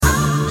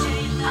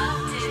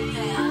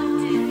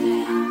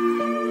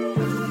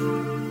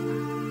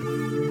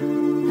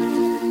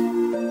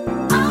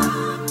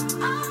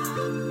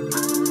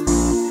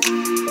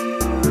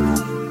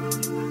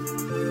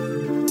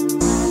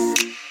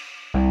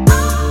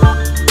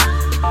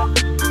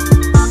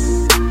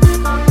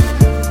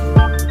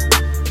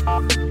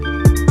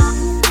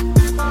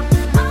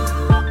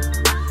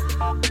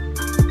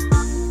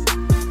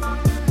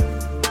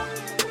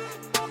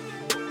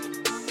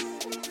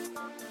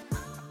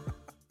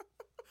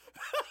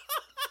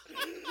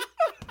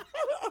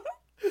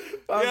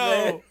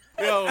Yo.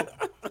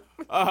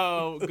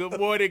 Good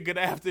morning, good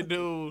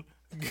afternoon,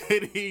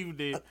 good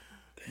evening.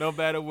 No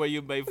matter where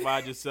you may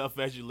find yourself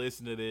as you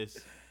listen to this.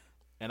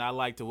 And I'd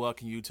like to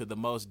welcome you to the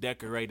most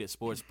decorated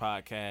sports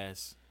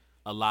podcast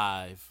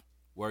alive.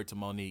 Word to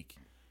Monique.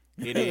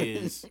 It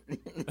is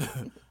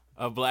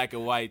a black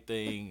and white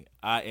thing.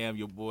 I am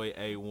your boy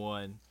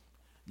A1.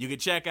 You can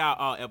check out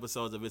all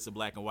episodes of It's a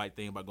Black and White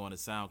Thing by going to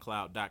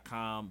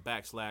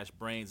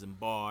soundcloud.com/brains and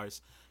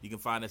bars. You can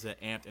find us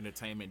at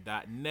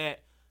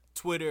ampedentertainment.net.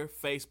 Twitter,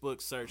 Facebook,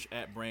 search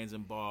at Brains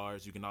and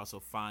Bars. You can also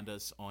find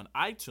us on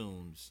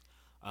iTunes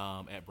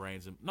at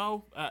Brains and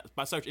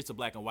by search It's a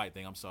Black and White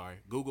Thing. I'm sorry.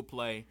 Google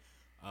Play,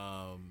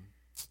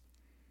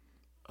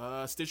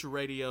 Stitcher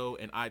Radio,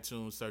 and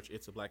iTunes. Search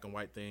It's a Black and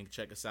White Thing.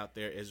 Check us out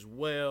there as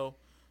well.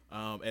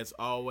 As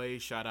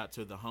always, shout out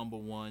to the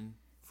humble one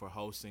for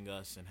hosting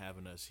us and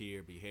having us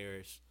here, B.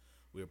 Harris.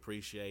 We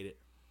appreciate it.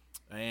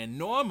 And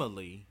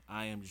normally,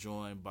 I am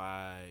joined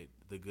by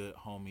the good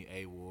homie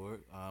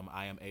A-Ward.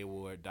 I am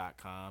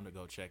award.com to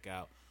go check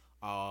out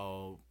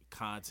all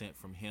content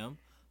from him.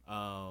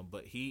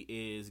 But he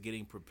is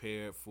getting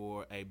prepared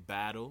for a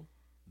battle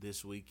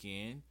this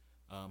weekend.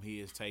 He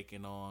is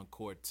taking on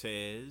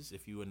Cortez.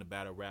 If you're in the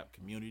battle rap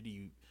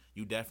community,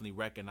 you definitely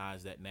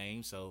recognize that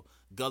name. So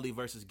Gully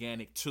versus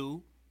Gannick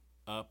 2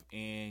 up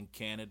in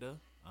Canada.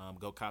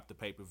 Go cop the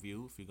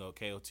pay-per-view. If you go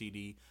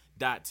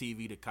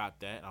KOTD.TV to cop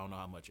that. I don't know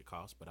how much it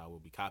costs, but I will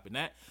be copping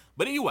that.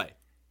 But anyway,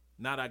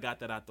 now that I got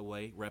that out the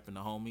way, repping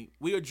the homie,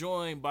 we are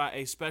joined by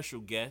a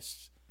special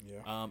guest,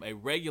 a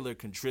regular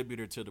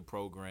contributor to the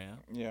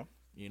program. Yeah.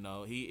 You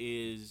know,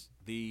 he is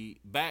the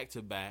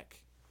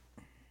back-to-back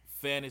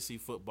fantasy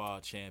football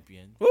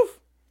champion.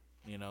 Woof.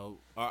 You know,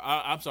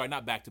 I'm sorry,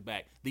 not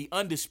back-to-back. The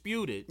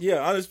undisputed.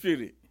 Yeah,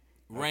 undisputed.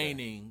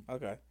 Reigning.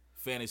 Okay.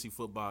 Fantasy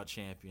football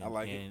champion. I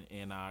like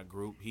in our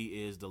group.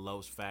 He is the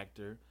Los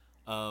Factor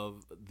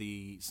of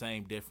the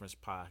Same Difference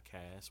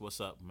podcast.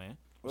 What's up, man?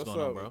 What's going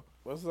on, bro?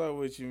 What's up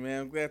with you,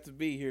 man? I'm glad to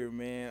be here,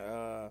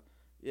 man.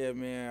 Yeah,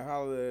 man.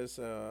 Holler at us,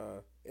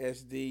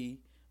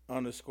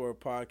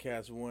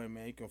 SD_podcast1,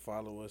 man. You can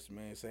follow us,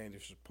 man. Same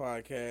Difference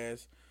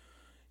Podcast.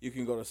 You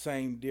can go to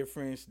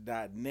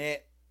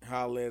samedifference.net.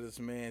 Holler at us,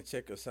 man.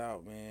 Check us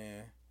out,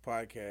 man.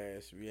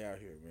 Podcast. We out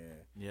here, man.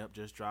 Yep,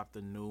 just dropped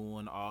a new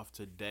one off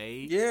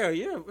today. Yeah.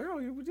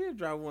 We did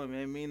drop one,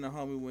 man. Me and the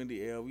homie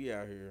Wendy L. We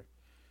out here.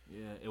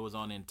 Yeah, it was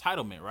on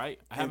Entitlement, right?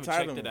 I haven't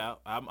checked it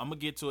out. I'm gonna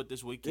get to it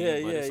this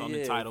weekend, but it's on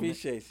Entitlement.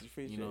 Appreciate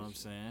you know what I'm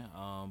saying?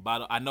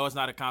 But I know it's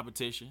not a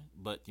competition,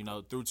 but you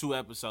know, through 2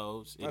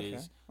 episodes, it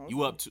is. Okay.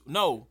 You up to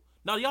no,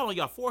 y'all on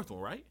your 4th one,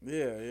 right?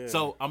 Yeah.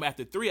 So I'm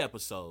after 3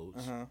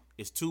 episodes.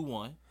 It's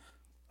 2-1.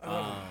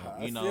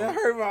 You know, I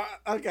heard about.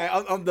 Okay,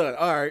 I'm done.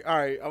 All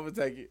right. I'm gonna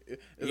take it.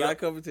 It's not a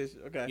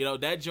competition. Okay. You know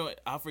that joint.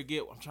 I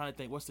forget. I'm trying to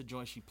think. What's the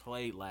joint she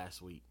played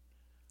last week?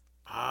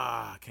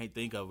 I can't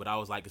think of it. I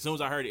was like, as soon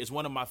as I heard it, it's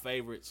one of my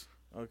favorites.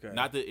 Okay.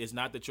 It's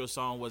not that your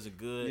song wasn't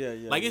good.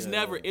 Yeah. Like it's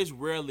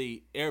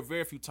rarely,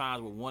 very few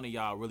times where one of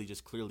y'all really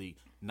just clearly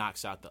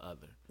knocks out the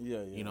other.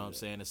 Yeah. You know what I'm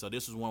saying? And so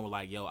this was one where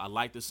like, yo, I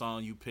like the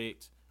song you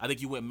picked. I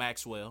think you went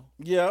Maxwell.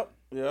 Yep.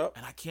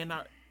 And I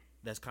cannot.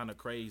 That's kind of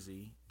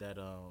crazy that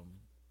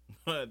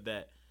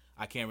that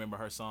I can't remember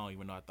her song,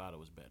 even though I thought it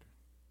was better.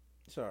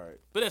 It's all right.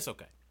 But that's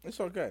okay. It's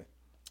okay.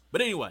 But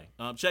anyway,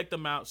 check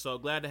them out. So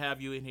glad to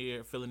have you in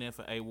here, filling in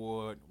for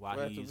A-Ward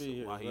while he's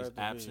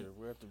absent.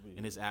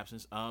 In his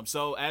absence.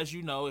 So as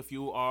you know, if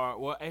you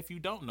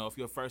don't know, if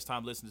you're a first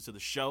time listener to the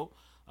show,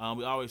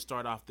 we always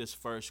start off this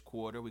first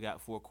quarter. We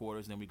got 4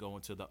 quarters, then we go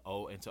into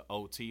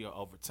OT or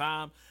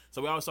overtime.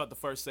 So we always start the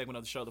first segment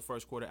of the show, the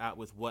first quarter, out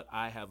with what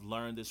I have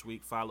learned this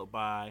week, followed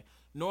by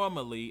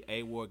normally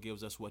A-Ward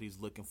gives us what he's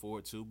looking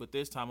forward to, but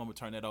this time I'm gonna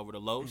turn that over to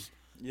Los.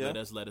 Let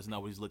us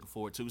know what he's looking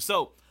forward to.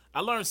 So I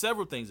learned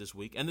several things this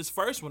week, and this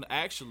first one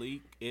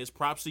actually is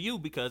props to you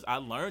because I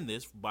learned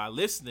this by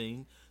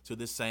listening to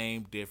the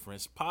Same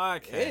Difference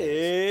podcast.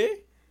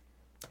 Hey.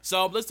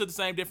 So listen to the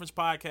Same Difference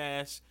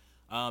podcast.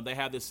 They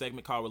have this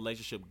segment called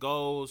Relationship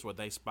Goals where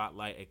they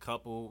spotlight a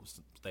couple.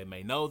 They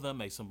may know them.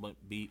 It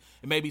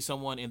may be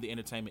someone in the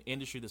entertainment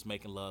industry that's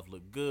making love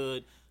look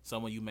good,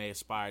 someone you may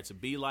aspire to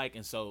be like.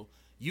 And so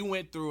you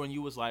went through and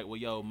you was like, well,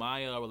 yo,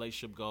 my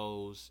relationship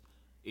goals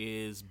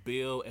is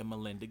Bill and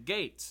Melinda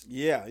Gates.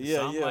 Yeah.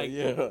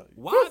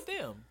 Why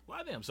them?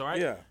 So, right?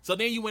 Yeah. So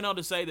then you went on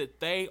to say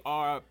that they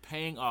are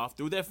paying off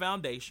through their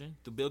foundation,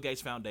 the Bill Gates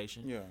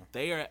Foundation. Yeah.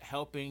 They are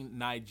helping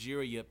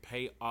Nigeria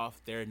pay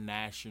off their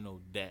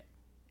national debt.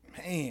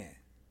 Man.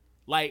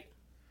 Like,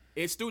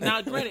 it's through, now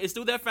granted, it's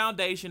through their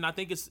foundation. I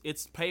think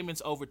it's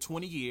payments over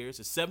 20 years.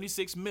 It's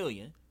 $76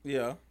 million.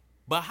 Yeah.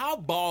 But how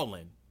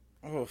balling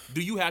Oof. do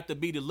you have to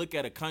be to look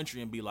at a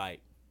country and be like,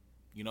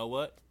 you know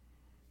what?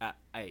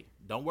 Hey,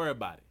 don't worry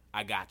about it.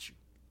 I got you.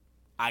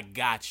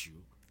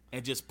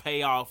 And just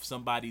pay off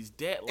somebody's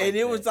debt like and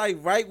it that. was like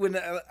right when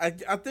I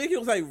think it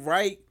was like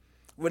right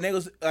when they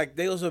was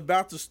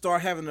about to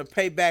start having to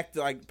pay it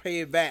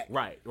back.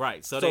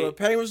 Right. So the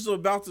payments were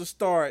about to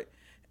start,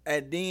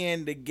 and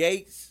then the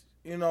Gates,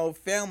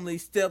 family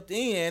stepped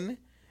in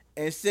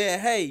and said,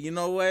 "Hey, you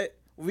know what?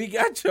 We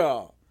got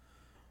y'all."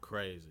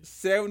 Crazy.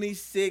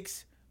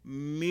 $76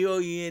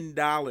 million.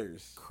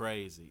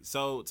 Crazy.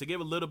 So to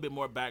give a little bit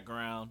more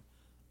background,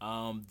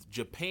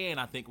 Japan,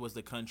 I think, was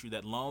the country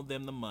that loaned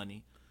them the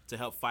money to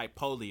help fight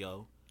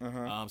polio.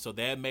 So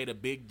they had made a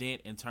big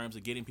dent in terms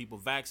of getting people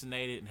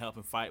vaccinated and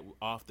helping fight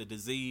off the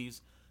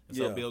disease. And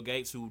so Bill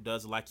Gates, who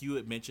does, like you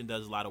had mentioned,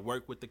 does a lot of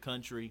work with the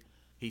country,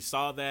 he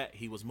saw that,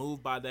 he was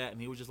moved by that,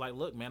 and he was just like,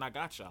 look, man, I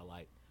got y'all.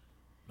 Like,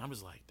 and I'm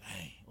just like,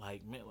 dang.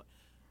 Like, man.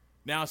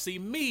 Now, see,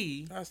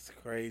 me. That's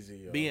crazy,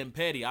 yo. Being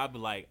petty, I'd be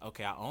like,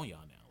 okay, I own y'all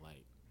now.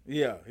 Like,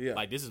 yeah.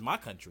 Like, this is my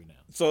country now.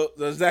 So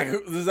the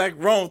Zach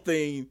wrong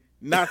thing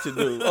not to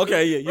do.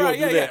 Okay, yeah, you right,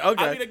 do that.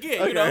 Okay. I mean,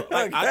 again, you know,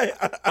 like,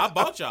 I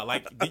bought y'all.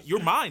 Like,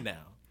 you're mine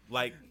now.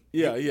 Like,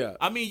 yeah.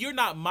 I mean, you're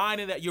not mine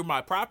in that you're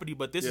my property,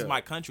 but this is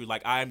my country.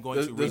 Like, I am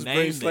going to rename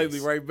bring slavery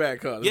right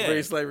back, huh? Let's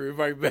bring slavery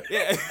right back.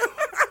 Yeah.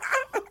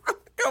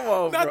 Come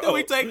on, not bro. That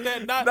we take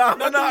that.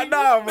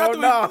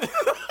 No.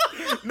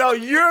 No,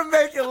 you're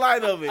making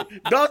light of it.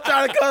 Don't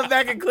try to come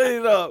back and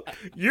clean it up.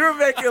 You're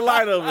making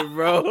light of it,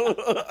 bro.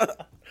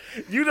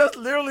 You just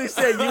literally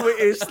said you would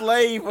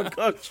enslave a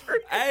country.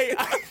 Hey,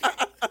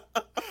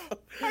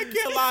 I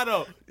can't lie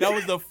though. That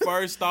was the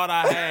first thought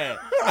I had.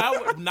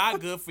 That was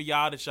not good for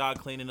y'all that y'all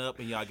cleaning up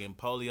and y'all getting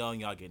polio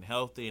and y'all getting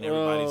healthy and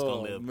everybody's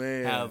gonna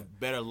live have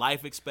better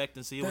life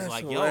expectancy. It was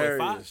like,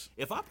 hilarious.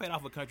 yo, if I paid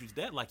off a country's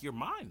debt, like you're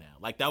mine now.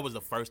 Like that was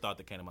the first thought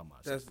that came to my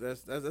mind.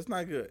 That's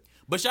not good.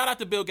 But shout out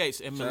to Bill Gates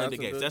and Melinda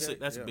Gates.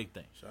 That's a big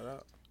thing. Shout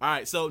out. All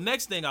right, so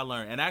next thing I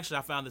learned, and actually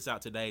I found this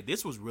out today.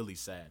 This was really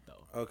sad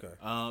though. Okay.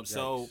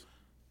 So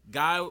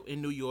guy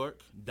in New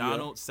York,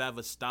 Donald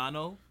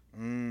Savastano,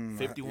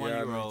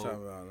 51-year-old,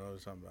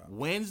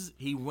 wins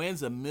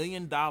 $1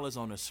 million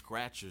on a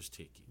scratcher's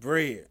ticket.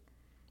 Bread.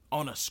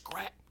 On a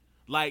scratch,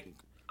 like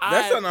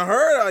that's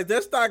unheard of. Like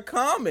that's not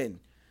common.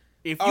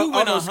 If you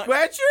win on a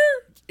scratcher,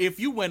 if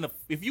you win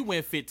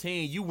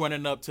 15, you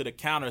running up to the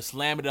counter,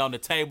 slamming it on the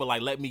table,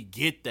 like let me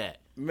get that.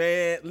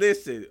 Man,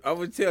 listen, I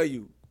would tell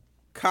you,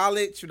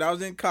 college. When I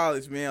was in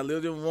college, man, I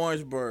lived in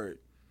Warrensburg.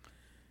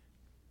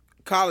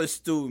 College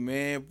student,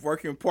 man,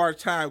 working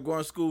part-time, going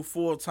to school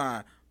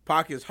full-time,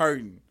 pockets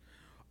hurting.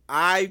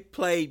 I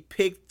played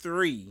pick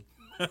 3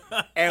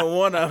 and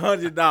won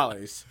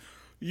 $100.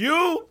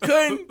 You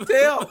couldn't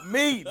tell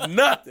me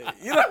nothing.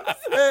 You know what I'm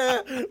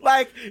saying?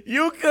 Like,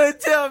 you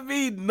couldn't tell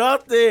me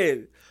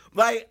nothing.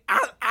 Like,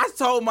 I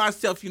told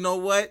myself, you know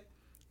what?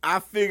 I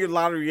figured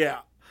lottery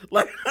out.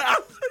 Like, I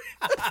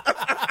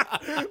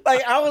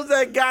was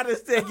that guy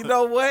that said, you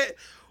know what?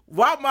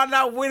 Why am I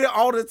not winning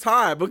all the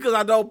time? Because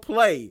I don't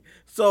play.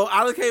 So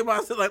I just came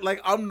out like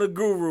I'm the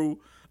guru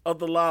of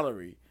the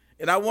lottery,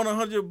 and I won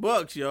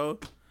 $100, yo.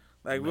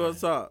 Like, real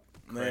talk,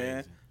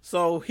 man.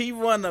 So he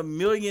won $1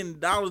 million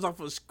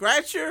off a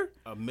scratcher.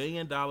 $1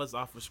 million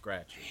off a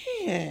scratcher.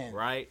 Man,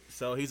 right?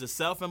 So he's a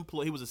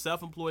self-employed. He was a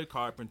self-employed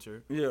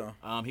carpenter. Yeah.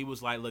 He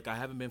was like, look, I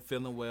haven't been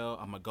feeling well.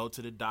 I'm gonna go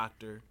to the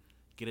doctor,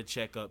 get a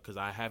checkup because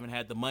I haven't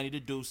had the money to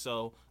do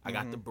so. I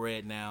got the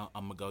bread now.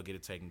 I'm gonna go get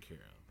it taken care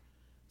of.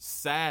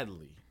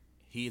 Sadly,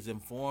 he is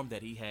informed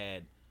that he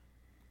had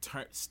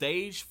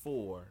stage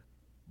 4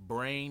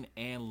 brain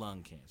and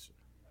lung cancer.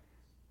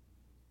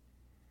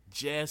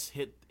 Just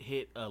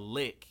hit a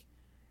lick.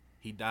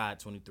 He died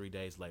 23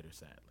 days later,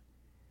 sadly.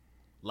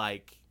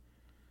 Like,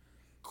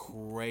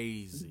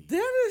 crazy.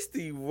 That is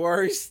the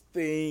worst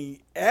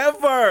thing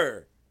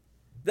ever.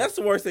 That's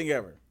the worst thing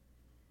ever.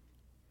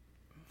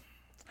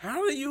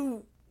 How do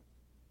you...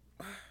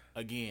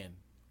 Again,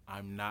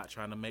 I'm not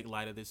trying to make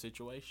light of this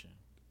situation.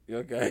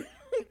 Okay.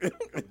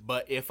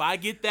 But if I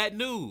get that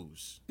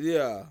news,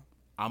 yeah,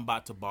 I'm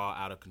about to ball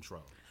out of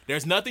control.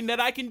 There's nothing that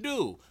I can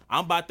do.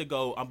 I'm about to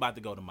go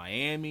to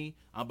Miami.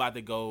 I'm about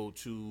to go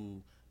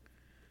to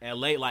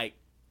LA. Like,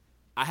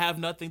 I have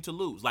nothing to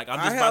lose. Like, I'm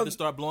just about to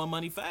start blowing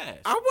money fast.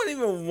 I wouldn't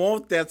even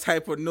want that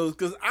type of news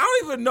because I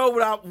don't even know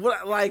what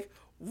am I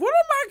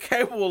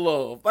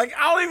capable of? Like,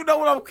 I don't even know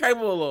what I'm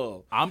capable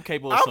of. I'm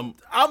capable of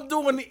I'm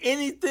doing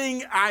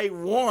anything I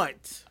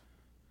want.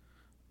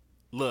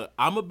 Look,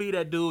 I'm going to be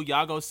that dude.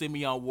 Y'all going to see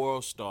me on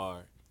World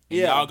Star. And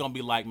y'all going to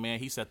be like, man,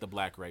 he set the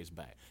black race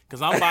back.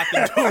 Because I'm about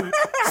to do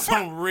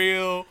some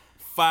real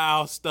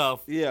foul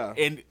stuff. Yeah.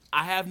 And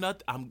I have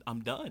nothing.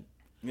 I'm done.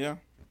 Yeah.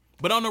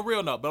 But on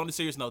the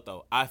serious note,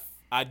 though,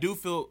 I do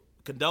feel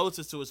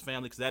condolences to his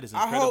family because that is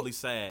incredibly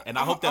sad. And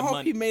I hope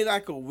he made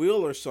like a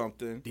will or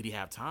something. Did he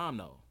have time,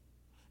 though?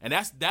 And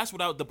that's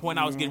what the point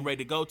I was getting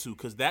ready to go to,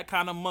 because that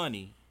kind of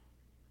money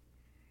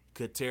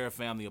could tear a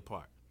family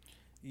apart.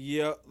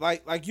 Yeah,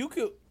 like you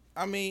could.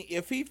 I mean,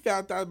 if he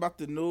found out about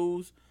the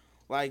news,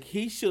 like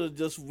he should have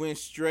just went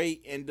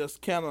straight and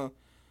just kind of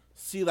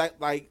see like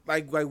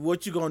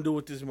what you gonna do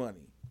with this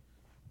money.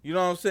 You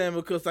know what I'm saying?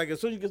 Because like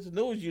as soon as you get the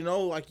news, you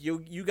know, like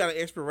you got an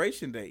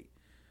expiration date,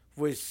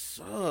 which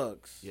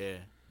sucks. Yeah,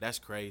 that's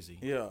crazy.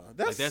 Yeah,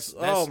 that's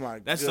oh my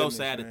goodness, that's so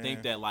sad man. To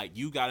think that like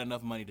you got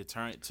enough money to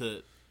turn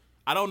to.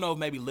 I don't know if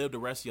maybe live the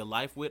rest of your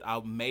life with.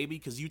 Maybe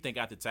because you think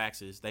after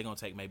taxes they gonna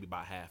take maybe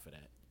about half of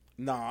that.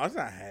 No, it's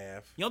not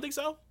half. You don't think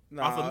so?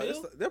 No, Off a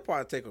meal? they'll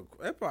probably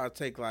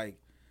take like,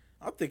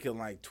 I'm thinking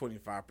like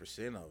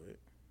 25% of it.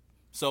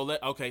 So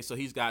so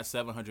he's got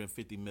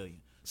 $750 million.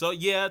 So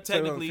yeah,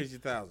 technically,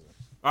 750,000.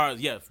 All right,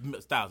 yeah,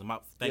 1,000.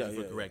 Thank you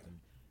for Yeah. correcting me.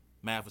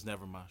 Math was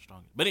never my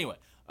strongest. But anyway,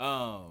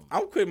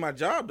 I'm quitting my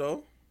job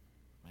though.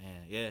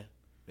 man,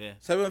 yeah,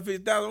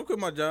 750,000. I'm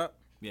quitting my job.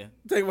 yeah.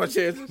 Take my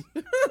chances.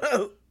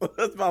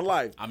 That's my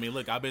life. I mean,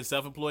 look, I've been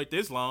self-employed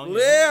this long. you know?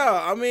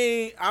 Yeah, I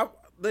mean,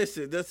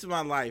 listen. This is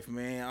my life,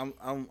 man.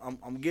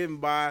 I'm getting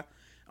by.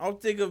 I'm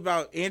thinking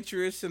about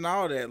interest and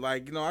all that.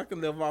 Like, you know, I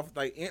can live off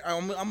like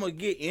I'm gonna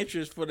get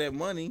interest for that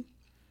money.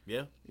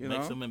 Yeah, You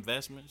make know? some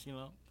investments, you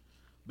know.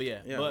 But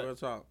yeah, Yeah, but real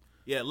talk.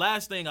 yeah.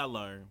 Last thing I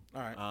learned,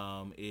 All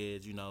right.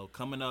 is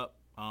coming up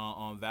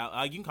on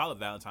you can call it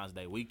Valentine's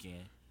Day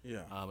weekend.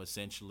 Yeah,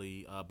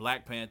 Essentially,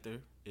 Black Panther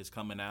is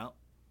coming out.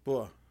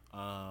 boy,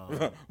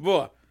 Um,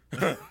 boy.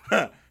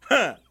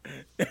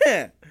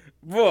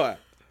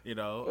 you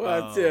know, What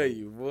I tell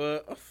you, boy.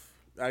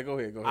 All right, go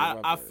ahead.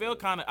 I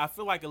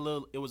feel like it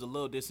was a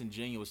little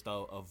disingenuous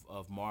though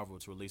of Marvel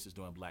to release this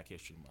during Black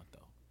History Month though.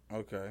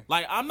 Okay.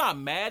 Like, I'm not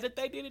mad that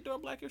they did it during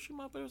Black History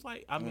Month, but it was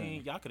like, I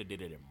mean, y'all could have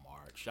did it in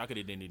March. Y'all could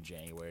have did it in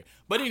January.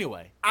 But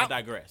anyway, I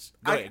digress.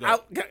 Go ahead.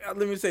 Let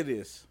me say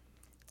this.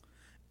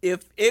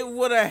 If it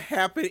would have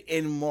happened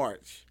in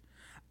March,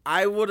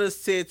 I would have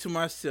said to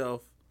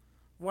myself,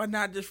 why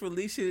not just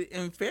release it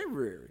in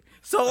February?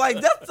 So, like,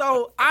 that's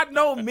so, I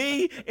know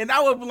me, and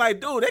I would be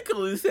like, dude, they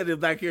could have said it in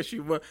Black History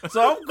Month.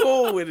 So I'm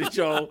cool with it,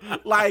 yo.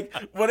 Like,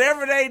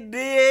 whatever they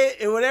did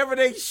and whatever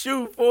they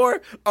shoot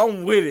for,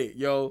 I'm with it,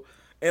 yo.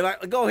 And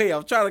like, go ahead.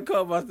 I'm trying to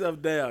calm myself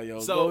down,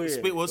 yo. So, go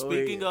ahead.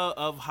 Speaking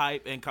of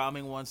hype and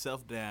calming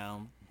oneself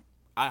down,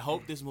 I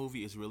hope this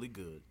movie is really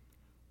good.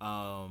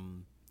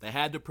 They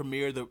had the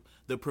premiere.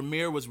 The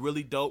premiere was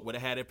really dope, where they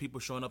had people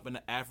showing up in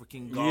the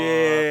African garb.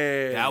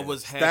 Yeah. That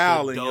was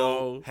Styling,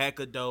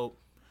 hecka dope.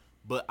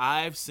 But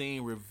I've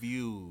seen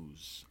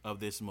reviews of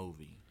this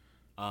movie.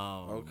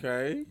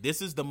 Okay.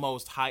 This is the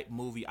most hyped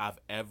movie I've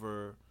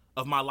ever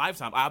of my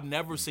lifetime. I've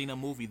never seen a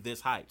movie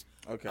this hyped.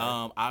 Okay.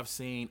 I've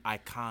seen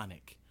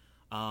iconic.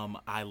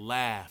 I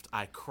laughed.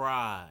 I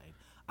cried.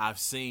 I've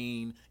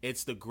seen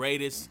it's the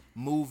greatest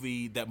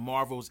movie that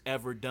Marvel's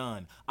ever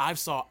done. I've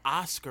saw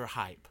Oscar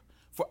hype.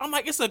 I'm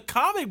like, it's a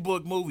comic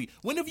book movie.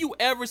 When have you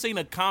ever seen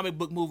a comic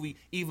book movie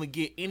even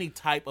get any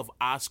type of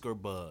Oscar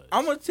buzz?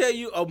 I'm gonna tell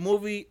you a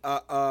movie.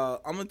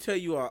 I'm gonna tell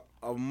you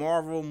a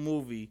Marvel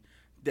movie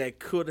that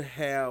could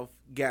have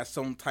got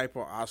some type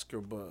of Oscar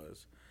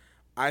buzz.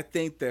 I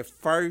think the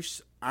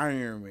first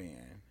Iron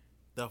Man.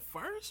 The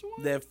first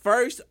one? The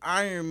first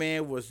Iron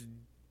Man was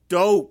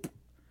dope.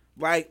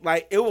 Like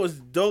it was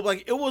dope.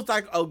 Like it was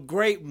like a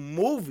great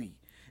movie,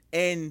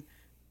 and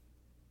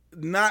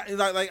not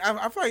like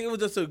I feel like it was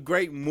just a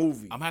great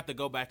movie. I'm gonna have to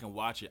go back and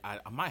watch it. I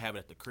might have it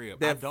at the crib.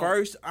 That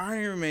first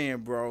Iron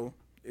Man, bro,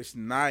 it's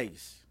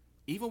nice.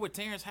 Even with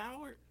Terrence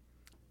Howard?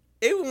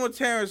 Even with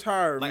Terrence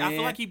Howard, like, man. I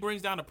feel like he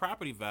brings down the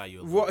property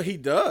value. Well, he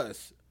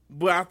does.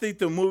 But I think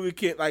the movie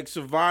can like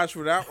survive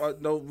without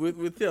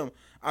with him.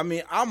 I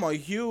mean, I'm a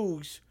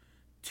huge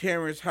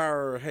Terrence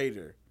Howard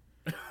hater.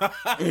 You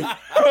know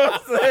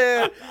what I'm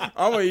saying?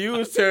 I'm a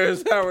huge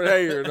Terrence Howard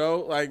hater,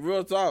 though. Like,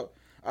 real talk.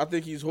 I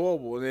think he's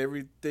horrible in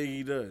everything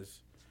he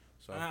does.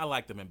 So I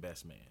liked him in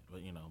Best Man,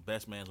 but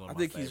Best Man's one of my I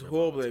think favorites. he's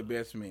horrible at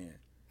Best Man.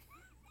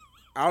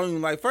 I don't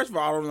even like. First of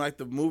all, I don't like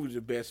the movie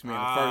The Best Man. The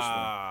first one.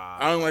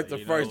 I don't like the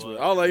first one.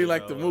 I don't even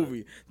like the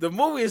movie. The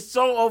movie is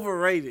so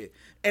overrated,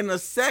 and the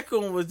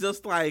second one was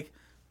just like,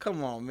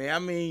 come on, man. I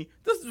mean,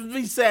 this would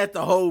be sad.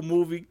 The whole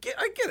movie. Get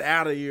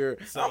out of here.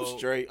 So, I'm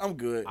straight. I'm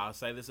good. I'll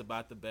say this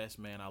about The Best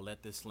Man. I'll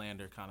let this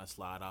slander kind of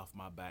slide off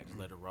my back. Just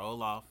let it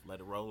roll off.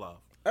 Let it roll off.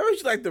 I bet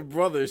you like The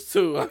Brothers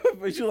too. I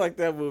bet you like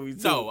that movie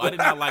too. No, I did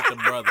not like The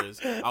Brothers.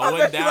 I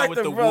wasn't down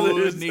with The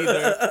Wood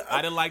neither.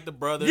 I didn't like The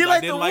Brothers. You like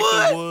I didn't The like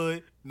Wood? The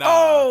Wood. Nah.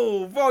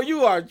 Oh, bro,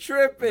 you are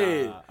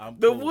tripping. Nah, I'm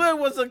The cool. Wood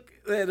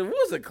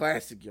was a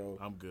classic, yo.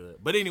 I'm good.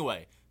 But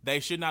anyway, they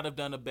should not have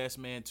done The Best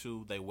Man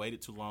 2. They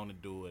waited too long to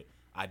do it.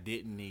 I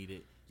didn't need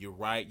it. You're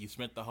right. You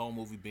spent the whole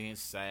movie being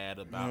sad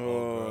about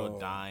old girl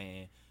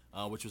dying,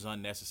 which was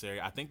unnecessary.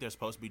 I think they're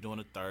supposed to be doing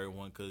a third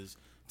one because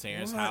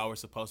Terrence Howard's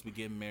supposed to be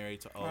getting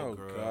married to old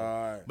girl.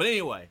 God. But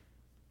anyway,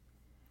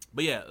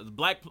 yeah,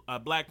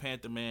 Black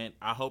Panther, man,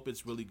 I hope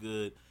it's really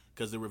good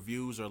because the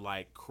reviews are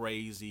like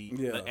crazy.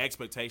 Yeah. The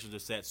expectations are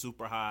set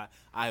super high.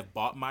 I have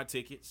bought my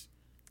tickets.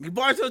 You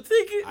bought your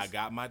tickets? I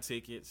got my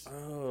tickets.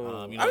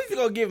 Oh, I need to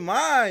go get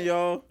mine,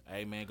 yo.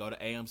 Hey, man, go to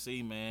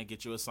AMC, man.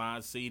 Get you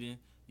assigned seating.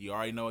 You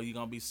already know where you're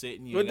going to be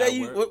sitting. What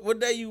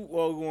day you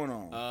going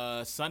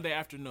on? Sunday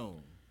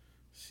afternoon.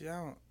 See, I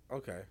don't.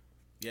 Okay.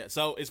 Yeah,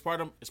 so it's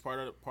part of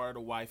the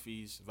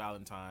wifey's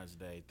Valentine's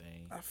Day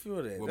thing. I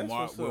feel that. That's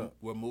what's up.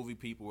 We're movie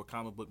people. We're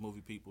comic book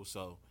movie people.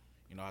 So,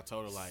 I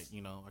told her like,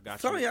 I got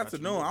Sunday you.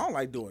 afternoon, I don't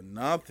like doing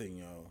nothing,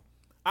 yo.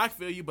 I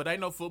feel you, but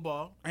ain't no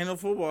football. Ain't no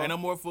football. Ain't no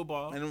more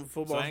football. Ain't no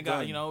football. So I ain't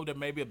got, there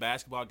may be a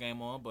basketball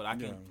game on, but I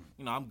can,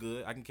 I'm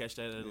good. I can catch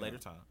that at a later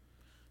time.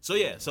 So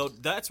yeah, so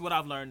that's what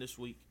I've learned this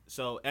week.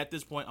 So at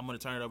this point, I'm going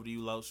to turn it over to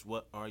you, Los.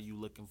 What are you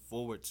looking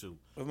forward to?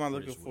 What am I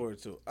looking forward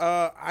to?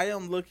 I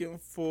am looking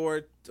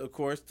forward, of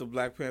course, to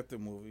Black Panther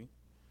movie.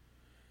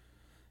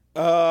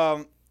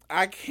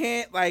 I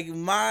can't, like,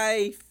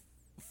 my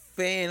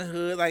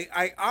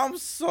fanhood, I'm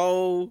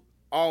so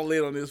all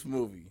in on this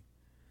movie.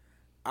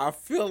 I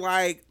feel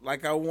like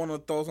I want to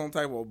throw some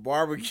type of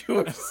barbecue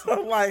or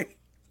something. like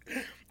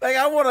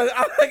I want to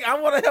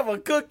have a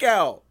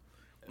cookout.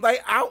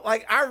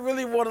 I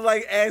really want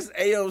to ask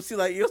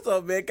AOC what's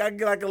up, man? Can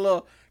I get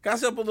can I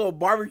set up a little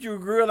barbecue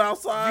grill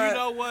outside? You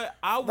know what?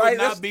 I would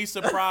not be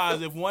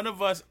surprised if one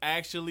of us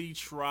actually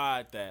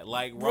tried that.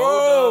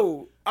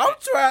 Bro, I'm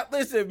trying.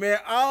 Listen, man,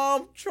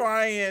 I'm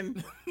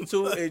trying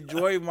to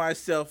enjoy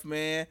myself,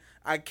 man.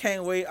 I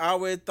can't wait. I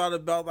already thought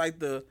about my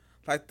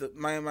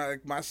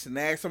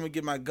snacks. I'm gonna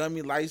get my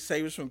gummy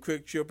lightsabers from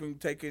Quick Trip and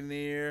take in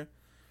there.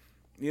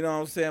 You know what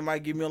I'm saying?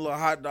 Might give me a little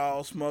hot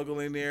dog smuggle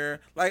in there.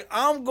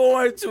 I'm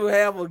going to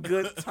have a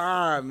good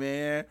time,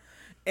 man.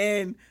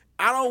 And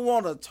I don't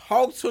want to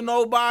talk to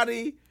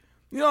nobody.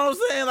 You know what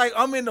I'm saying?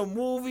 I'm in the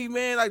movie,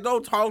 man.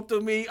 Don't talk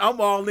to me. I'm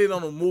all in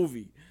on the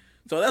movie.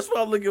 So that's what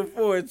I'm looking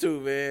forward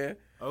to, man.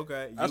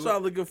 Okay. That's what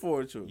I'm looking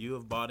forward to. You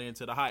have bought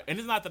into the hype. And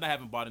it's not that I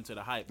haven't bought into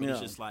the hype, but it's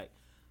just I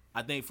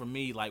think for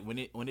me, when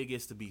it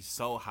gets to be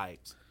so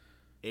hyped,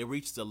 it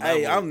reached a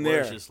level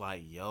where it's just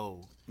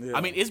yo. Yeah.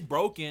 I mean, it's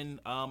broken.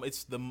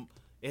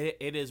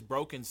 It is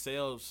broken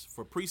sales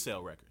for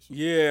pre-sale records.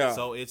 Yeah.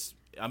 So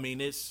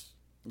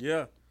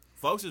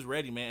folks is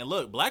ready, man. And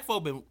look, black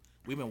folk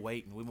we've been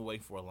waiting. We've been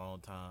waiting for a long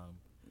time.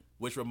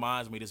 Which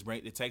reminds me,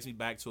 it takes me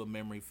back to a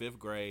memory. 5th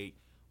grade,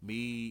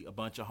 me, a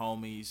bunch of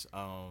homies.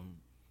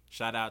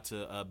 Shout out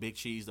to Big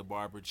Cheese, the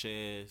barber,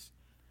 Ches.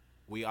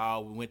 We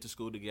went to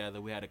school together.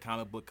 We had a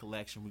comic book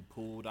collection. We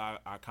pulled our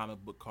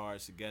comic book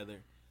cards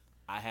together.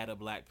 I had a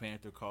Black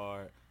Panther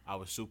card. I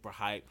was super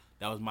hyped.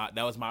 That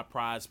was my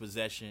prized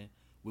possession.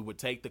 We would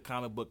take the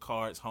comic book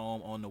cards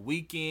home on the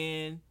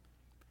weekend.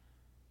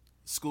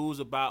 School's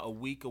about a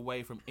week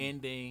away from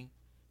ending.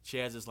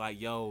 Chaz is like,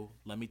 yo,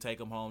 let me take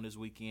him home this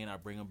weekend. I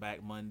bring him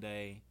back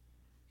Monday.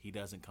 He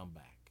doesn't come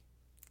back.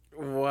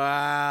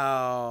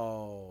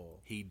 Wow.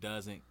 He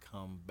doesn't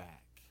come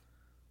back.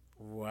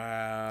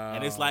 Wow.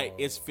 And it's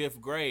it's 5th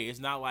grade. It's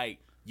not like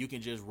you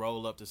can just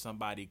roll up to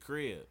somebody's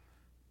crib.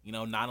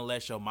 Not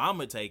unless your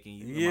mama taking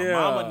you. Yeah.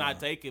 My mama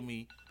not taking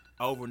me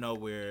over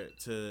nowhere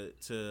to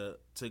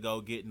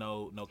go get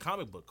no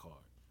comic book card.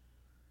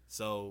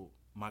 So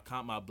my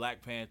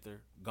Black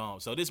Panther gone.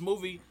 So this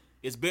movie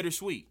is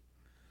bittersweet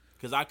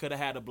because I could have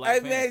had a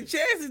Black Panther. Hey man,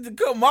 chances to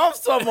come off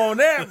some on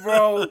that,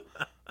 bro.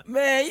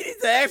 Man, you need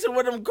to ask him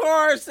what them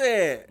cards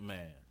said.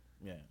 Man,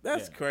 yeah,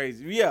 that's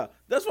crazy. Yeah,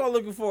 that's what I'm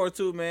looking forward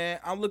to, man.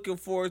 I'm looking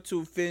forward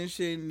to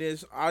finishing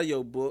this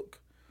audiobook.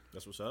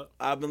 That's what's up.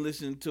 I've been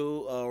listening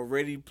to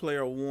Ready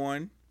Player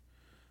One.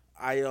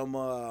 I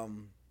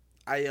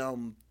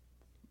am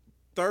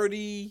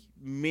 30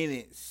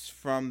 minutes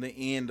from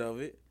the end of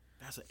it.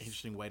 That's an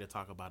interesting way to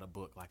talk about a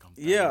book. I'm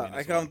 30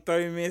 minutes I'm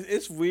 30 minutes.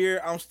 It's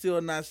weird. I'm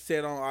still not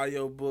set on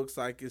audiobooks.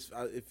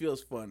 It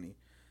feels funny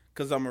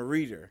because I'm a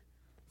reader,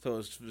 so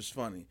it's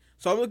funny.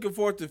 So I'm looking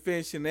forward to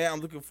finishing that. I'm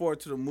looking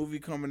forward to the movie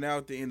coming out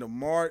at the end of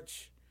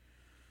March.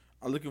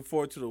 I'm looking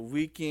forward to the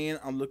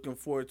weekend. I'm looking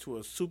forward to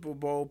a Super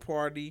Bowl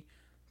party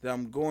that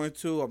I'm going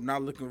to. I'm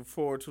not looking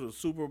forward to the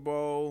Super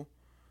Bowl.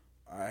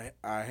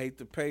 I hate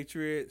the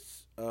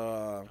Patriots.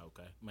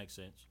 Okay, makes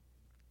sense.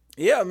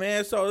 Yeah,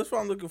 man. So that's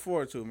what I'm looking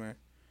forward to, man.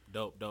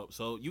 Dope.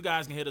 So you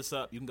guys can hit us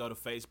up. You can go to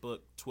Facebook,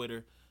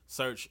 Twitter,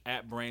 search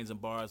 @Brains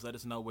and Bars. Let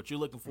us know what you're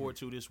looking forward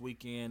to this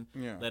weekend.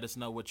 Yeah. Let us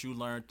know what you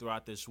learned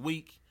throughout this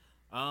week.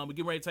 We're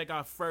getting ready to take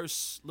our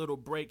first little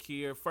break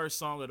here. First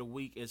song of the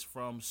week is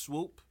from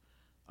Swoop.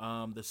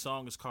 The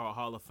song is called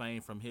Hall of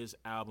Fame from his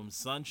album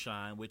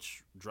Sunshine,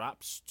 which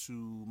drops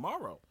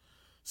tomorrow.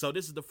 So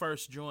this is the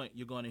first joint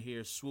you're going to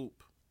hear,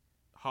 Swoop,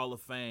 Hall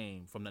of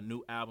Fame from the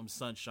new album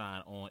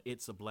Sunshine on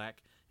It's a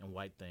Black and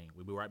White Thing.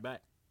 We'll be right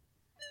back.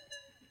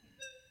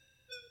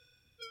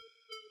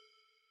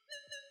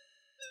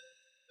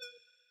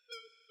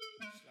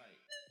 It's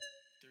like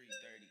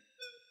 3:30.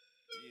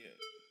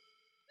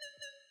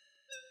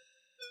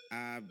 Yeah.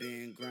 I've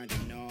been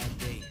grinding all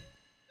day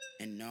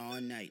and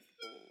all night.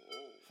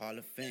 Hall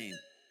of Fame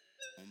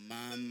on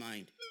my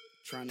mind.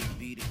 Trying to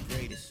be the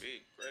greatest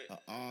of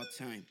all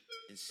time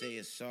and say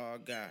it's all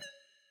God.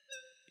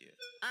 Yeah.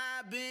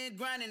 I've been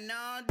grinding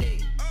all day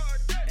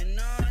and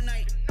all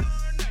night.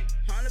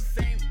 Hall of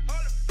Fame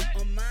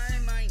on my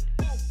mind.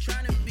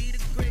 Trying to be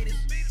the greatest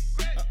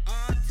of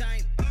all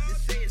time and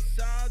say it's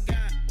all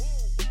God.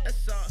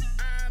 That's all.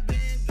 I've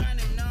been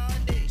grinding all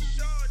day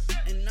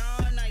and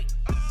all night.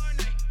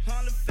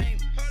 Hall of Fame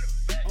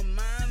on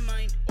my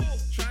mind.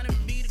 Trying to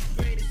be the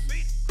greatest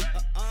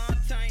of all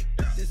time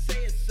and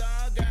say it's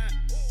all God.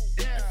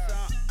 That's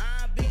all.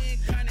 I've been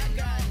grinding. I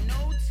got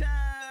no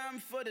time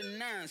for the the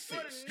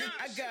nonsense.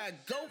 I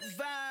got goat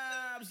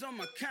vibes on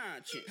my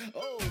conscience.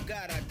 Oh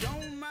God, I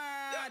don't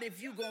mind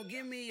if you gon'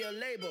 give me a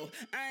label.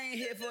 I ain't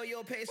here for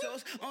your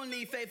pesos,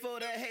 only faithful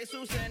to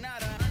Jesus. And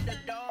out of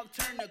underdog,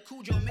 turn to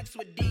Cujo mixed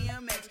with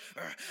DMX.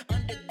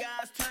 Under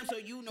God's terms, so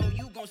you know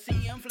you gon' see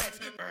him flex.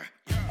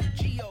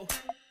 Gio,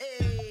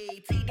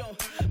 hey, T don't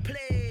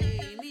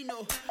play me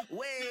no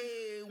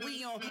way.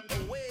 We on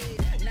a way.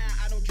 Nah,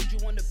 I don't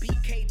juju on the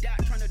BK dot.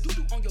 Tryna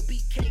doo-doo on your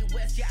BK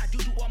West. Yeah, I do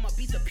all my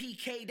beats a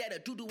PK. That a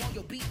doo-doo on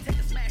your beat. Take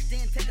a smash,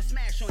 then take a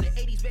smash on it.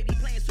 80s baby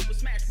playing Super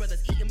Smash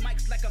Brothers. Eating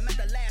mics like I'm at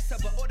the last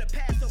supper. Or the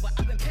Passover.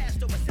 I've been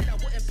passed over. Said I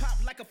wouldn't pop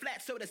like a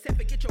flat soda. Said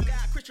forget your guy.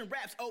 Christian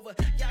raps over.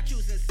 Y'all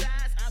choosing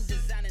sides. I'm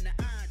designing the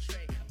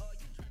entree. Oh,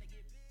 you tryna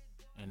get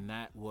big? And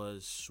that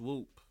was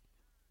Swoop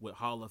with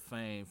Hall of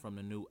Fame from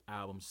the new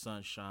album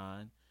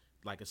Sunshine.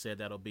 Like I said,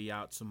 that'll be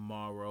out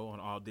tomorrow on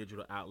all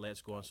digital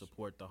outlets. Go and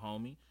support the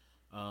homie.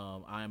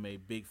 I am a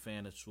big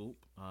fan of Swoop,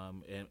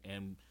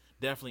 and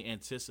definitely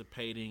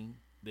anticipating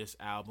this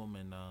album.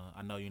 And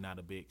I know you're not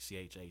a big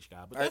CHH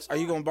guy, but are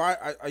you gonna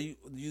buy? Are you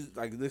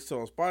like this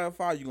on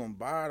Spotify? You gonna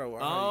buy it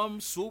or?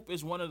 Swoop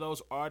is one of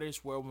those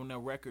artists where when a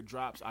record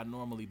drops, I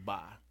normally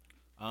buy.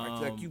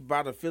 Like you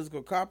buy the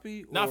physical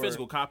copy? Not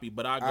physical copy,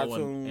 but I go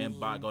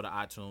iTunes. go to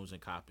iTunes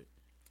and cop it.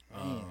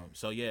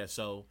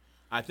 So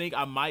I think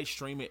I might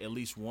stream it at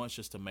least once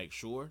just to make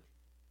sure.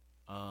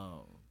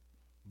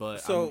 But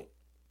so.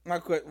 My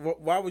question: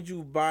 why would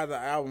you buy the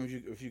album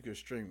if you could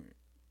stream it?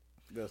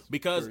 That's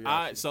because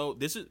curiosity.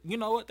 this is, you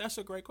know what? That's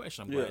a great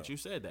question. I'm glad you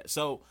said that.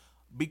 So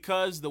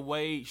because the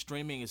way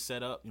streaming is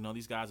set up, you know,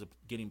 these guys are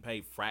getting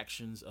paid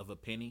fractions of a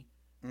penny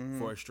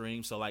for a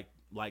stream. So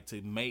like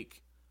to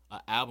make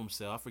an album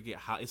sale, I forget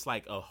how it's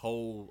like a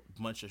whole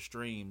bunch of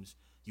streams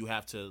you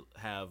have to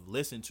have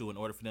listened to in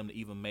order for them to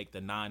even make the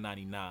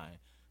 $9.99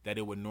 that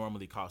it would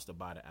normally cost to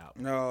buy the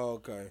album. Oh,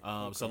 okay.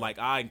 So like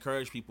I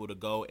encourage people to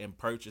go and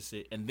purchase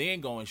it and then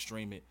go and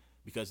stream it,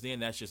 because then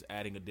that's just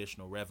adding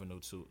additional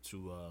revenue to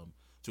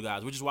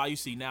guys, which is why you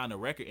see now in the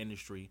record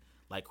industry,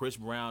 like Chris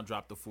Brown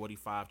dropped the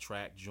 45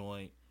 track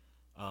joint.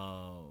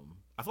 I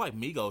feel like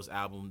Migos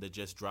album that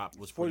just dropped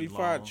was pretty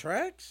 45 long.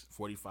 tracks?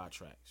 45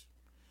 tracks.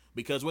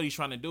 Because what he's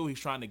trying to do, he's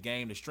trying to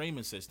game the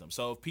streaming system.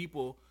 So if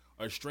people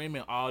are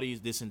streaming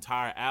this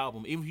entire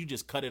album, even if you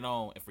just cut it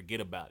on and forget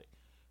about it,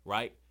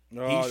 right?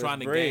 He's trying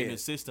to game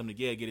his system to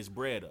get his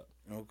bread up.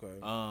 Okay.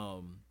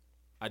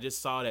 I just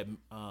saw that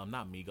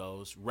not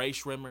Migos, Ray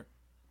Shrimmer,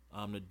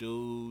 the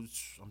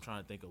dudes. I'm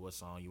trying to think of what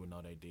song you would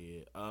know they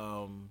did.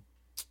 I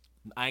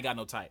Ain't Got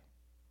No Type.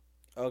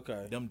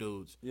 Okay. Them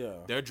dudes. Yeah.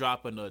 They're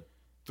dropping a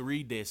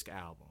 3-disc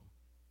album,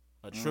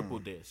 a triple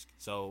disc.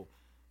 So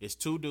it's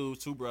 2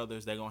 dudes, 2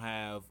 brothers. They're gonna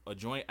have a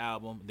joint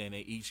album. Then they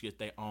each get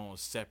their own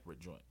separate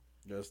joint.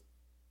 Just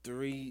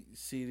 3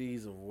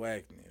 CDs of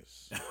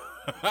whackness.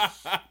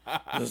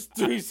 Just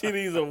 3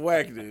 CDs of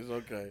whackness.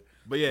 Okay.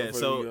 But yeah,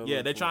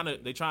 they're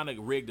trying to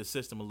rig the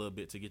system a little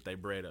bit to get their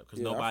bread up, because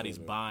nobody's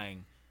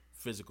buying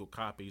physical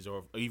copies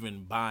or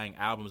even buying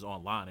albums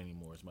online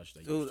anymore as much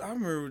as they used to.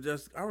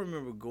 I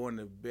remember going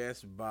to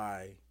Best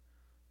Buy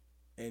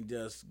and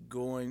just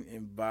going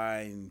and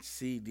buying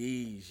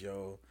CDs,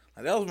 yo.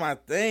 Like, that was my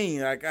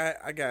thing. Like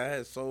I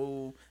got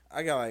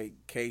like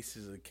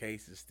cases of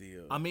cases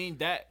still. I mean,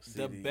 the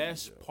CDs,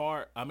 best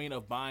part,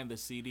 of buying the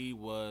CD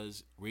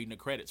was reading the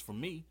credits. For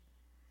me,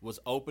 was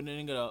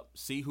opening it up,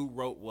 see who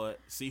wrote what,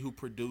 see who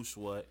produced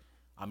what.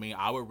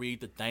 I would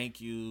read the thank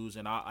yous,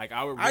 and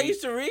I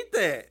used to read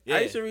that. Yeah.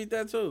 I used to read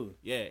that too.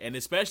 Yeah, and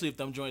especially if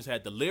them joints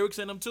had the lyrics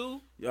in them too.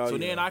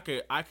 Then I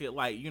could like,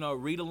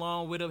 read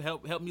along with them,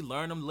 help me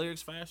learn them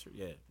lyrics faster.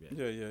 Yeah.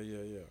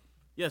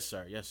 Yes,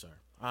 sir.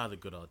 The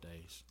good old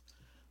days.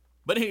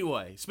 But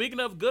anyway, speaking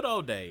of good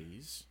old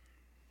days,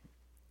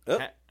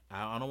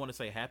 I don't want to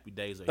say happy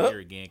days are here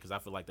again, because I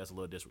feel like that's a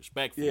little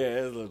disrespectful. Yeah,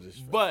 it's a little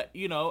disrespectful.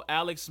 But,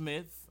 Alex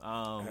Smith,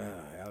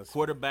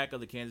 quarterback of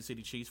the Kansas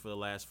City Chiefs for the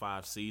last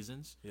 5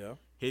 seasons. Yeah.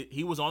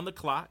 He was on the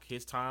clock.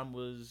 His time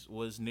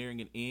was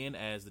nearing an end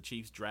as the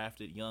Chiefs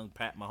drafted young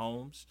Pat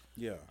Mahomes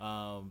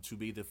to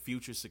be the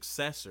future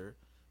successor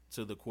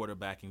to the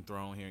quarterbacking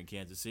throne here in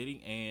Kansas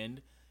City.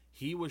 And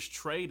he was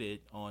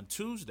traded on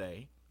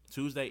Tuesday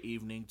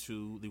evening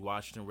to the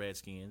Washington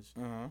Redskins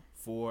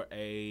for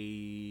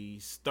a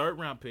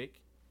 3rd-round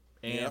pick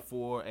and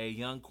for a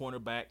young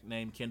cornerback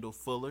named Kendall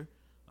Fuller.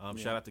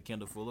 Shout out to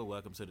Kendall Fuller.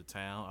 Welcome to the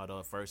town. Although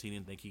at first he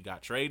didn't think he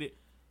got traded.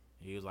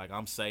 He was like,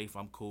 I'm safe,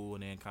 I'm cool,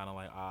 and then kind of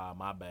like,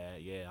 my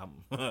bad. Yeah,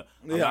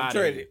 I'm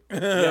traded.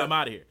 Yeah, I'm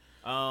out of here.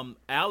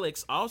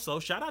 Alex also,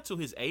 shout out to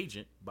his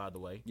agent, by the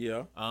way.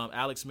 Yeah.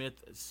 Alex Smith,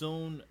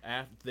 soon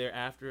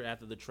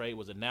after the trade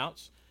was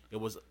announced, it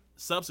was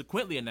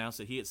subsequently announced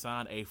that he had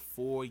signed a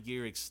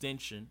 4-year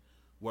extension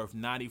worth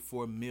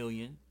 $94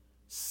 million,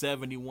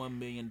 $71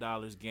 million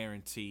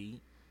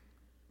guaranteed.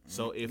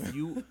 So if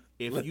you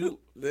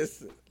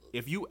listen,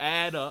 if you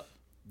add up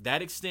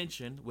that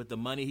extension with the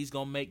money he's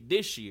gonna make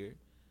this year,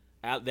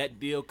 that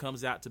deal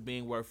comes out to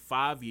being worth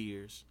 5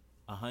 years,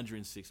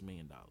 $106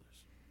 million.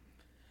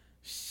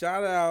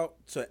 Shout out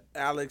to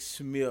Alex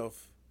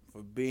Smith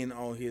for being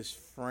on his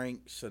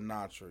Frank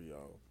Sinatra,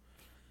 yo.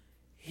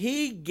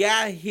 He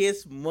got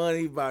his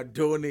money by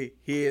doing it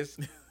his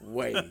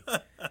way.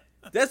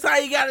 That's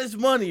how he got his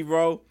money,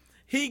 bro.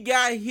 He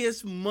got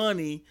his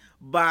money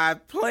by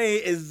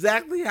playing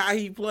exactly how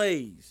he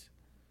plays.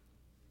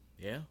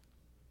 Yeah.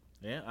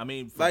 Yeah, I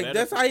mean,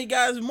 that's how he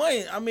got his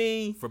money. I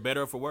mean, for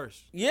better or for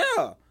worse.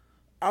 Yeah.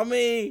 I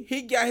mean,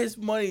 he got his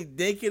money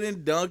dinking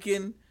and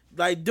dunking,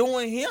 like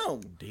doing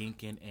him.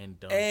 Dinking and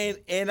dunking.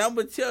 And I'm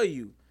going to tell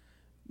you,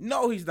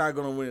 no, he's not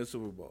going to win a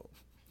Super Bowl.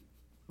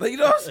 Like, you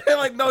know what I'm saying?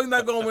 Like, no, he's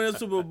not going to win a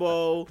Super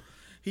Bowl.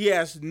 He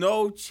has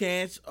no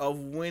chance of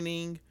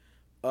winning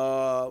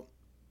more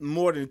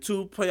than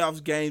 2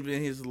 playoffs games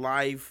in his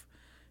life.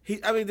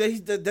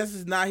 This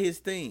is not his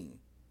thing.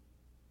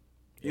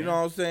 You know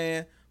what I'm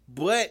saying?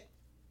 But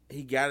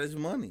he got his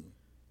money.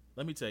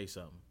 Let me tell you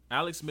something.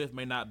 Alex Smith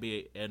may not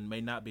be a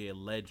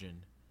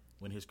legend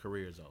when his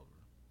career is over.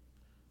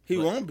 He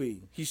won't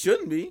be. He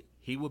shouldn't be.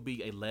 He will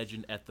be a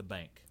legend at the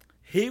bank.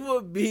 He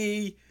would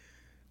be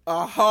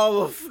a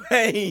Hall of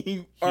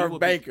Fame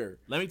banker.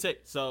 Let me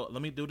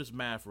do this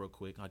math real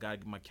quick. I gotta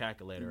get my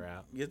calculator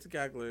out. Get the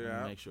calculator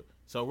out. Make sure.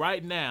 So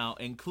right now,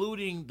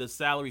 including the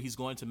salary he's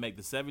going to make,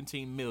 the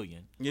 $17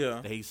 million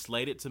that he's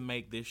slated to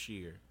make this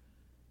year,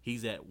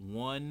 he's at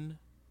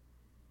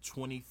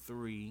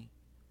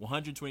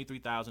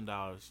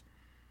 $475,000.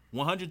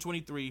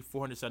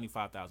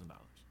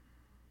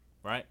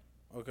 Right?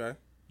 Okay.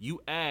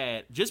 You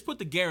just put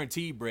the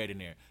guaranteed bread in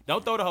there.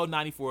 Don't throw the whole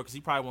 94 because he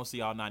probably won't see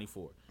all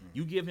 94.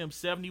 You give him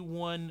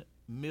 $71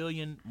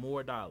 million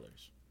more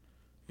dollars.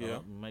 Yeah.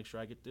 Make sure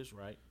I get this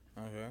right.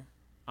 Okay.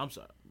 I'm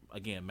sorry.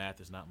 Again,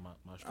 math is not my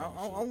strong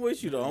suit. I'm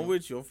with you though. I'm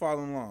with you. I'm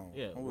following along.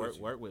 Yeah.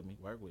 Work with me.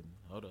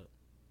 Hold up.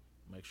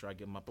 Make sure I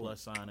get my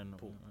plus sign in the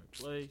right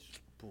place.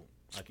 Boom.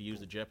 I can use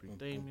the Jeopardy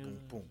theme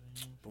music. Boom.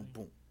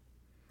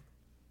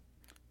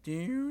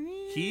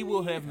 He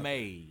will have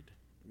made.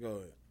 Go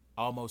ahead.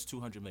 Almost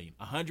 $200 million,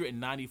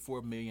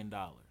 $194 million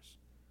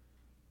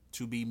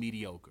to be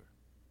mediocre.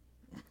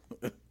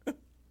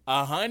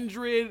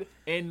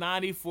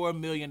 $194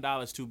 million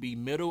to be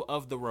middle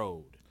of the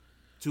road,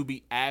 to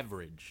be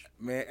average.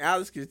 Man,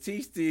 Alex can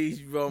teach these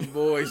young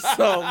boys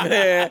something,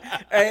 man.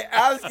 Hey,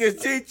 Alex can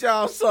teach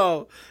y'all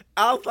something.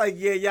 I was like,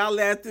 yeah, y'all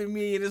laughed at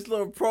me in this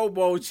little Pro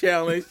Bowl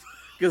challenge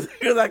because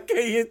I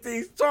can't hit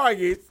these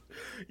targets.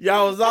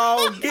 Y'all was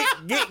all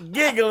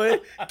giggling,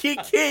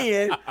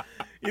 kicking.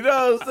 You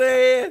know what I'm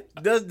saying?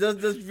 Just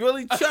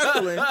really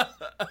chuckling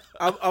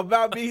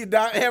about me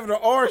not having an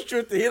orange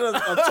strip to hit a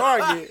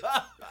target.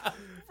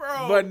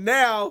 Bro. But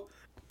now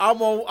I'm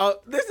on.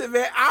 Listen,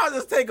 man, I'll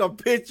just take a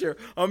picture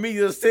of me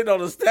just sitting on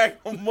a stack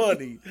of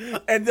money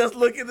and just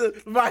look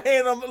at my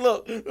hand.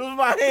 Look,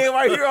 my hand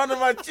right here under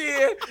my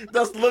chin,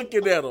 just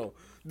looking at them.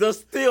 The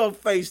still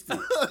faced it.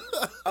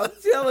 I'm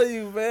telling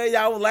you, man.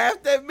 Y'all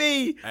laughed at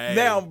me. Hey,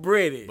 now I'm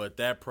breaded. But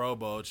that Pro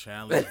Bowl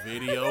challenge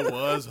video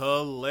was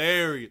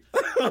hilarious.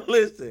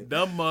 Listen.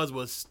 Them muds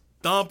was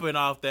stomping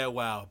off that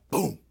wow.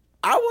 Boom.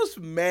 I was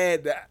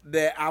mad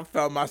that I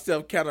found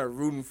myself kind of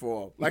rooting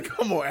for him. Like,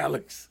 come on,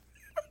 Alex.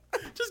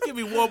 Just give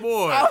me one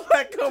more. I was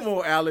like, come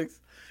on, Alex.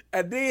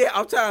 And then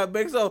I'm trying to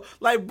make so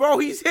like, bro,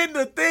 he's hitting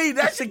the thing.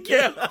 That should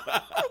count.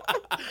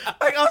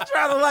 Like, I'm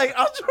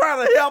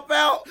trying to help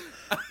out.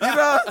 You know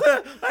what I'm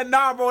saying? Like,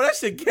 nah, bro, that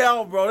should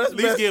count, bro. That's at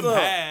least give him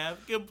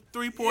half. Give him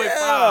 3.5.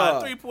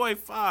 Yeah.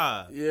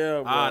 3.5.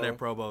 Yeah, bro. That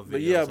Pro Bowl video.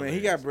 But yeah, man,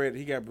 he got bread.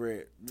 He got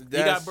bread.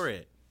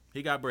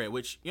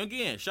 Which,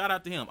 again, shout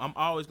out to him. I'm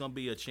always going to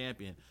be a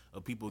champion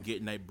of people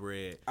getting their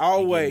bread.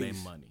 Always. And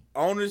getting their money.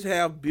 Owners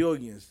have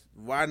billions.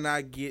 Why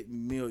not get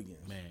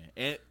millions? Man.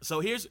 And so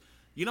here's,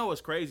 you know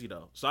what's crazy,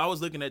 though? So I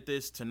was looking at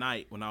this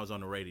tonight when I was on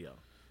the radio.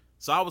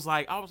 So I was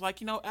like,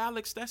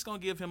 Alex, that's going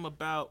to give him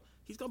about,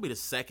 he's going to be the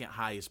second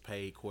highest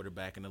paid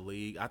quarterback in the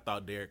league. I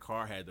thought Derek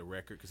Carr had the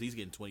record because he's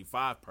getting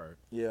 25 per.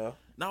 Yeah.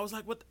 And I was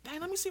like, let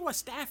me see what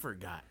Stafford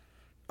got.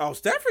 Oh,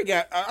 Stafford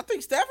I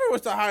think Stafford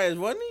was the highest,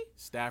 wasn't he?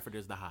 Stafford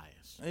is the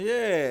highest.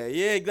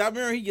 Yeah. I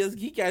remember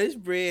he got his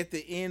bread at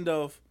the end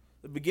of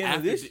the beginning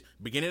of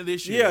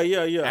this year.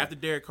 Yeah. After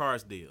Derek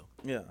Carr's deal.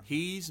 Yeah.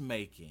 He's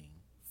making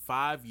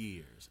 5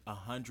 years,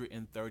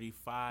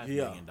 $135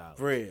 million.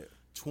 Bread.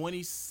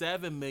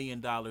 $27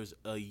 million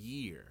a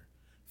year.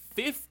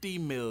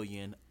 $50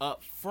 million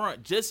up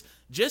front just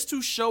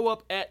to show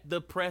up at the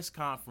press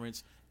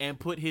conference and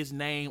put his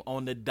name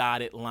on the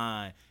dotted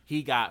line.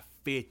 He got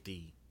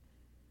 50.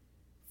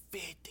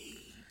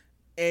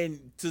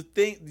 And to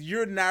think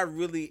you're not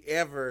really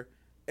ever,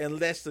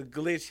 unless a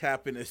glitch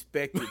happened,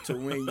 expected to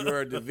win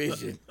your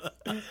division.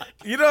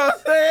 You know what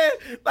I'm saying?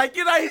 Like,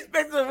 you're not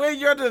expected to win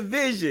your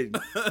division.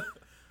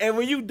 And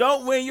when you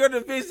don't win your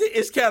division,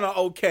 it's kind of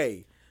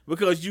okay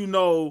because you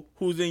know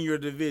who's in your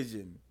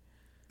division.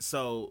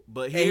 So,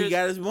 but and he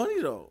got his money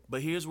though.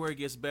 But here's where it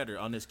gets better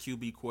on this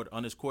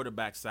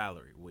quarterback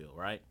salary wheel,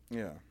 right?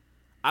 Yeah.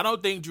 I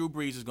don't think Drew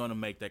Brees is going to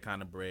make that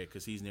kind of bread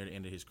because he's near the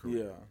end of his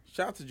career. Yeah.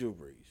 Shout out to Drew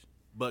Brees.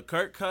 But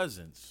Kirk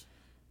Cousins,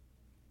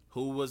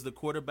 who was the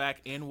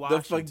quarterback in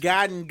Washington, the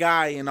forgotten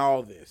guy in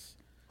all this,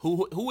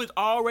 who has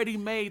already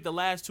made the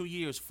last 2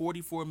 years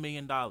 $44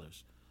 million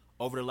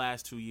over the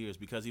last 2 years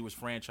because he was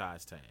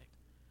franchise tagged.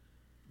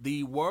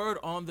 The word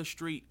on the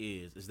street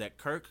is that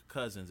Kirk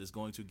Cousins is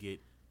going to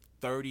get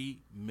 $30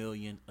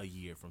 million a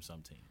year from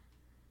some team.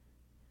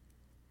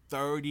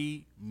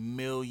 $30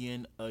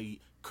 million a year.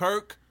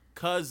 Kirk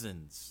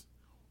Cousins.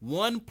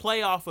 One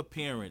playoff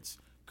appearance.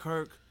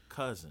 Kirk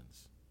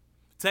Cousins.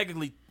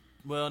 Technically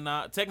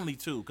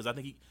two, because I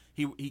think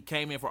he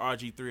came in for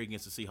RG3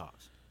 against the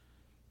Seahawks.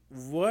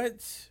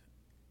 What?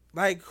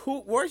 Like,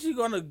 where's he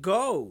gonna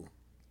go?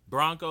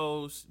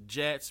 Broncos,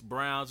 Jets,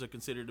 Browns are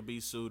considered to be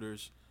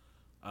suitors.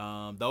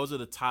 Those are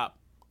the top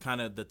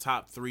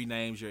 3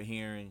 names you're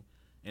hearing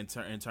in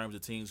terms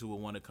of teams who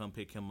would want to come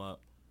pick him up.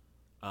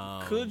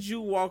 Could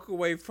you walk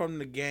away from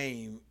the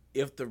game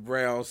if the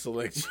Browns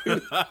select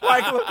you?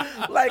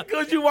 like,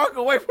 could you walk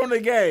away from the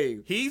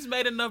game? He's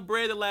made enough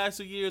bread the last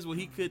 2 years where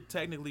he could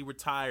technically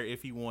retire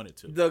if he wanted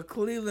to. The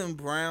Cleveland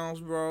Browns,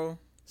 bro.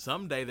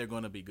 Someday they're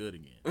going to be good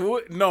again.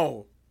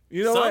 No.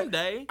 You know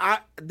Someday.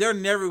 what? They're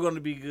never going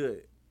to be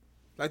good.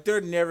 Like,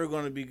 they're never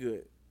going to be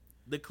good.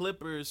 The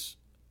Clippers,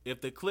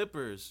 if the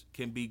Clippers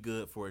can be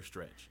good for a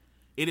stretch,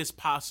 it is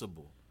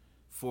possible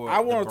for I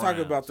want the to talk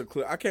Browns. about the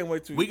Clippers. I can't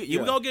wait to.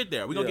 We're going to get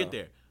there. We're going to get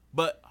there.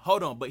 But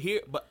hold on. But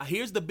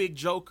here's the big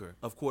joker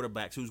of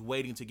quarterbacks who's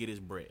waiting to get his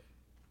bread.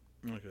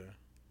 Okay.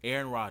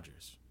 Aaron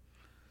Rodgers.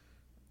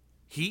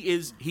 He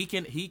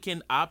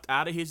can opt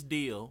out of his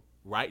deal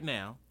right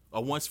now,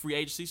 or once free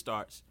agency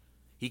starts,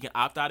 he can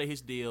opt out of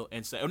his deal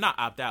and say, or not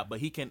opt out, but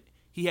he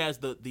has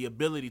the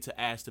ability to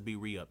ask to be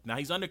re-upped. Now,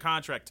 he's under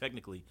contract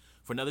technically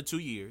for another 2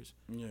 years,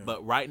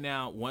 but right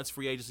now, once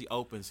free agency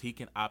opens, he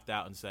can opt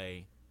out and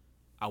say,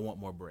 I want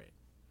more bread.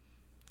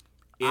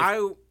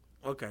 Go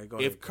ahead.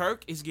 If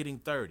Kirk is getting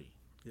 30,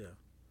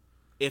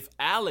 if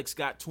Alex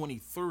got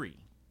 23,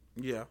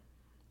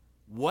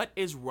 what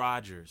is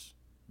Rodgers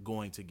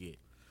going to get?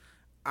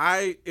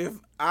 If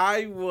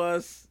I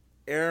was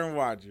Aaron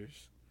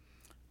Rodgers,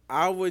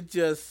 I would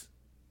just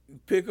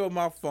pick up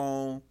my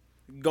phone,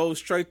 go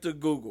straight to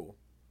Google,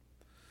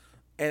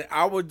 and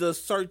I would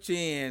just search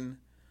in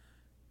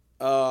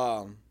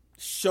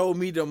show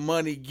me the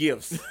money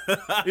gifts.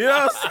 You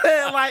know what I'm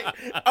saying? Like,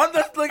 I'm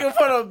just looking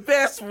for the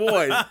best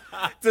one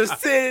to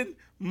send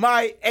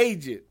my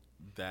agent.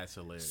 That's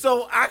hilarious.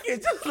 So I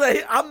can just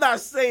say, I'm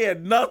not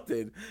saying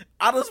nothing.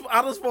 I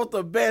just want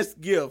the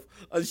best gift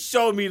of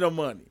show me the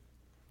money.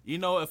 You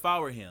know, if I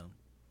were him,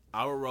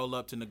 I would roll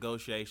up to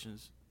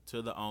negotiations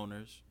to the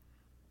owners.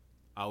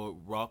 I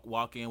would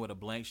walk in with a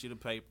blank sheet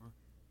of paper.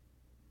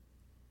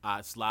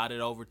 I'd slide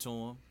it over to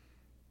them.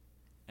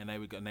 And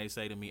they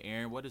say to me,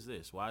 Aaron, what is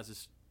this? Why is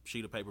this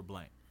sheet of paper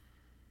blank?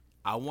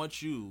 I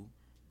want you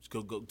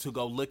to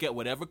go look at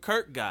whatever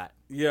Kirk got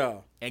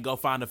and go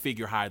find a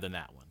figure higher than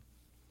that one.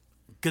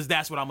 Because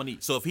that's what I'm going to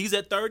need. So if he's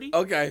at 30,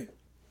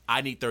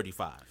 I need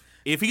 35.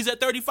 If he's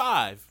at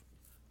 35,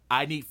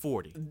 I need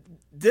 40.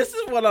 This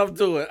is what I'm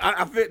doing.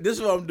 This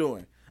is what I'm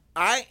doing.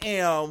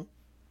 I'm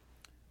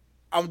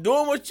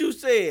doing what you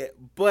said,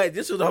 but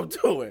this is what I'm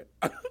doing.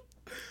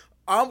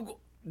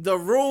 The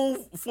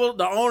room full,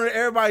 the owner,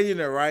 everybody in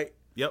there, right?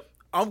 Yep.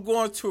 I'm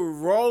going to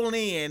roll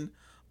in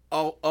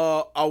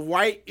a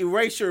white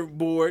erasure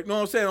board. You know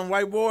what I'm saying? On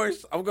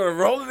whiteboards, I'm going to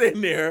roll it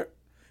in there,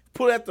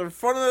 put it at the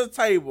front of the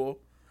table,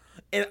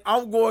 and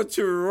I'm going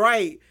to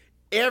write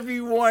every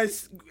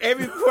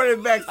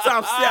quarterback's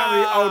top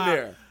salary on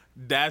there.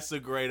 That's a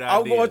great idea.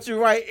 I'm going to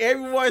write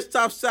everyone's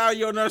top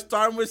salary on there,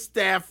 starting with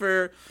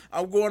Stafford.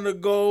 I'm going to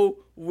go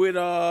with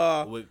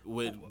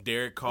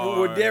Derek Carr.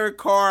 With Derek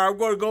Carr. I'm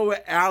going to go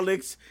with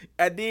Alex.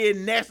 And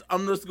then next,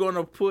 I'm just going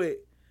to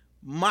put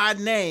my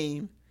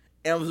name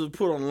and I'm going to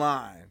put on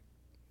line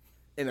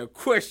and a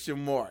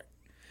question mark.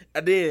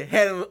 And then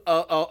had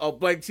a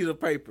blank sheet of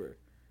paper.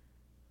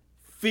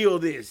 Feel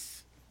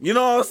this. You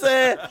know what I'm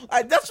saying?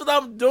 Like, that's what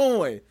I'm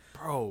doing.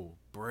 Bro,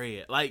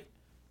 bread. Like,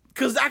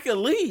 because I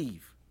can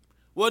leave.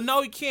 Well,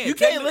 no, you can't. You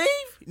can't leave?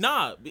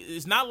 Nah,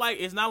 it's not like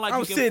I'm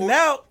you can sitting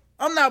out.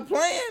 I'm not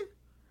playing.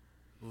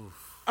 Oof.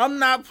 I'm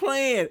not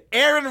playing.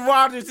 Aaron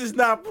Rodgers is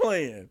not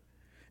playing.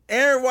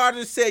 Aaron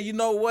Rodgers said, "You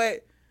know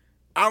what?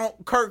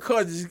 Kirk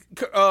Cousins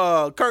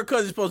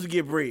is supposed to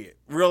get bread.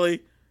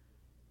 Really?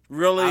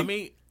 I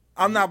mean,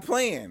 I'm not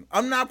playing.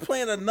 I'm not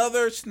playing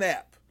another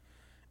snap."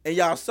 And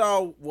y'all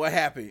saw what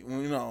happened.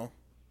 You know.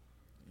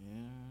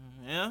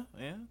 Yeah.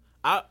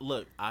 I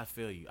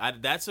feel you.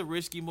 That's a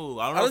risky move.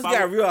 I just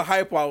got real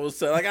hype. I was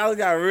saying, I just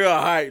got real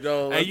hype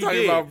though. And you talking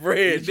did. about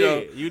bread,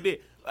 You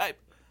did.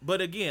 But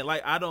again,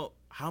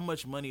 how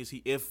much money is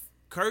he? If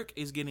Kirk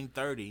is getting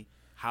 30,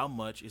 how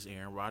much is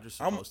Aaron Rodgers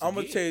supposed to get? I'm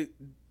gonna tell you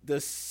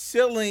the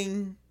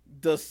ceiling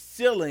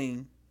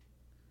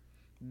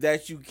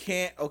that you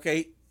can't.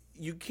 Okay,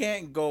 you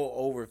can't go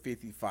over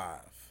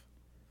 55.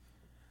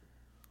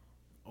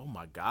 Oh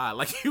my God!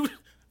 Like you.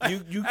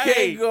 You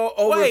can't go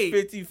over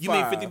 55. You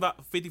mean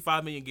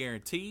 55 million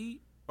guaranteed?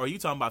 Or are you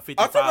talking about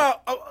 55? I'm talking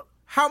about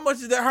how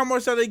much is that? How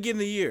much are they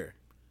getting a year?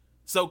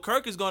 So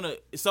Kirk is gonna.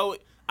 So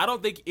I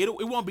don't think it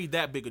won't be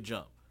that big a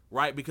jump.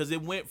 right? Because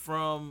it went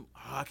from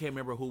I can't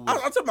remember who was. I'm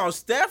talking about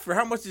Stafford.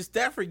 How much is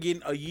Stafford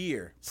getting a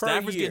year?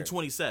 Stafford's year? getting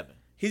 27.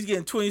 He's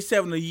getting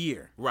 27 a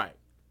year. Right.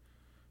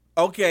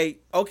 Okay.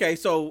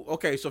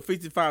 So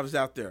 55 is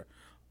out there.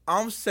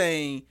 I'm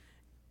saying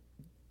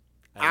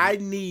I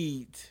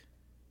need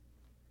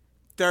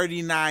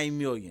 39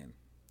 million.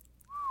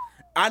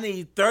 I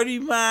need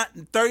 39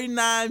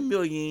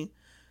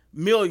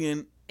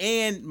 million,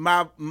 and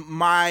my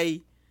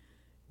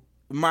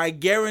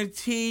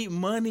guaranteed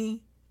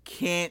money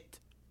can't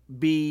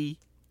be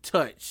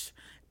touched.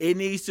 It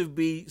needs to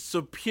be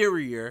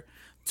superior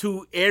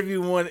to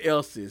everyone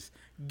else's.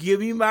 Give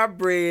me my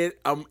bread.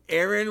 I'm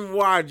Aaron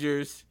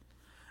Rodgers.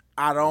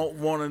 I don't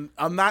want to.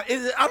 I'm not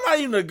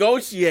even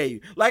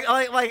negotiating. Like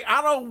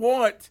I don't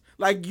want.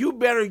 Like, you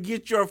better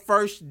get your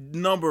first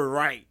number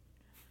right.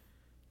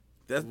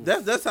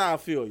 That's how I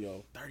feel,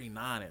 yo.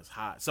 39 is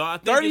hot. So I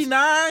think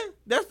 39.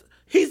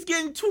 He's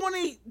getting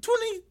 20.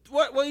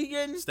 What he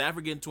getting?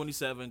 Stafford getting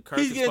 27. Kirk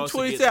He's is getting supposed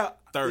 27. to get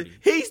 30.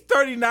 He's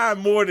 39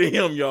 more than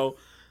him, yo.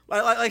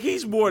 Like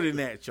he's more than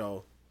that,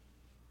 yo.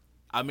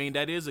 I mean,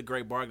 that is a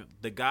great bargain.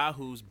 The guy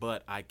whose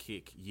butt I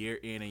kick year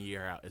in and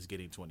year out is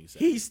getting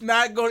 27. He's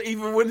not going to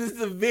even win his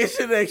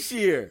division next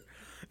year.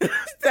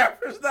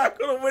 Stafford's not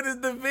going to win his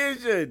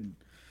division.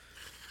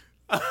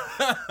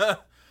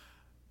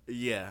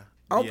 Yeah.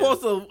 I'm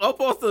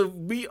supposed to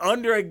be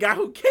under a guy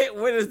who can't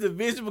win his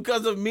division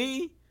because of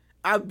me.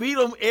 I beat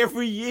him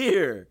every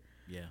year.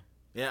 Yeah.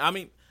 Yeah, I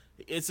mean,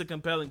 it's a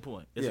compelling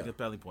point.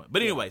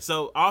 But anyway,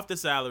 so off the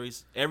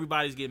salaries,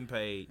 everybody's getting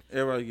paid.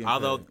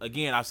 Although,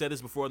 again, I've said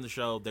this before in the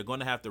show, they're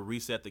going to have to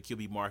reset the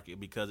QB market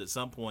because at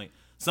some point,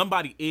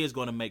 somebody is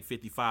going to make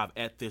 55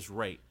 at this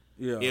rate.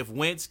 Yeah. If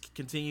Wentz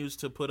continues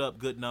to put up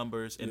good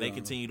numbers and they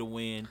continue to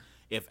win,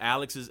 if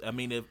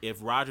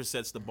Rodgers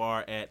sets the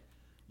bar at,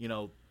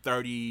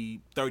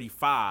 30,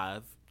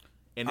 35,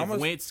 and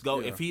let's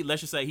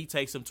just say he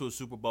takes them to a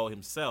Super Bowl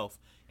himself,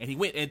 and he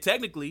went, and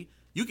technically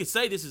you could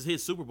say this is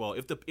his Super Bowl.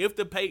 If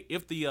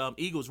the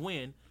Eagles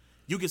win,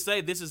 you could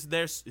say this is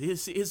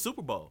his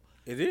Super Bowl.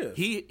 It is.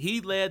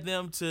 He led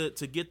them to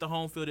get the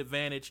home field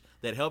advantage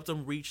that helped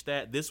them reach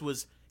that.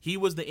 He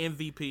was the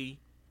MVP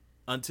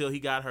until he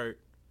got hurt.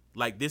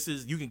 Like,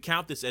 you can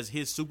count this as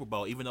his Super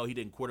Bowl, even though he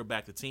didn't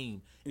quarterback the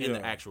team in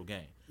the actual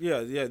game.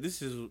 Yeah.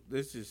 This is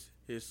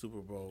his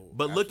Super Bowl.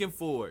 But looking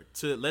forward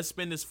let's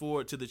spin this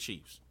forward to the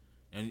Chiefs,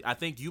 and I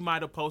think you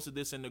might have posted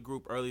this in the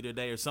group earlier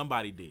today, or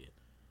somebody did.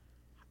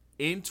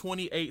 In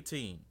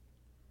 2018,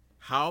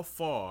 how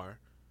far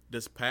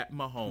does Pat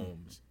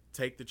Mahomes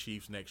take the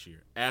Chiefs next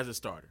year as a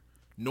starter?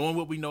 Knowing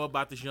what we know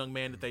about this young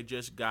man that they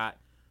just got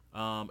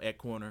at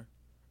corner,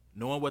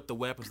 knowing what the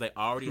weapons they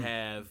already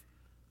have.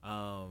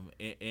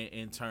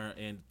 In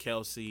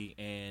Kelsey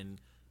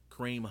and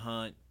Kareem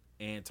Hunt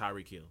and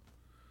Tyreek Hill.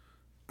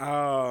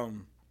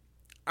 I'm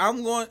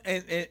going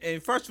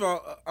and first of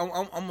all, I'm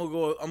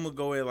gonna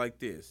go in like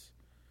this.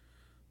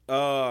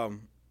 The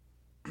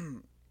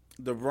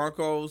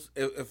Broncos.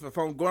 If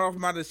I'm going off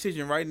my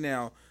decision right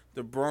now,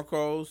 the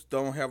Broncos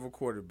don't have a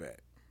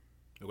quarterback.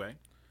 Okay.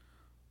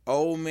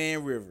 Old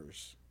man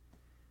Rivers.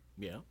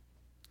 Yeah.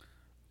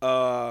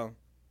 The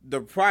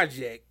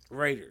Project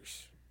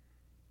Raiders.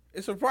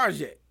 It's a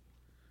project.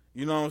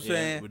 You know what I'm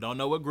saying? We don't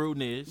know what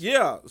Gruden is.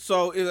 Yeah,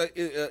 so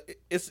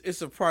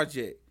it's a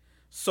project.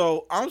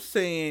 So I'm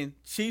saying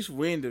Chiefs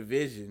win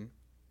division.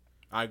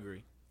 I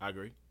agree.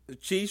 The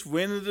Chiefs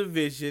win the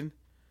division.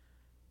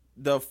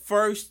 The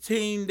first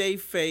team they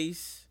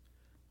face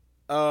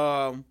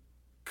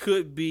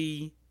could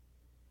be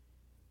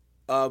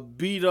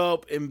beat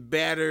up and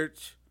battered.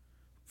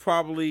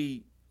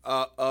 Probably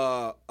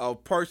a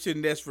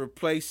person that's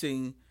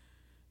replacing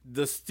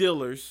the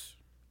Steelers.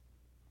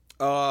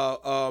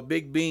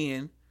 Big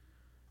Ben,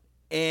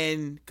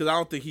 and because I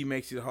don't think he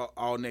makes it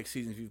all next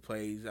season if he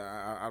plays,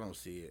 I don't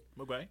see it.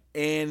 Okay.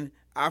 And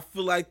I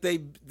feel like they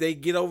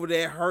get over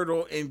that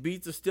hurdle and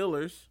beat the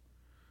Steelers,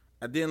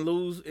 and then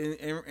lose in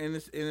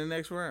the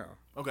next round.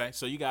 Okay,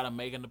 so you got them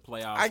making the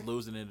playoffs,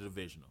 losing in the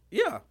divisional.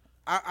 Yeah,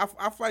 I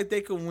feel like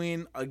they can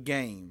win a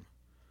game.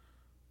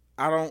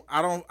 I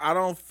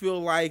don't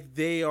feel like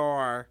they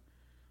are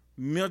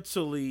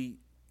mentally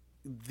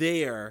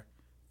there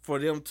for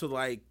them to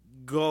like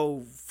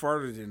go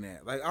further than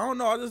that. Like, I don't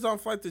know. I just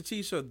don't feel like the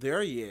Chiefs are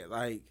there yet.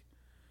 Like,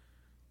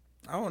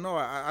 I don't know.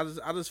 I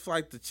just feel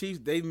like the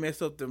Chiefs, they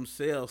mess up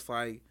themselves.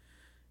 Like,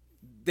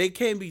 they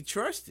can't be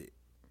trusted.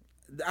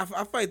 I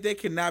feel like they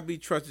cannot be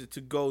trusted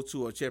to go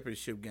to a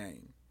championship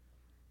game.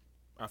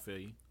 I feel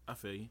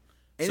you.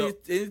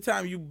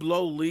 Anytime you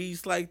blow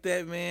leads like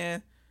that,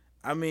 man,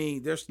 I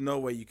mean, there's no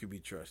way you can be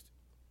trusted.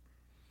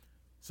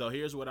 So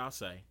here's what I'll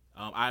say.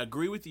 I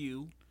agree with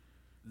you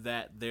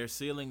that their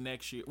ceiling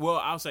next year. Well,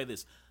 I'll say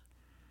this.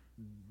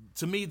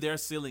 To me, their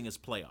ceiling is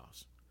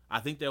playoffs. I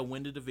think they'll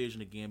win the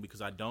division again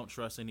because I don't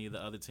trust any of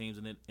the other teams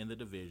in the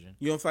division.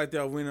 You don't feel like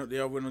they'll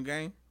win a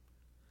game?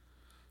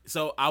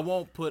 So I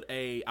won't put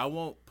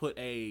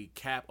a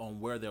cap on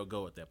where they'll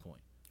go at that point.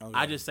 Okay.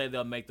 I just say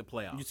they'll make the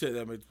playoffs. You said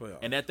they'll make the playoffs.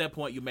 And at that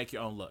point, you make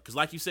your own luck. Because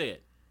like you said,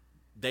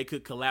 they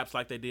could collapse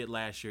like they did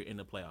last year in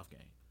the playoff game.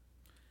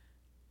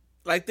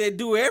 Like they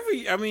do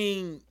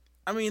listen,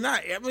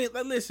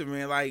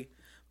 man, like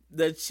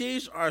the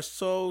Chiefs are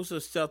so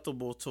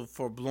susceptible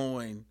for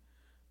blowing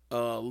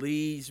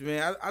leads,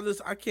 man.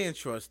 I can't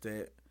trust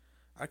that.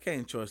 I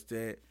can't trust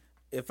that.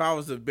 If I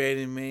was a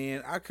betting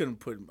man, I couldn't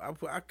put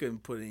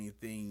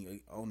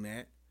anything on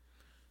that.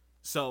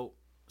 So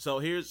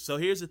here's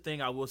the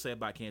thing I will say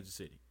about Kansas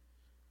City.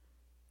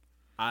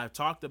 I've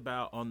talked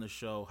about on the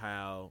show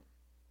how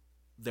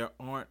there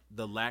aren't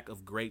the lack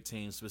of great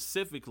teams,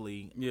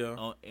 specifically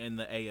in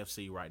the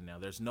AFC right now.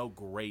 There's no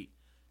great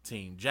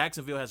team.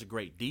 Jacksonville has a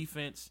great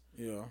defense.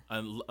 Yeah.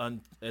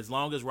 As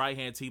long as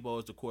right-hand Tebow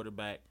is the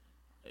quarterback,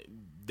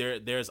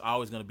 there's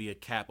always going to be a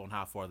cap on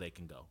how far they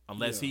can go,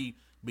 unless he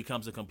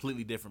becomes a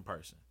completely different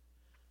person.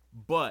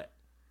 But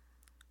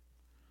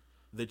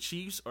the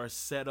Chiefs are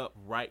set up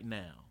right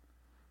now.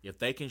 If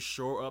they can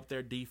shore up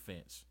their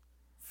defense,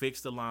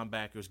 fix the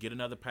linebackers, get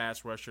another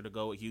pass rusher to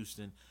go with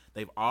Houston.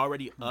 They've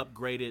already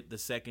upgraded the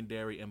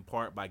secondary in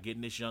part by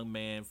getting this young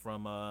man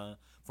from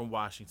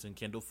Washington,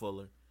 Kendall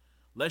Fuller.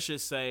 Let's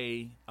just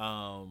say,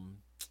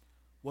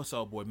 what's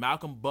old boy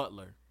Malcolm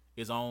Butler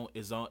is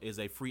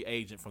a free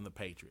agent from the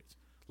Patriots.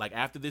 Like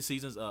after this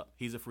season's up,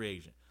 he's a free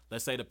agent.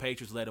 Let's say the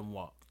Patriots let him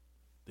walk.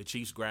 The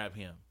Chiefs grab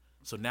him.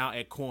 So now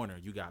at corner,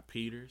 you got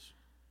Peters,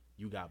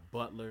 you got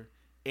Butler,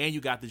 and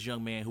you got this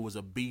young man who was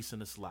a beast in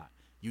the slot.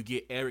 You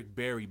get Eric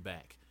Berry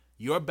back.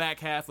 Your back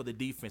half of the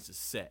defense is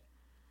set.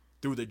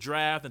 Through the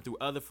draft and through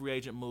other free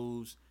agent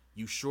moves,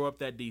 you shore up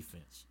that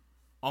defense.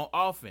 On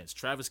offense,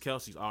 Travis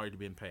Kelce's already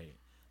been paid.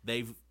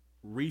 They've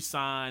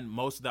re-signed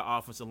most of the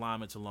offensive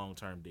linemen to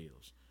long-term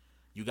deals.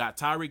 You got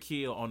Tyreek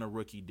Hill on a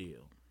rookie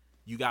deal.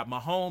 You got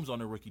Mahomes on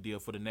a rookie deal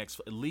for the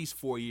next at least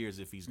 4 years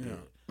if he's good.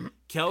 Yeah.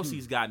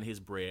 Kelce's gotten his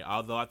bread,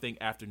 although I think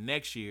after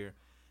next year,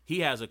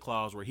 he has a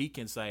clause where he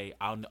can say,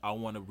 I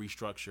want to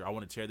restructure, I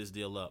want to tear this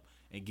deal up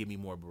and give me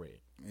more bread.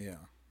 Yeah.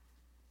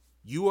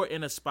 You are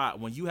in a spot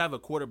when you have a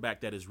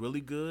quarterback that is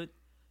really good,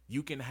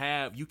 you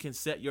can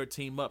set your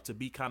team up to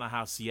be kind of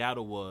how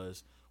Seattle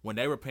was when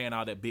they were paying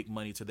all that big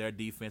money to their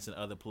defense and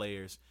other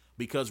players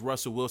because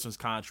Russell Wilson's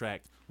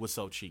contract was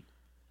so cheap.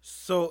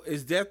 So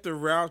is that the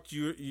route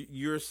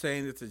you're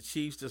saying that the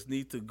Chiefs just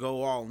need to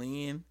go all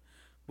in?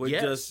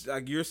 Yes. Just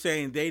like you're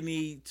saying they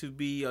need to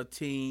be a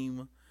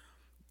team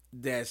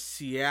that's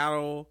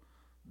Seattle,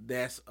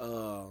 that's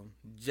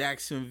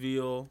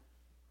Jacksonville.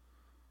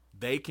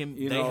 They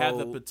have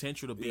the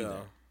potential to be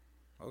there.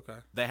 Okay.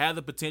 They have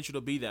the potential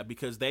to be that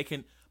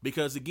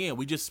because again,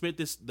 we just spent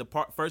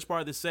first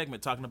part of this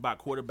segment talking about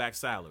quarterback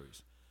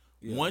salaries.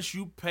 Yeah. Once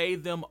you pay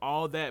them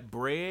all that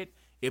bread,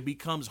 it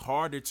becomes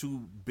harder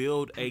to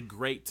build a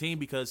great team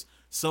because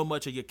so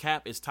much of your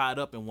cap is tied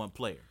up in one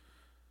player.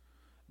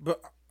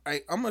 But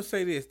I'm going to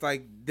say this,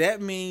 like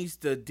that means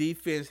the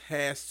defense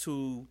has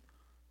to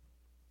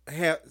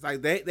have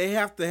like they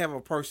have to have a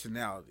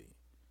personality.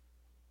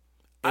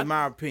 In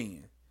my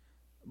opinion.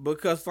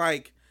 Because,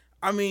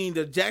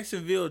 the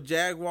Jacksonville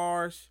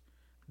Jaguars,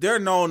 they're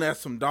known as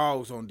some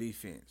dogs on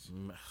defense.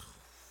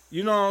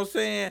 You know what I'm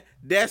saying?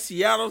 That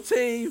Seattle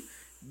team,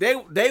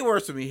 they were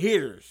some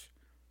hitters.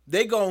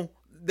 They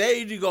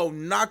either go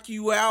knock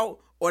you out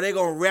or they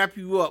gonna wrap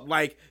you up.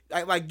 Like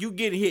you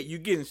getting hit, you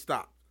getting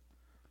stopped.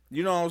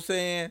 You know what I'm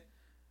saying?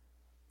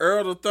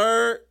 Earl the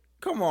Third,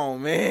 come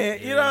on, man.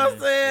 You know what I'm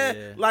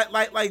saying?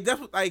 Yeah.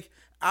 That's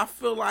I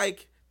feel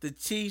like the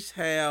Chiefs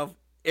have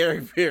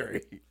Eric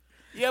Berry.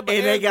 Yeah, but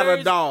and they got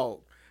a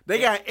dog. They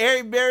got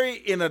Eric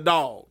Berry and a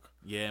dog.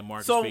 Yeah, and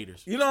Marcus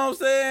Peters. You know what I'm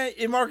saying?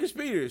 And Marcus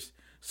Peters.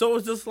 So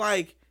it's just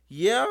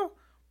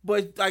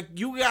but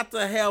you got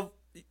to have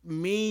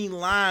mean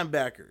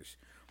linebackers.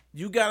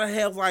 You got to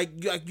have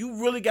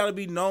you really got to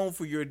be known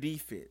for your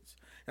defense.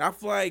 And I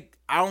feel like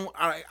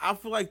I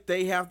feel like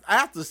I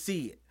have to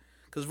see it.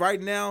 Cuz right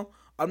now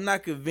I'm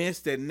not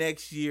convinced that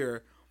next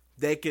year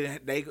they'll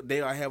have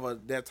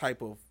that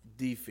type of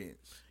defense.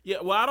 Yeah,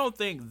 well, I don't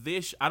think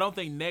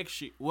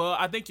next year. Well,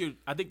 I think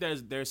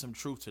there's some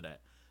truth to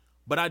that,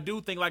 but I do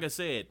think, like I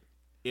said,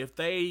 if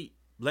they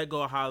let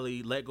go of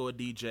Holly, let go of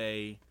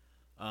DJ,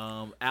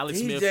 Alex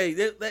Smith,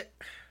 they're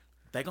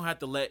gonna have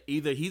to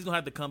he's gonna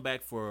have to come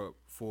back for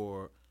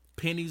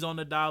pennies on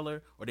the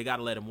dollar, or they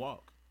gotta let him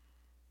walk.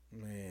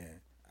 Man,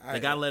 they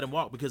gotta let him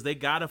walk because they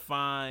gotta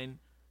find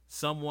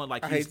someone I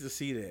hate to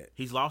see that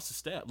he's lost a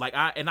step.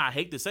 I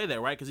hate to say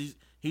that, right? Because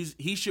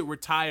he should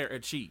retire a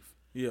Chief.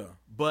 Yeah.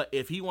 But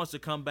if he wants to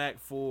come back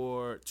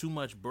for too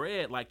much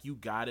bread, you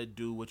got to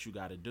do what you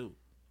got to do.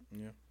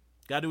 Yeah.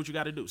 Got to do what you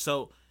got to do.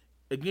 So,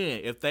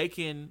 again, I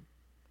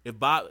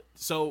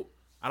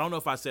don't know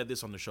if I said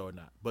this on the show or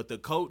not, but the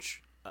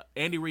coach,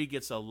 Andy Reid,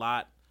 gets a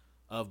lot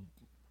of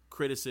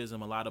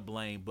criticism, a lot of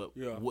blame, but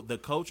the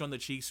coach on the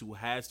Chiefs who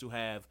has to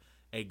have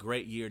a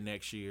great year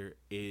next year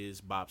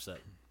is Bob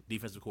Sutton,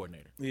 defensive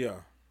coordinator. Yeah.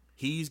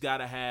 He's got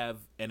to have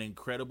an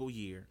incredible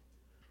year.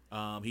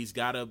 He's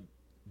got to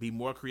be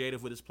more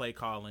creative with his play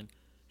calling.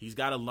 He's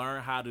got to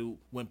learn how to,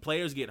 when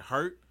players get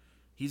hurt,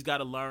 He's got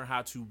to learn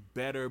how to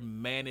better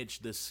manage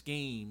the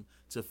scheme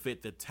to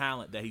fit the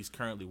talent that he's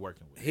currently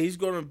working with. He's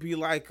gonna be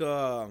like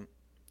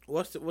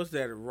what's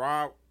that?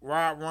 Rob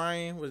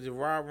Ryan? Was it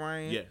Rob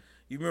Ryan? Yeah.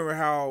 You remember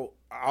how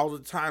all the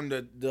time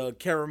the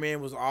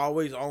cameraman was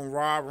always on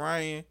Rob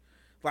Ryan?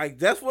 Like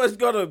that's what it's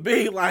gonna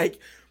be like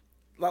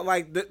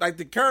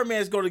the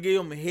cameraman's gonna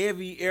give him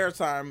heavy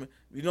airtime.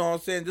 You know what I'm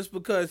saying? Just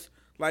because,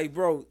 like,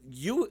 bro,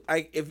 you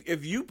like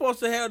if you supposed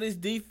to have this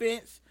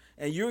defense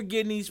and you're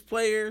getting these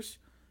players,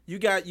 you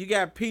got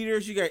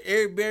Peters, you got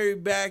Eric Berry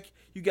back,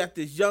 you got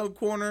this young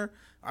corner.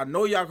 I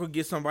know y'all could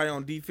get somebody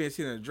on defense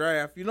in the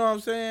draft. You know what I'm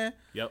saying?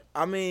 Yep.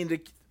 I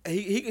mean,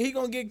 he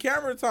gonna get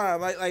camera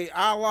time. Like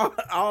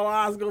all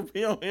eyes gonna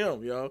be on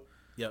him, yo.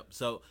 Yep.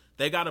 So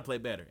they got to play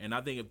better, and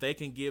I think if they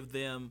can give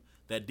them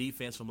that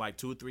defense from like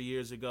 2 or 3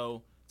 years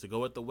ago to go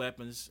with the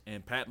weapons,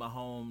 and Pat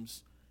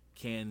Mahomes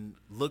can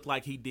look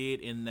like he did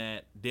in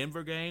that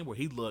Denver game where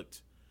he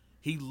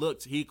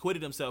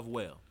acquitted himself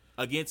well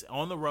against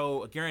on the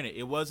road. Granted,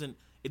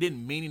 it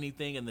didn't mean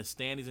anything in the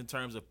standings in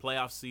terms of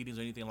playoff seedings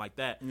or anything like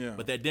that. Yeah.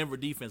 But that Denver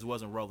defense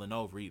wasn't rolling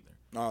over either.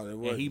 No, it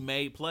wasn't. And he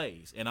made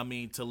plays. And I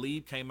mean,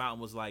 Talib came out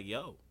and was like,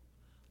 "Yo,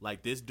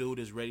 like this dude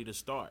is ready to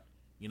start."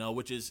 You know,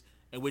 which is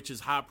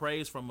high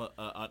praise from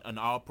an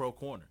all-pro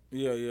corner.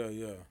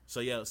 Yeah.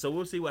 So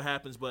we'll see what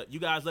happens. But you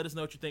guys, let us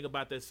know what you think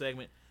about that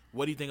segment.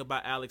 What do you think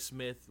about Alex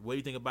Smith? What do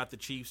you think about the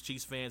Chiefs?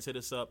 Chiefs fans, hit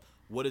us up.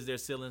 What is their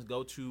ceilings?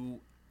 Go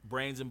to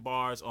Brains and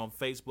Bars on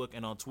Facebook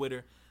and on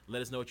Twitter.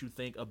 Let us know what you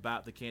think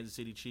about the Kansas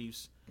City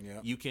Chiefs. Yeah.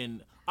 You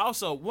can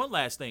also, one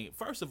last thing.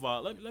 First of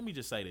all, let me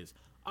just say this.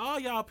 All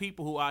y'all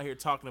people who out here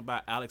talking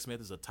about Alex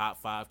Smith as a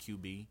top 5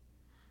 QB,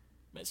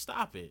 man,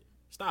 stop it.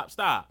 Stop.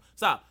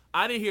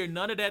 I didn't hear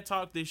none of that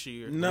talk this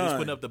year. When None. He's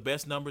putting up the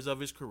best numbers of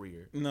his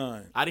career.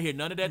 None. I didn't hear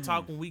none of that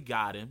talk when we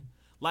got him.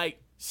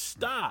 Like,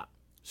 stop.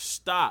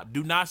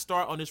 Do not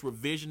start on this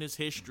revisionist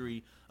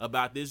history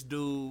about this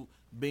dude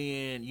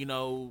being,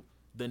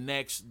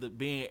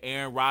 being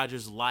Aaron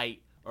Rodgers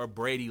light or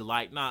Brady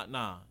light.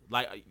 Nah.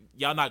 Like,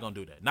 y'all not going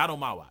to do that. Not on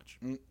my watch.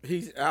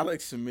 He's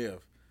Alex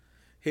Smith.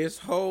 His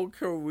whole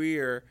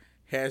career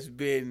has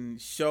been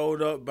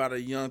showed up by the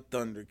young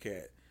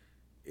Thundercat.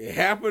 It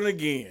happened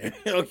again,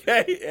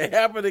 okay? It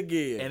happened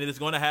again. And it is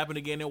going to happen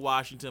again in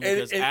Washington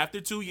because after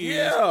 2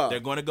 years,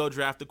 they're going to go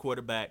draft the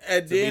quarterback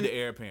to be the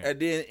heir apparent. And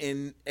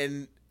then,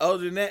 and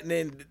other than that, and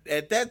then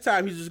at that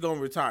time, he's just going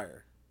to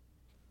retire.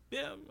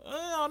 Yeah,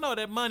 I don't know.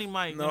 That money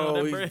might, No,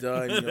 that he's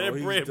done. that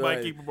He's bread done.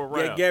 might keep him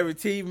around. Yeah,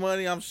 guaranteed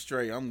money, I'm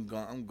straight. I'm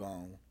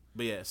gone.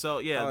 But yeah, I'll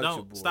let your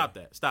don't boy. stop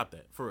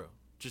that for real.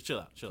 Just chill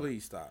out.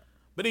 Please stop.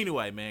 But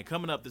anyway, man,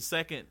 coming up,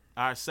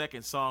 our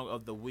second song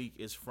of the week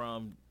is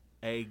from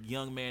a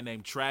young man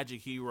named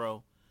Tragic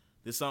Hero.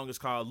 This song is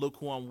called "Look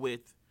Who I'm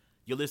With."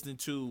 You're listening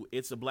to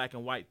 "It's a Black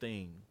and White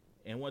Thing,"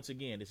 and once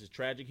again, this is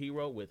Tragic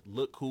Hero with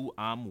 "Look Who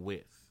I'm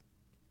With."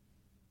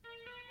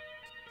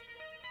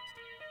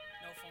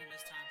 No phone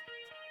this time.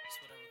 It's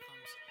whatever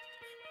comes.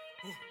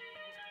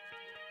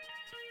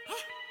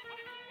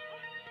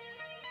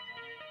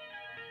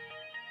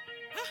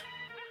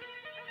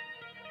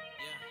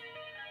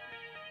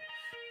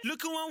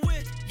 Look who I'm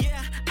with,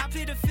 yeah, I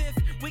plead the fifth.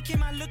 We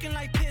came out looking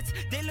like pits,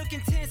 they look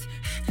intense.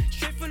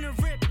 Straight from the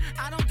rip,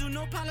 I don't do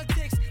no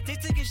politics. They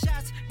taking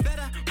shots,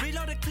 better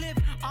reload the clip.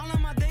 All of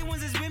my day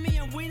ones is with me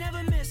and we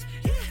never miss.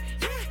 Yeah.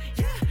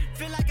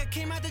 Feel like I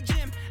came out the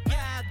gym,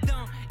 yeah, I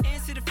don't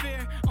answer the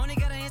fear. Only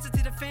gotta answer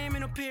to the fam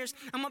and no peers.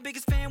 I'm my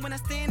biggest fan when I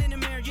stand in the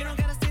mirror. You don't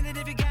gotta stand it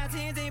if your God's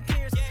hands ain't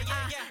pierced.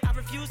 I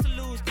refuse to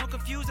lose, don't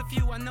confuse a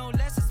few. I know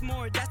less is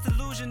more, that's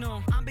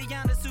delusional. I'm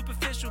beyond the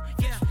superficial,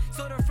 yeah.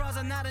 So the frauds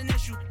are not an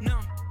issue, no.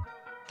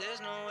 There's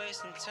no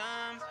wasting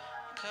time,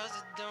 cause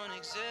it don't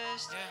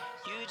exist.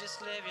 You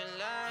just live your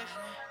life,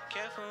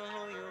 careful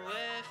who you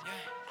with.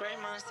 Great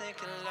minds think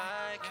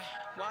alike,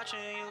 watching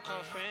you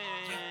call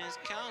friends,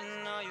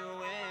 counting all your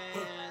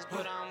wins,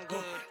 but I'm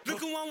good. Look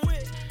who I'm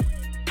with.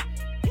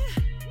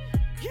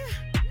 Yeah.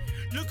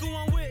 Look who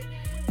I'm with.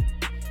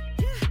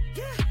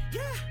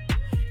 Yeah.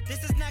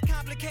 This is not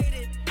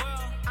complicated.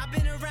 I've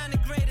been around the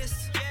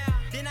greatest.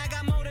 Then I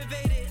got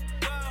motivated.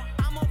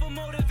 I'm over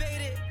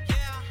motivated.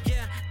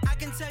 Yeah. I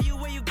can tell you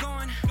where you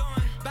going.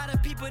 By the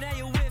people that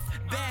you're with.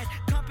 Bad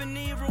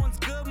company ruins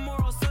good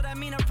morals, so that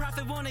mean a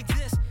profit won't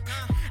exist.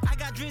 I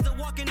got dreams of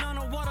walking on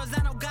the waters.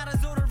 I know God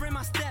is ordering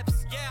my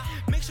steps.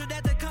 Make sure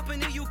that the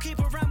company you keep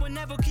around will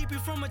never keep you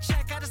from a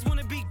check. I just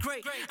wanna be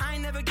great. I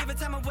ain't never giving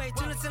time away.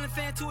 Turn a ceiling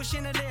fan to a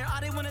chandelier. All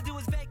they wanna do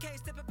is vacate.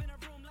 Step up in a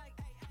room like.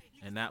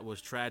 And that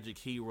was Tragic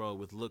Hero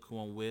with "Look Who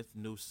I'm With,"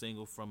 new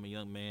single from a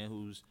young man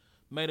who's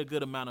made a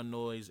good amount of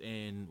noise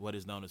in what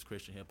is known as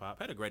Christian hip hop.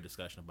 Had a great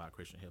discussion about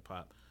Christian hip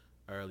hop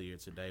earlier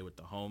today with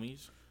the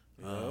homies.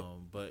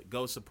 But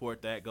go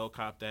support that. Go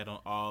cop that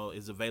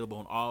is available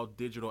on all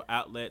digital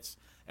outlets.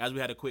 As we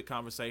had a quick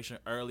conversation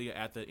earlier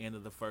at the end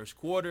of the first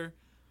quarter,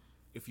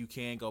 if you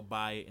can, go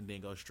buy it and then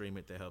go stream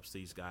it. That helps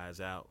these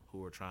guys out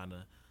who are trying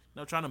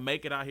to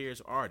make it out here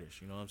as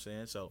artists. You know what I'm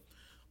saying? So,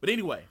 but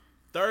anyway,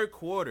 third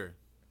quarter,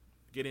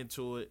 get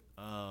into it.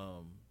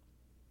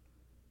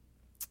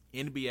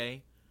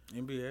 NBA.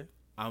 NBA.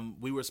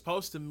 We were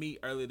supposed to meet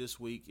earlier this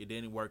week. It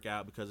didn't work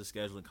out because of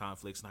scheduling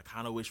conflicts, and I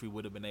kind of wish we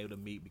would have been able to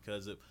meet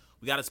because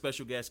we got a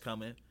special guest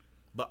coming,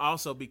 but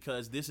also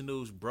because this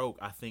news broke,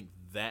 I think,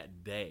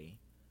 that day.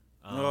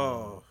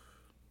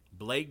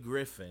 Blake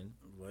Griffin,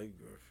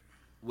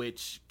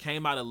 which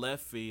came out of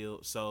left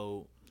field,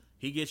 so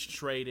he gets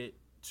traded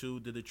to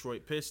the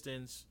Detroit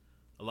Pistons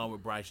along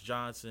with Bryce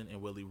Johnson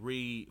and Willie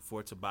Reed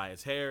for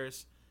Tobias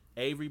Harris,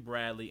 Avery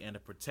Bradley, and a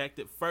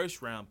protected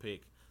first-round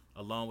pick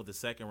along with the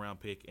second-round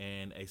pick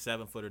and a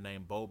 7-footer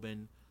named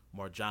Boban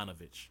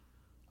Marjanovic.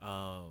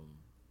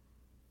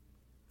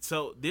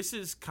 So this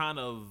is kind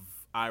of,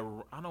 I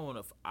don't know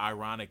if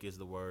ironic is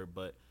the word,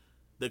 but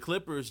the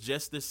Clippers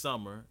just this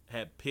summer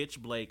had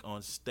pitched Blake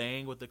on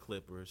staying with the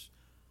Clippers.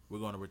 We're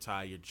going to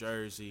retire your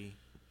jersey.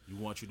 We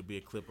want you to be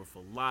a Clipper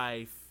for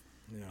life.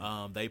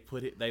 Yeah.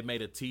 They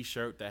made a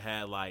T-shirt that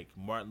had like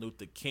Martin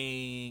Luther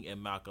King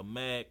and Malcolm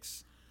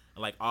X,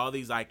 and like all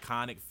these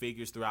iconic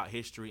figures throughout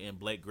history, and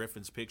Blake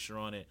Griffin's picture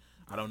on it.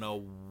 I don't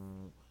know,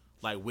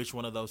 like which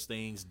one of those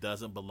things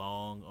doesn't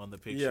belong on the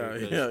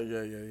picture.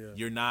 Yeah.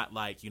 You're not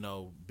like,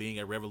 being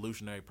a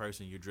revolutionary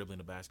person. You're dribbling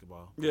the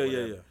basketball.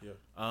 Yeah.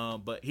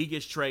 But he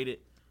gets traded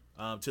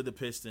to the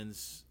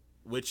Pistons,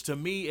 which to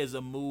me is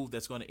a move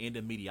that's going to end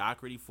in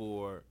mediocrity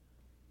for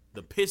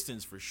the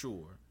Pistons for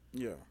sure.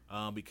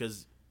 Yeah.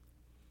 Because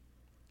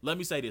let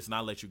me say this, and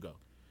I'll let you go.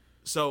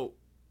 So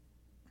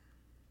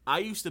I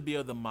used to be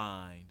of the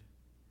mind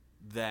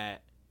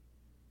that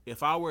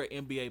if I were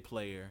an NBA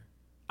player,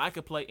 I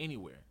could play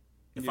anywhere.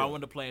 If I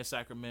wanted to play in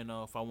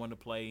Sacramento, if I wanted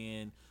to play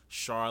in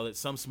Charlotte,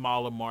 some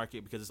smaller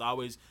market, because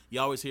you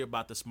always hear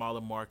about the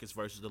smaller markets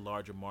versus the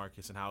larger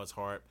markets and how it's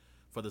hard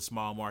for the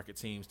small market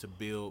teams to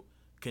build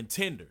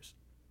contenders.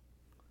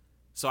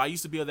 So I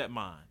used to be of that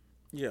mind.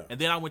 Yeah. And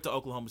then I went to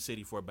Oklahoma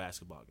City for a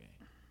basketball game.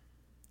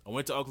 I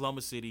went to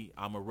Oklahoma City.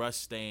 I'm a Russ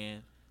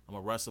stan. I'm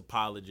a Russ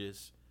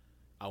apologist.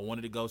 I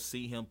wanted to go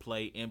see him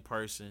play in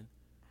person.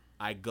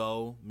 I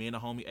go. Me and the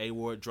homie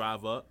A-Ward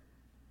drive up.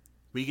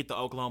 We get to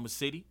Oklahoma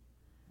City.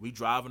 We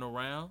driving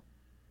around.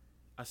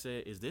 I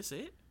said, is this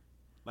it?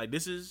 Like,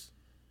 this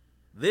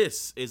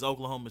is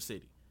Oklahoma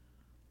City.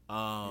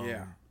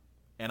 Yeah.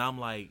 And I'm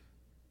like,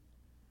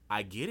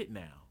 I get it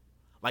now.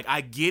 Like, I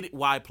get it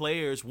why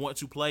players want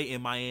to play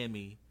in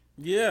Miami.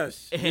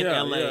 Yes. And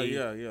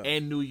LA,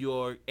 and New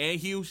York, and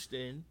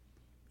Houston.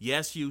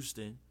 Yes,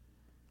 Houston.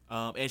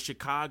 And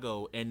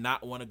Chicago, and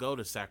not want to go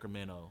to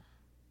Sacramento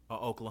or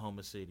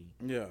Oklahoma City.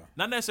 Yeah.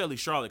 Not necessarily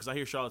Charlotte, because I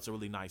hear Charlotte's a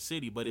really nice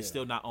city, but it's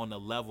still not on the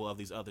level of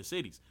these other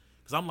cities.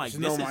 Because I'm like,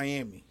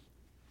 Miami.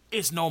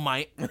 It's no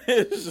Miami.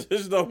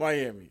 It's no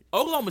Miami.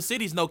 Oklahoma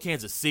City's no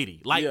Kansas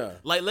City. Like,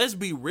 let's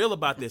be real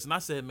about this. And I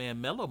said, man,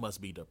 Melo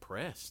must be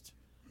depressed.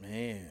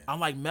 Man.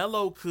 I'm like,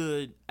 Melo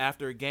could,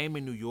 after a game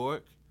in New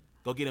York,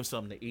 go get him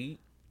something to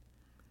eat.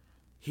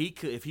 He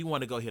could, if he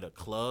wanted to go hit a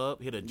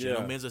club, hit a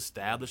gentleman's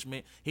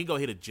establishment, he'd go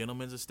hit a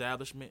gentleman's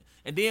establishment.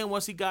 And then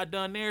once he got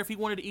done there, if he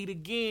wanted to eat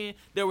again,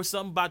 there was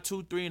something by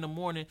 2, 3 in the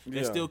morning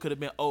that still could have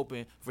been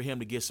open for him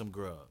to get some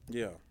grub.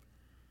 Yeah.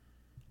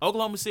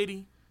 Oklahoma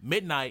City,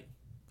 midnight,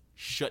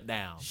 shut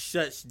down.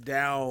 Shuts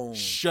down.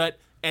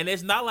 And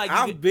it's not like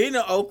I've been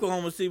to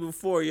Oklahoma City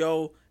before,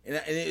 yo, and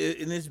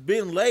it's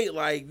been late.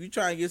 Like, you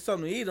trying to get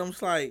something to eat, I'm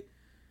just like,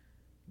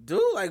 dude,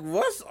 like,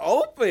 what's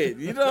open?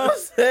 You know what I'm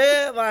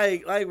saying?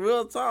 Like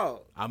real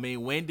talk. I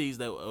mean,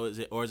 Wendy's, or is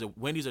it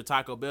Wendy's or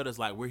Taco Bell that's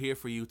like, we're here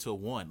for you till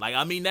 1. Like,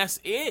 I mean, that's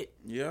it.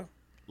 Yeah.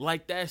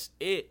 Like, that's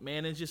it,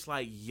 man. It's just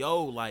like,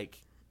 yo,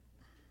 like,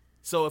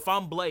 so if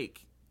I'm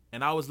Blake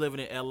and I was living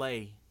in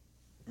L.A.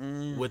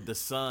 with the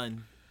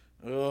sun,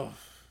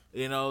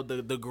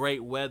 the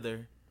great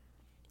weather,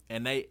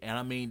 and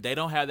I mean, they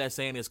don't have that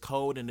saying it's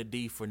cold in the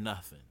D for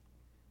nothing.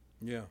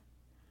 Yeah.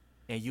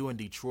 And you in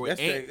Detroit.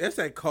 That's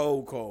that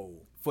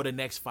cold. For the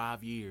next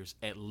 5 years,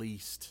 at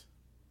least.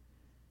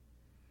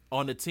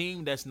 On a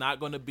team that's not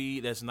going to be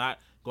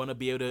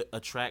able to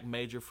attract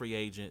major free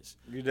agents.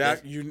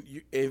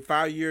 You in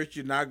 5 years,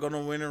 you're not going to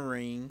win a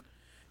ring.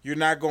 You're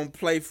not going to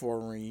play for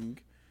a ring.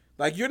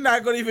 Like, you're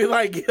not going to even,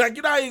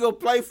 you're not even going to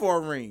play for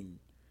a ring.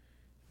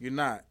 You're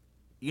not.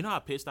 You know how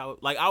pissed I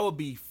would? Like, I would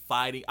be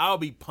fighting. I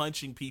would be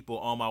punching people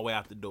on my way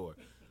out the door.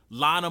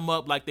 Line them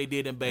up like they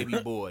did in Baby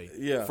Boy.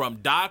 Yeah. From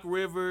Doc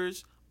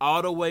Rivers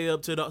all the way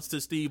up to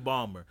Steve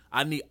Ballmer.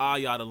 I need all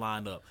y'all to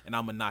line up, and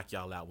I'm going to knock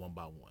y'all out one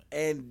by one.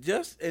 And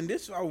this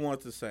is what I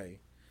want to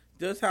say.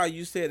 Just how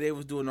you said they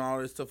was doing all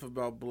this stuff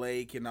about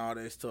Blake and all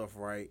that stuff,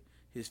 right?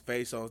 His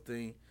face-off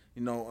thing,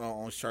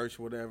 on shirts,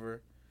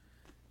 whatever.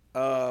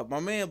 My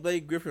man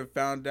Blake Griffin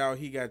found out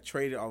he got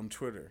traded on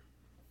Twitter.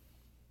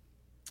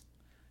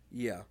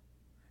 Yeah.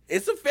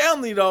 It's a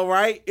family, though,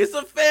 right? It's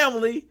a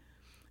family.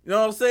 You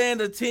know what I'm saying?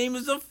 The team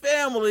is a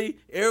family.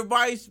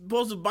 Everybody's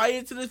supposed to buy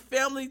into this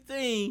family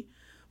thing.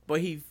 But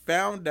he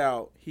found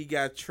out he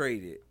got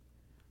traded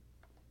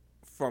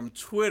from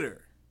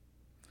Twitter.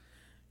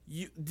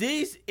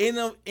 These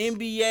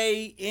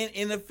NBA,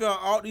 NFL,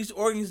 all these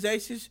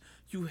organizations,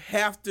 you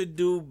have to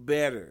do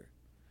better.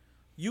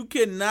 You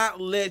cannot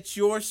let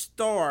your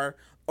star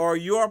or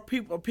your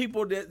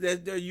people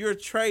that you're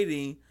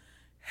trading,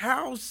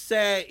 how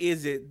sad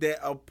is it that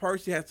a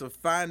person has to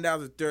find out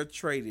that they're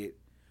traded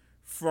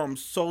from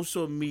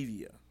social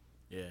media?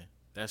 Yeah,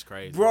 that's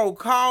crazy. Bro,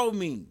 call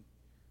me.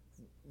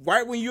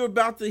 Right when you're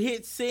about to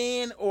hit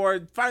send or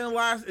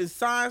finalize and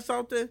sign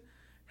something,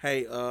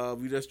 hey,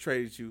 we just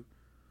traded you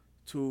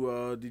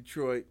to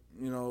Detroit.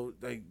 You know,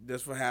 like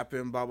that's what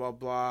happened, blah, blah,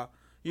 blah.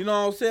 You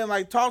know what I'm saying?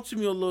 Like, talk to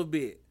me a little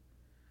bit.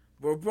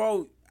 But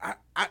bro,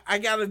 I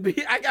gotta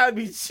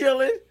be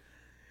chilling.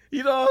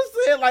 You know what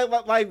I'm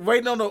saying? Like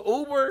waiting on the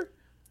Uber,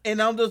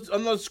 and I'm just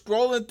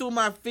scrolling through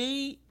my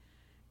feed,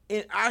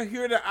 and I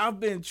hear that I've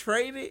been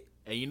traded.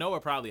 And you know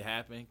what probably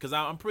happened? Because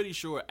I'm pretty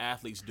sure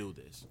athletes do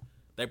this.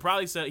 He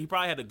probably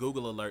had a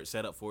Google alert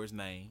set up for his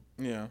name.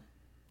 Yeah.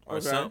 Or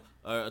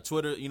a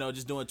Twitter,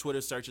 just doing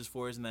Twitter searches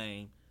for his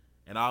name,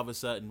 and all of a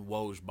sudden,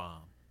 Woj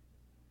bomb.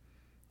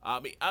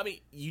 I mean,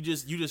 you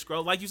just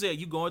scroll, like you said,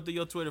 you going through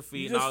your Twitter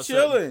feed, and all of a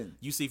sudden,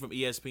 you see from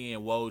ESPN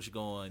Woj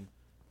going,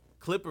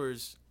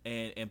 Clippers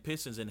and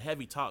Pistons in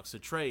heavy talks to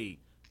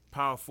trade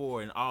power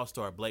forward and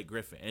all-star Blake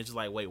Griffin, and it's just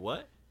like, wait,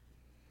 what?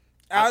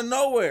 Out of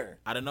nowhere,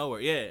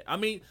 yeah. I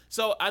mean,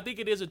 so I think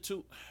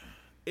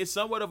it's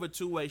somewhat of a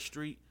two-way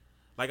street.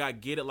 Like, I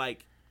get it.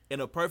 Like, in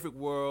a perfect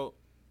world,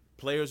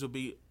 players will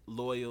be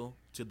loyal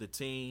to the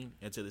team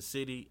and to the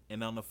city,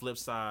 and on the flip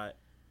side,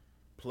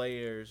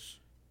 players,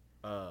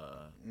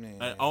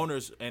 and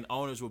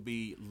owners will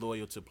be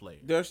loyal to players.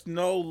 There's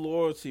no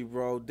loyalty,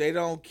 bro. They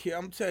don't care.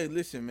 I'm telling you,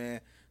 listen,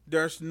 man.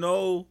 There's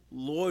no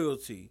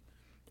loyalty.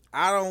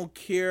 I don't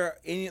care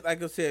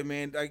like I said,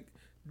 man. Like,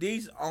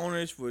 these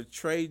owners will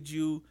trade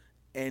you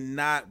and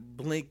not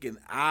blink an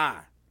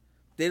eye.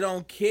 They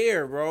don't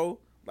care, bro.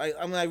 Like,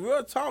 I mean, like,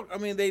 real talk. I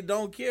mean, they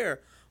don't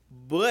care.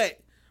 But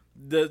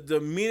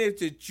the minute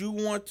that you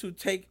want to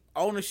take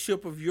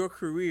ownership of your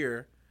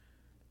career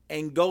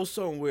and go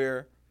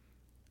somewhere,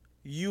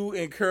 you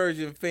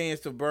encouraging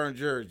fans to burn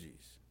jerseys.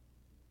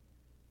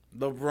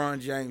 LeBron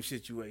James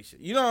situation.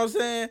 You know what I'm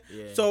saying?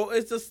 Yeah. So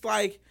it's just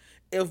like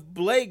if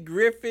Blake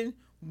Griffin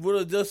would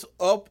have just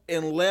up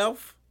and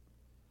left,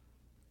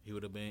 he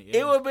would have been. Yeah.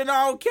 It would have been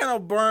all kind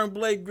of burn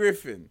Blake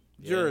Griffin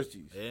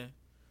jerseys.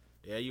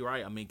 Yeah, you're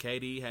right. I mean,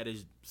 KD had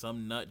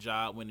some nut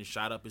job when he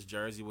shot up his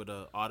jersey with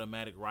an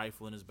automatic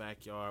rifle in his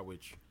backyard.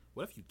 Which,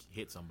 what if you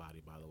hit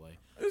somebody? By the way,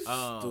 it's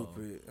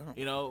stupid.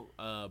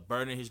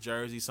 Burning his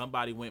jersey.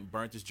 Somebody went and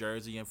burnt his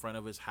jersey in front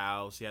of his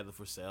house. He had the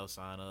for sale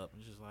sign up.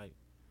 It's just like,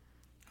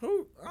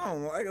 who? I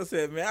don't know. Like I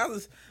said, man, I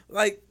was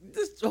like,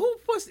 who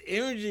puts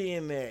energy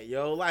in that,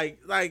 yo?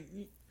 Like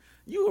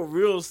you a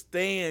real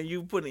stan.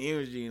 You putting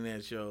energy in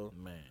that show,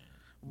 man.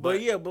 But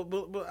I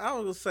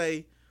was gonna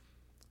say.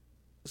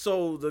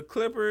 So the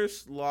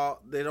Clippers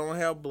they don't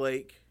have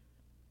Blake,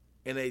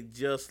 and they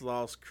just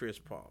lost Chris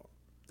Paul.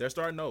 They're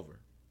starting over.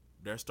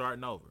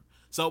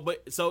 So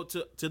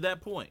to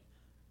that point,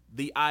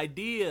 the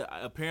idea,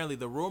 apparently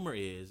the rumor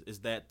is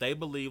that they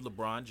believe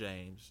LeBron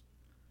James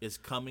is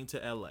coming to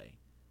LA.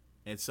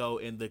 And so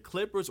in the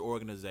Clippers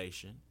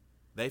organization,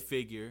 they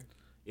figure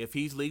if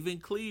he's leaving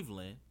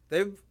Cleveland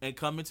and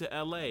coming to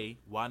LA,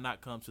 why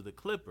not come to the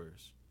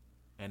Clippers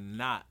and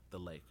not the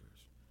Lakers?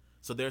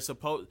 So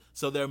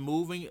they're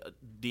moving.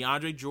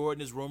 DeAndre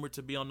Jordan is rumored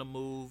to be on the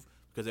move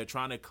because they're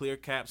trying to clear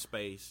cap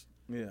space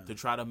to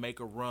try to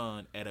make a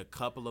run at a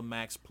couple of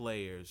max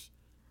players,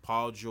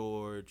 Paul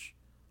George,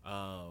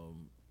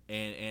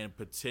 and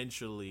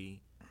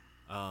potentially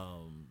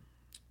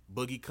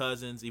Boogie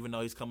Cousins, even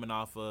though he's coming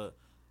off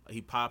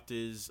he popped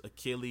his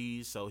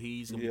Achilles, so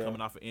he's gonna be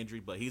coming off an injury,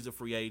 but he's a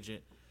free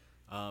agent.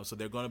 So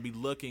they're going to be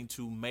looking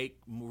to make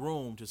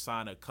room to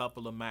sign a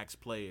couple of max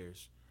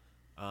players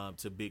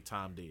to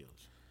big-time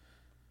deals.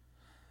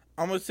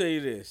 I'm going to tell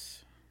you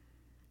this.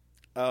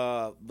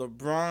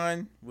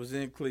 LeBron was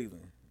in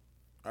Cleveland.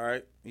 All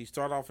right? He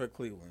started off at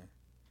Cleveland.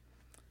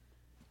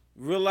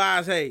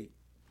 Realized, hey,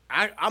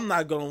 I'm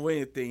not going to win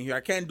anything here.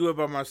 I can't do it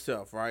by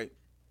myself, right?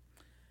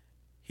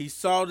 He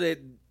saw that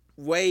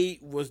Wade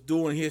was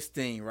doing his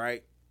thing,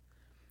 right?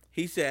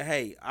 He said,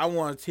 hey, I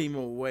want to team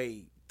with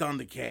Wade,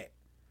 Thundercat.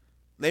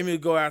 Let me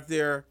go out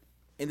there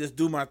and just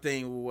do my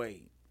thing with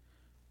Wade.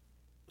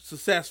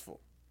 Successful.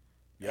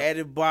 Yep.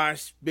 Added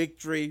Bosh,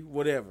 victory,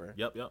 whatever.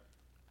 Yep.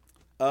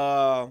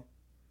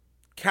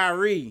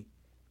 Kyrie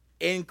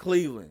in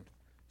Cleveland,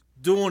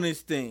 doing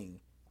his thing.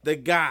 The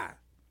guy.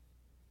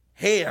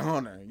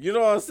 Headhunter. You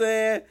know what I'm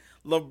saying?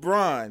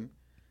 LeBron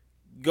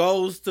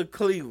goes to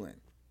Cleveland.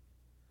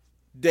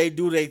 They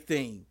do their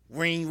thing.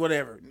 Ring,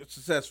 whatever.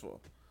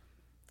 Successful.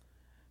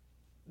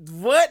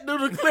 What do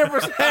the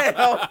Clippers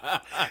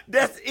have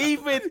that's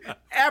even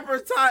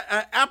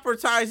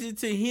appetizing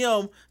to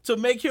him to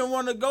make him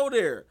want to go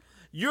there?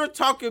 You're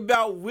talking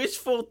about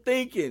wishful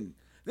thinking.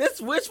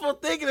 That's wishful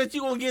thinking that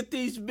you're going to get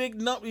these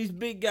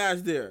big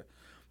guys there.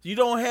 You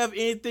don't have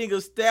anything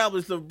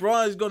established.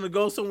 LeBron is going to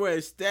go somewhere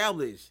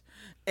established.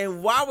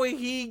 And why would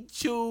he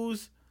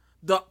choose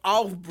the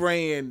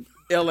off-brand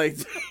LA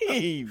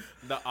team.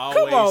 The Come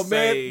always on,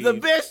 man. The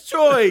best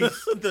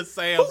choice. the Who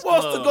Sam's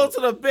wants Club. to go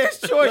to the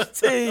best choice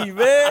team,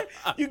 man?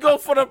 You go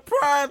for the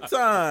prime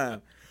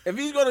time. If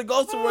he's going to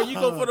go somewhere, you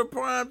go for the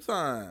prime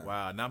time.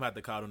 Wow, now I'm going to have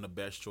to call them the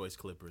best choice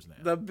Clippers now.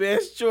 The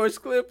best choice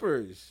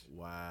Clippers.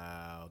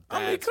 Wow. I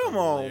mean, that's come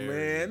on,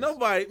 hilarious. man.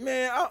 Nobody,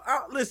 man.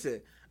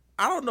 Listen,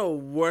 I don't know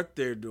what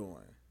they're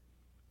doing.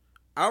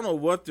 I don't know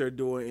what they're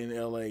doing in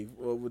LA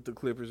with the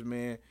Clippers,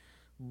 man.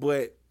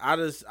 But I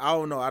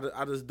don't know.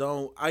 I just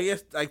don't. I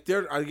guess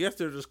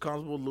they're just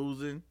comfortable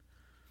losing.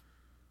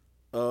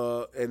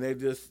 And they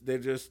just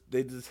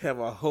have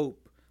a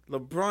hope.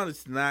 LeBron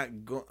is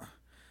not going.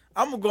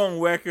 I'm gonna go on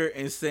record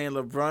and saying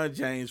LeBron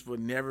James will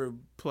never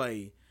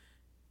play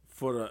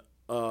for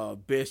the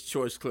best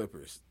choice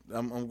Clippers.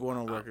 I'm going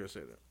on record and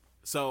say that.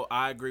 So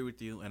I agree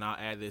with you, and I'll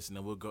add this, and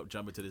then we'll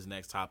jump into this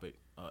next topic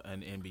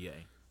in the NBA.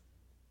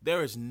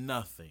 There is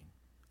nothing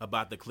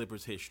about the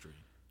Clippers'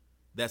 history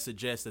that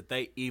suggests that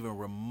they even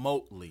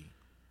remotely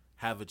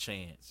have a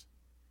chance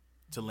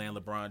to land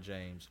LeBron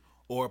James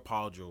or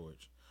Paul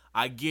George.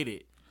 I get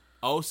it.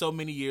 Oh, so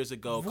many years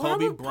ago,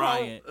 Kobe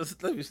Bryant.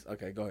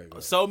 Okay, go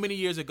ahead. So many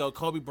years ago,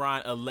 Kobe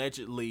Bryant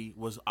allegedly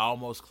was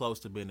almost close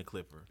to being a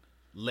Clipper.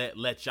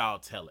 Let y'all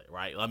tell it,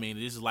 right? I mean,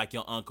 this is like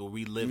your uncle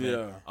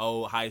reliving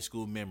old high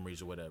school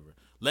memories or whatever.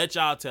 Let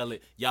y'all tell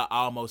it. Y'all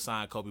almost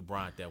signed Kobe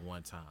Bryant that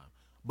one time.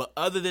 But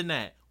other than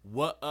that,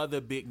 what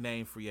other big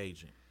name free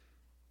agent?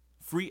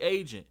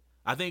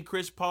 I think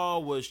Chris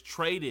Paul was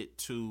traded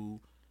to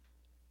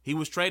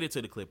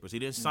the Clippers. He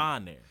didn't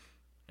sign there.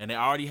 And they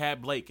already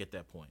had Blake at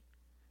that point.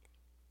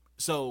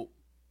 So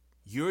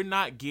you're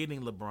not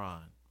getting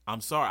LeBron.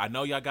 I'm sorry. I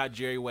know y'all got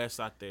Jerry West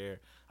out there.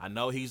 I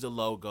know he's the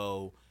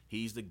logo.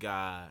 He's the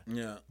guy.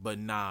 Yeah. But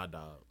nah,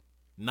 dog.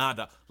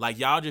 Like,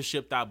 y'all just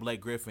shipped out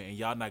Blake Griffin, and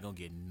y'all not going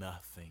to get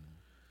nothing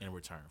in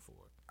return for it.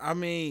 I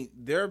mean,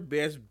 their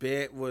best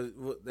bet was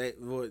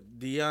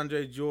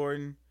DeAndre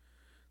Jordan.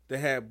 They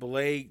had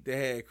Blake.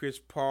 They had Chris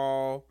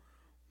Paul.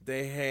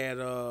 They had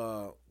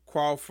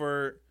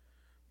Crawford.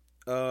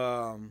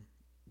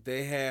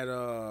 They had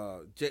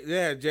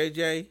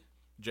JJ.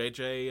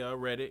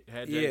 JJ Reddick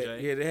had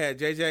JJ. Yeah, they had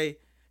JJ.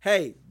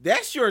 Hey,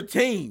 that's your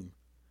team.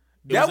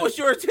 That was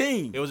your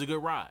team. It was a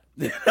good ride.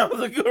 That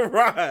was a good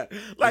ride.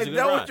 Like,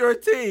 that was your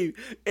team.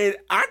 And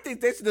I think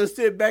they should have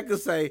sit back and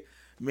say,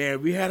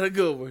 man, we had a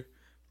good one.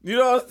 You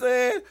know what I'm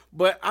saying?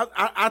 But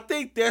I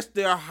think that's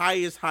their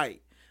highest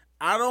height.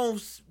 I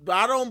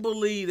don't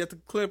believe that the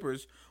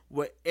Clippers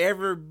will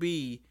ever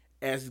be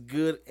as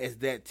good as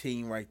that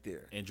team right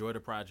there. Enjoy the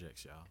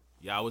projects, y'all.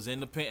 Y'all was in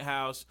the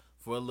penthouse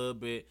for a little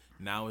bit.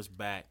 Now it's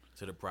back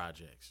to the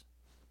projects.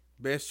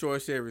 Best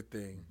choice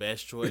everything.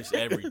 Best choice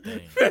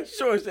everything. Best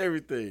choice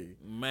everything.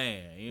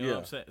 Man, you know what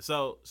I'm saying?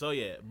 So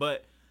yeah.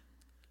 But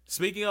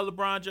speaking of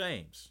LeBron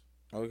James.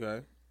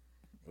 Okay.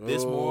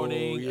 This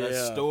morning,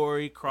 a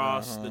story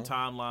crossed the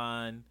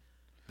timeline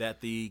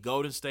that the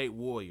Golden State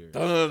Warriors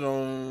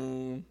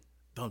Dun,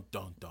 are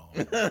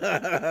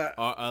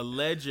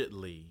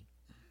allegedly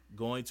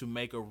going to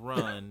make a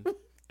run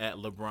at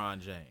LeBron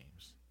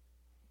James.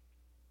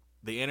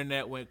 The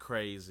internet went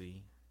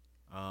crazy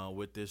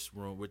with this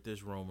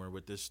rumor,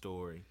 with this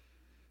story.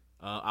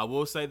 I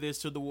will say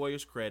this to the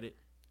Warriors' credit: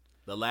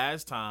 the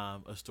last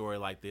time a story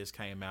like this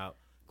came out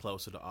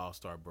close to the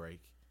All-Star break,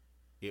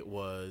 it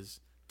was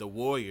the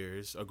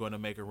Warriors are going to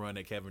make a run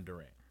at Kevin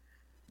Durant.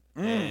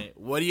 And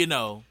what do you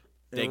know?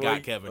 They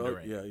got Kevin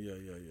Durant. Yeah.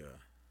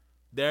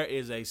 There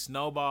is a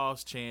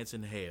snowball's chance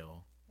in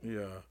hell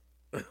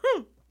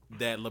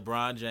that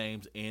LeBron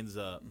James ends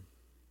up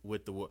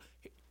with the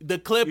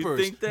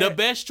Clippers. The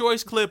best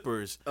choice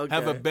Clippers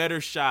have a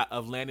better shot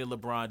of landing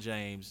LeBron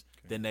James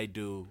than they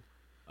do,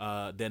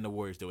 than the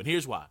Warriors do. And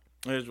here's why.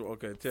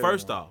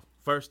 First off,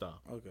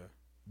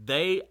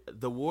 the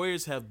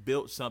Warriors have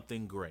built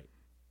something great.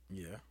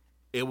 Yeah.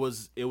 It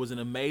was an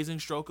amazing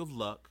stroke of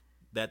luck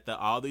that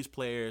all these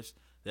players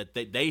that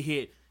they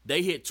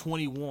hit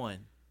 21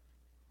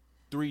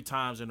 3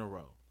 times in a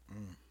row.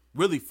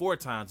 Really 4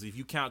 times if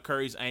you count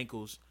Curry's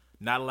ankles,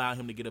 not allowing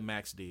him to get a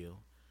max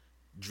deal.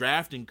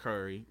 Drafting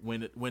Curry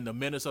when the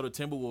Minnesota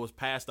Timberwolves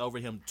passed over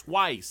him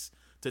twice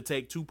to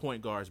take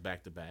 2-point guards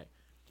back to back.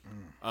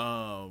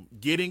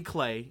 Getting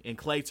Clay, and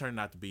Clay turned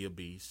out to be a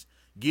beast.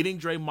 Getting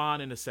Draymond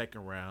in the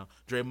second round,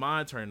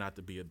 Draymond turned out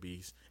to be a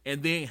beast.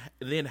 And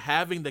then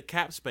having the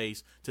cap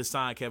space to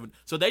sign Kevin.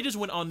 So they just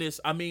went on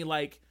this.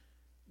 To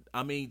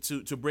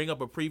bring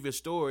up a previous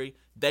story,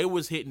 they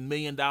was hitting $1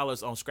 million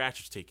on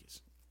scratchers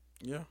tickets.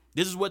 Yeah.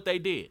 This is what they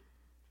did.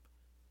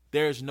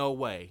 There's no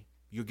way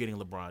you're getting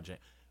LeBron James.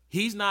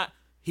 He's not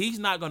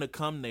going to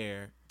come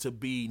there to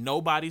be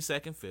nobody's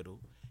second fiddle.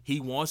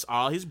 He wants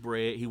all his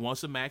bread. He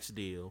wants a max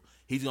deal.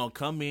 He's going to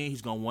come in.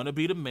 He's going to want to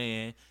be the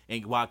man.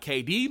 And while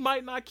KD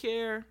might not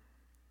care,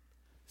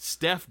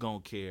 Steph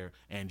going to care.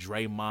 And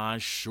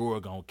Draymond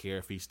sure going to care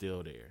if he's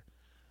still there.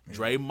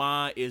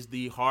 Draymond is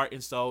the heart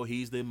and soul.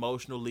 He's the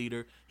emotional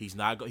leader. He's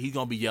going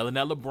to be yelling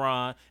at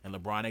LeBron. And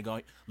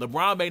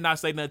LeBron may not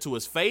say nothing to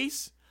his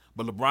face,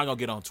 but LeBron going to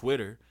get on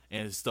Twitter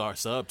and start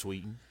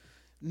subtweeting.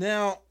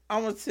 Now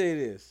I'm gonna say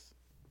this.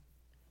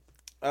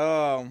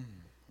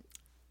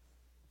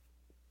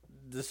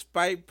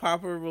 Despite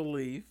popular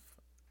belief,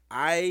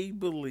 I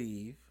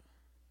believe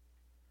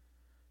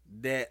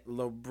that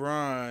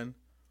LeBron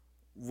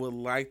would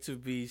like to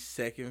be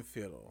second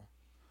fiddle.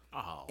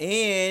 Oh.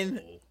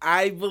 And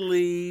I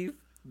believe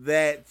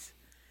that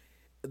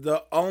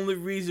the only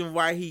reason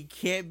why he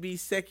can't be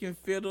second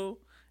fiddle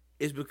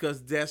is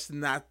because that's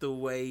not the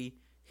way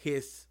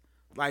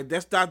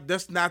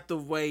that's not the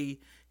way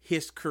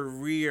his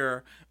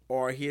career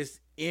or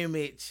his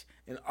image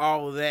and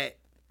all of that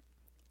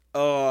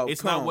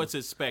it's not what's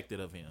expected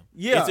of him.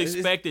 Yeah, it's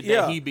expected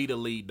that he be the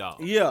lead dog.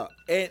 Yeah,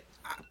 and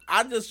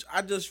I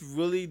just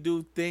really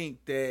do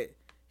think that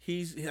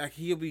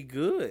he'll be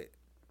good.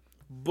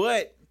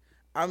 But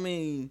I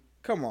mean,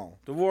 come on,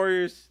 the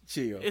Warriors,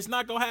 chill. It's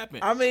not gonna happen.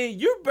 I mean,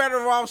 you're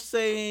better off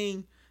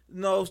saying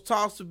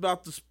talks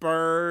about the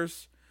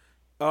Spurs,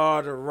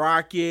 the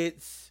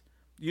Rockets.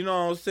 You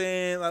know what I'm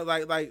saying?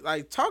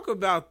 Like talk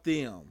about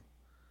them.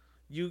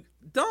 You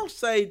don't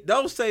say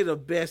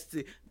the best.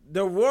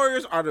 The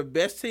Warriors are the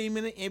best team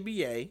in the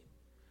NBA.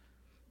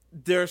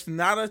 There's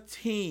not a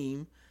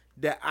team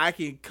that I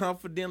can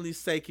confidently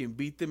say can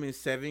beat them in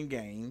 7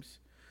 games.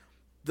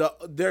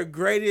 Their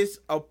greatest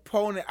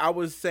opponent, I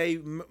would say,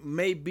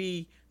 may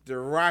be the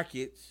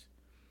Rockets.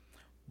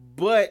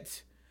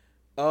 But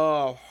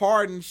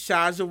Harden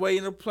shies away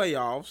in the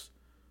playoffs.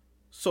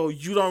 So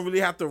you don't really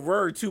have to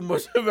worry too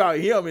much about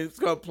him. It's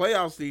going to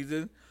playoff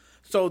season.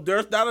 So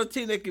there's not a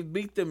team that can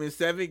beat them in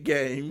 7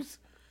 games.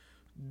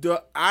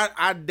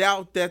 I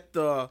doubt that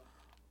the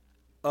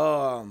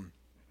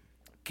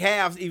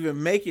Cavs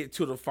even make it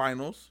to the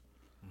finals.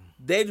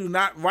 They do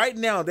not right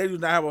now. They do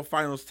not have a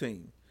finals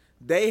team.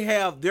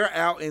 They're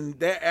out in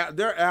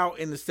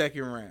the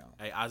second round.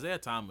 Hey, Isaiah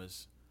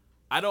Thomas,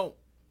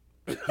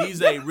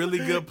 he's a really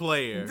good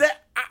player.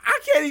 I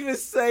can't even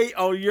say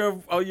on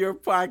your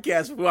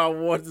podcast what I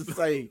want to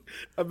say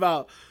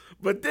about.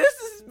 But this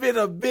has been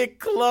a big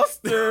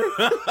cluster.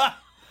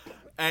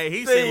 Hey,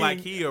 he seemed like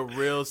he a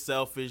real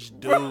selfish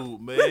dude, bro,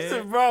 man.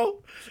 Listen,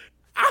 bro,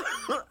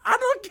 I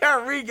don't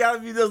Kyrie gotta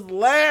be just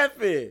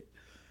laughing.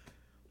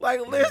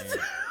 Like, listen.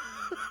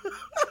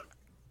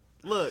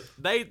 Look,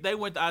 they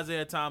went to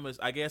Isaiah Thomas.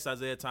 I guess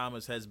Isaiah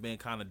Thomas has been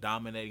kind of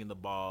dominating the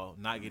ball,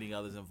 not getting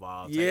others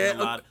involved. Taking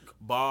a lot of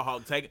ball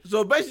hog.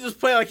 So basically, just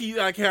play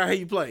like how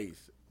he plays.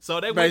 So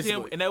they went to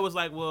him and they was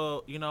like,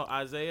 well,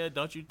 Isaiah,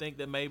 don't you think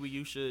that maybe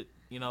you should,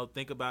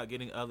 think about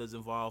getting others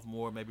involved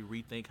more? Maybe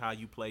rethink how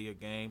you play your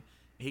game.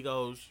 He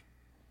goes,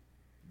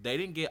 they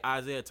didn't get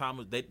Isaiah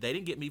Thomas. They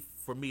didn't get me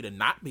for me to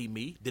not be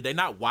me. Did they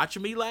not watch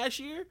me last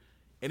year?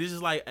 And it's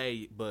just like,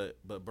 hey, but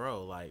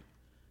bro, like,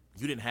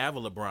 you didn't have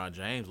a LeBron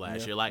James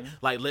last year.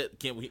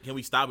 Can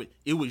we stop it?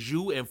 It was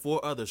you and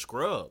 4 other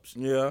scrubs.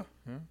 Yeah.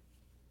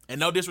 And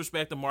no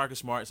disrespect to Marcus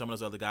Smart, some of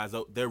those other guys.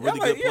 They're really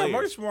good players. Yeah,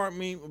 Marcus Smart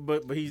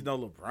but he's no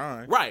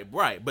LeBron.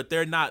 Right. But they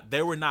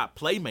were not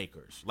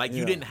playmakers. Like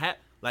you didn't have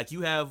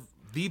you have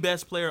the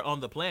best player on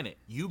the planet.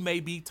 You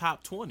may be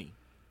top 20.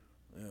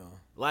 Yeah.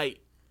 Like,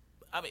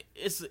 I mean,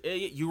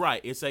 you're right.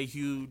 It's a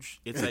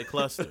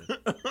cluster.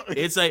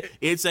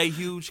 It's a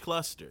huge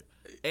cluster.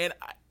 And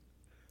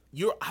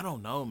I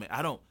don't know, man.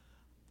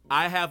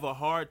 I have a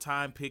hard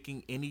time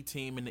picking any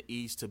team in the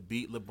East to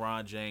beat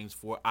LeBron James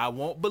for. I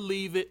won't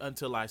believe it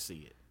until I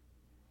see it.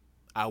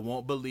 I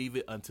won't believe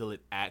it until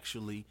it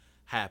actually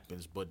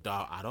happens. But,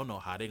 dog, I don't know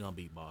how they're going to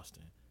beat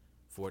Boston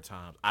 4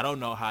 times. I don't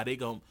know how they're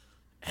going to.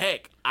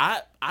 Heck,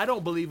 I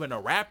don't believe in the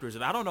Raptors,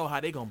 and I don't know how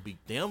they're going to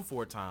beat them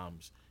 4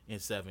 times in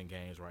 7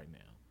 games right now.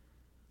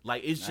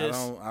 Like, it's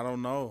just. I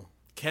don't know.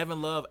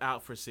 Kevin Love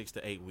out for 6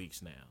 to 8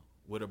 weeks now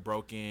with a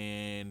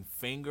broken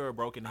finger, a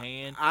broken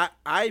hand.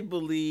 I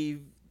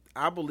believe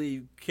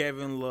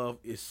Kevin Love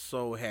is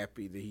so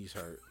happy that he's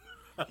hurt.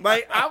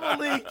 Like, I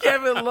believe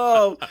Kevin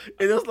Love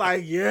is just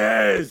like,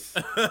 yes.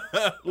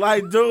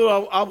 Like,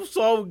 dude, I'm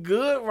so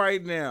good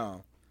right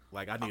now.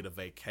 Like, I need a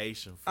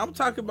vacation. I'm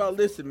talking about,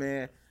 listen,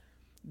 man.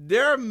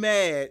 They're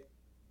mad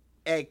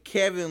at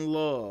Kevin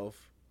Love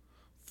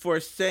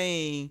for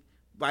saying,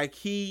 like,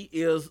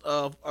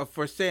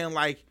 for saying,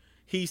 like,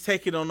 he's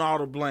taking on all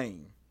the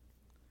blame.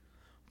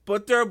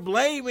 But they're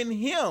blaming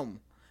him.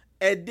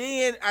 And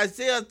then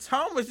Isaiah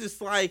Thomas is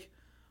like,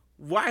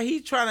 why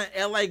he trying to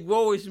act like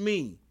woe is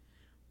me?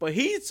 But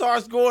he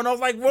starts going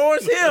off like woe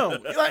is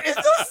him. Like, it's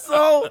just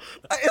so,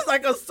 it's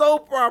like a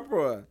soap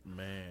opera.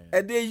 Man.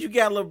 And then you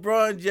got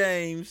LeBron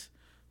James,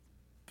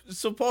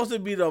 supposed to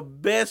be the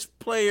best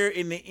player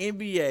in the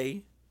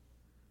NBA.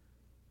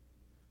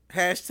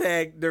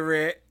 #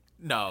 Durant.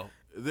 No.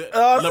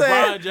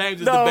 LeBron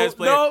James is the best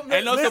player.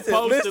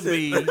 Supposed to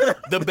be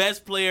the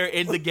best player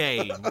in the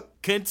game.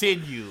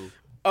 Continue.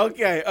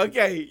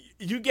 Okay.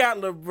 You got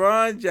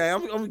LeBron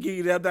James. I'm gonna give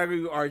you that. I'm not gonna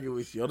even argue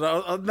with you.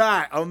 I'm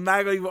not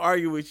gonna even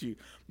argue with you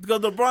because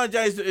LeBron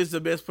James is the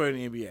best player in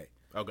the NBA.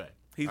 Okay.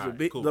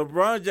 Cool.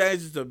 LeBron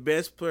James is the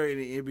best player in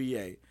the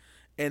NBA,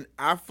 and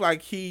I feel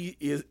like he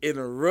is in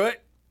a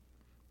rut.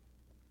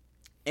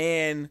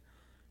 And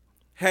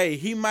hey,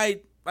 he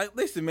might Like,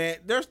 listen, man.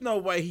 There's no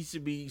way he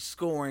should be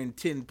scoring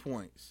 10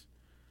 points,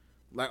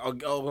 like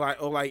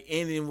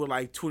ending with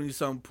like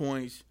 20-something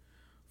points,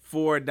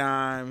 4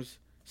 dimes,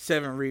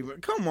 7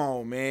 rebounds. Come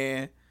on,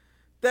 man.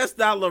 That's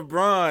not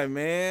LeBron,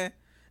 man.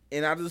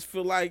 And I just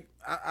feel like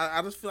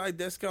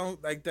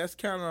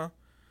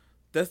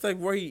that's like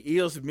where he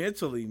is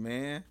mentally,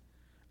 man.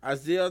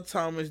 Isaiah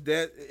Thomas,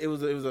 it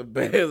was a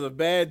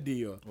bad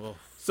deal. Oof.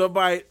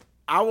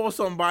 I want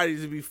somebody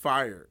to be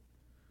fired.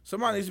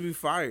 Somebody needs to be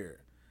fired.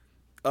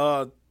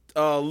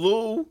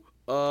 Lou,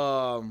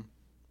 I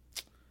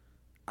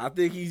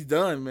think he's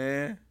done,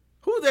 man.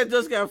 Who that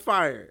just got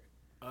fired?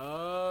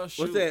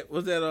 Shoot.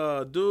 What's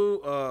that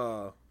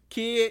dude?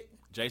 Kidd?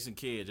 Jason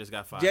Kidd just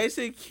got fired.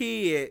 Jason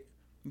Kidd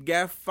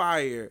got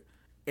fired,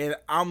 and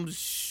I'm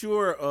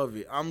sure of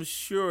it. I'm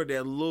sure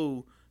that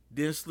Lou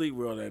didn't sleep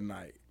well that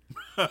night.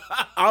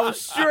 I'm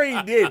sure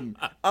he didn't.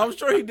 I'm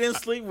sure he didn't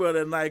sleep well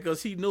that night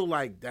because he knew,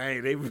 like,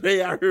 dang,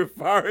 they out here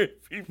firing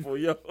people,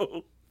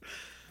 yo.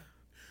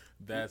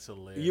 That's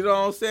hilarious. You know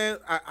what I'm saying?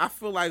 I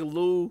feel like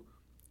Lou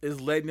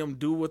is letting them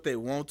do what they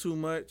want too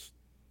much.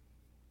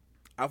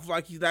 I feel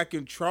like he's not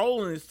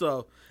controlling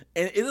stuff,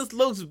 and it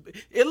looks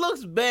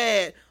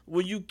bad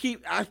when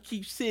I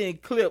keep seeing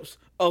clips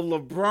of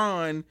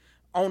LeBron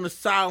on the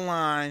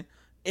sideline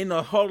in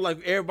the whole,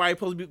 like, everybody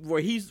supposed to be where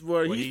he's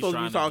supposed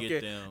to be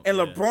talking, and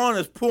LeBron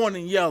is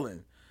pointing and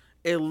yelling.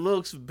 It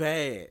looks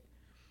bad.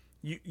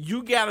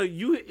 You gotta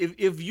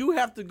if you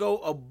have to go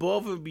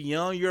above and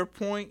beyond your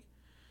point,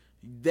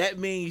 that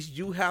means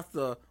you have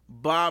to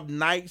Bob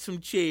Knight some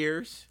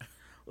chairs.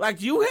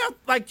 You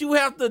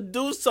have to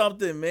do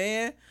something,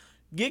 man.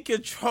 Get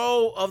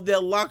control of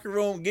that locker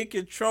room. Get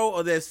control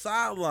of that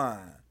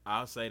sideline.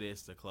 I'll say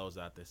this to close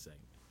out this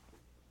segment.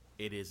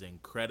 It is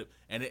incredible,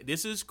 and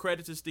this is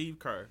credit to Steve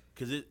Kerr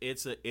because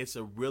it's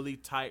a really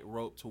tight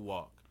rope to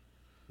walk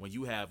when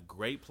you have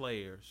great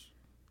players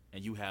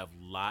and you have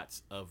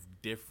lots of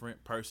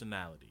different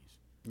personalities.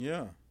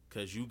 Yeah,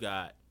 because you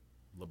got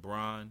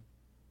LeBron,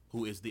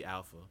 who is the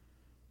alpha.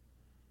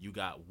 You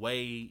got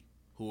Wade,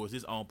 who is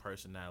his own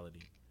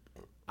personality.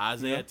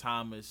 Isaiah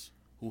Thomas,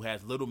 who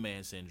has little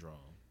man syndrome.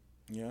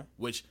 Yeah.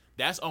 Which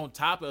that's on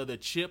top of the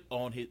chips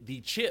on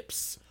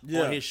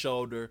his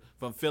shoulder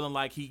from feeling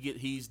like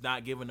he's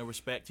not given the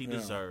respect he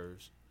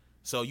deserves.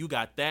 So you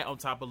got that on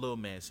top of little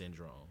man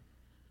syndrome.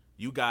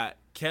 You got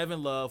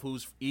Kevin Love,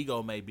 whose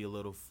ego may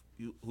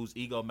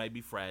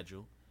be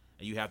fragile,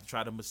 and you have to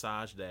try to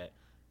massage that.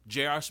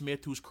 J.R.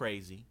 Smith, who's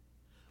crazy.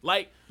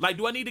 Like,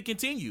 do I need to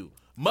continue?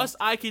 Must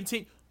I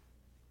continue?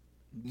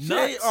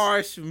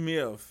 J.R.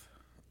 Smith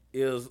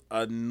is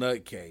a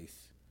nutcase.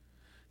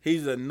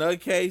 He's a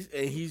nutcase,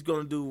 and he's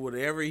gonna do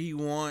whatever he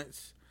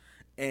wants,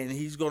 and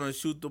he's gonna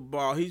shoot the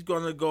ball. He's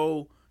gonna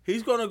go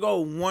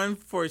 1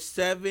 for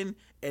 7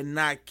 and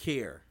not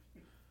care.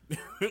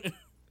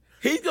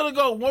 He's gonna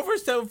go 1 for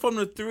 7 from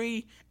the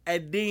 3,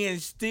 and then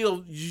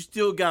you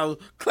still gotta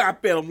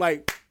clap at him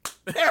like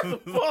that's the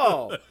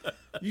ball.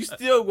 You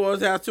still going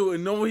to have to,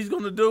 and know what he's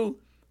gonna do?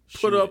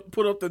 Put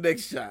up the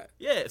next shot.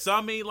 Yeah. So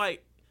I mean,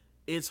 like,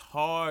 it's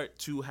hard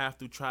to have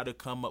to try to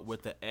come up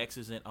with the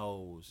X's and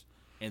O's.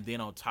 And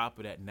then on top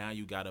of that, now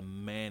you got to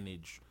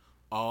manage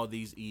all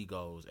these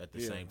egos at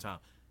the same time.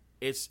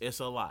 It's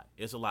a lot.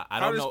 It's a lot.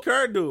 How does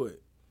Kerr do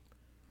it?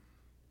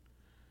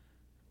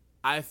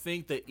 I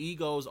think the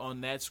egos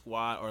on that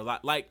squad are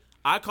like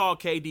I call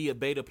KD a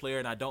beta player,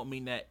 and I don't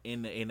mean that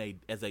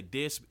as a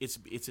diss.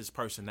 It's his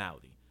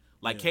personality.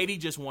 Like KD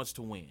just wants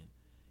to win.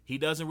 He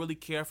doesn't really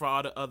care for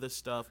all the other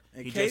stuff.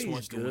 And he KD's just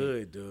wants to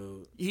good, win.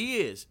 dude. He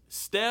is.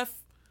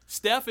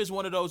 Steph is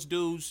one of those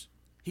dudes.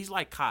 He's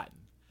like cotton.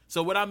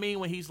 So what I mean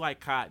when he's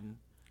like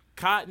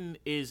cotton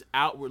is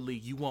outwardly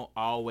you won't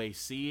always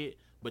see it,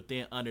 but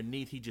then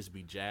underneath he just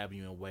be jabbing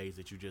you in ways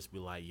that you just be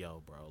like,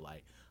 yo, bro,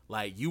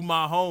 like you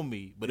my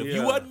homie, but if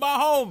you wasn't my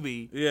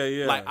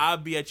homie, like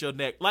I'd be at your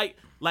neck. Like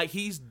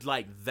he's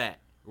like that,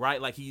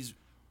 right? Like he's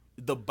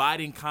the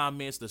biting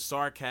comments, the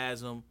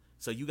sarcasm.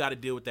 So you got to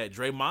deal with that.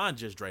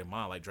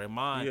 Draymond. Like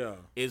Draymond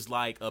is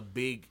like a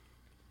big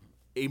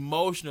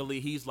emotionally.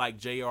 He's like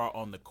JR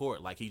on the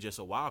court. Like he's just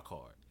a wild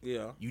card.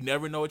 Yeah. You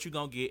never know what you're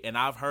going to get. And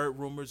I've heard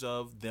rumors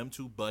of them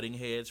two butting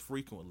heads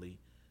frequently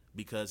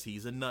because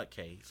he's a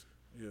nutcase.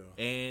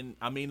 Yeah. And,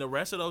 I mean, the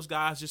rest of those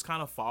guys just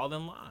kind of fall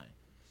in line.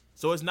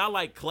 So it's not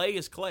like Clay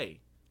is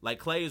Clay. Like,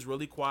 Clay is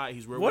really quiet.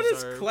 He's real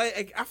reserved. What is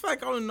Clay? I feel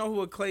like I don't know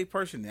who a Clay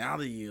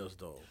personality is,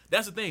 though.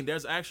 That's the thing.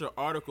 There's actually an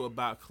article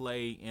about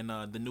Clay in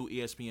the new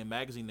ESPN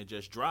magazine that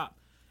just dropped.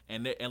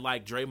 And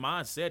like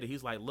Draymond said it,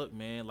 he's like, look,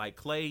 man, like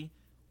Clay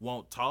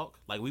won't talk.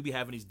 Like, we be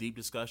having these deep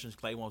discussions.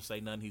 Clay won't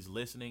say nothing. He's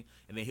listening.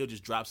 And then he'll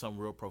just drop something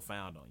real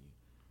profound on you.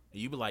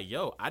 And you be like,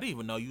 yo, I didn't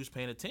even know you was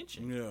paying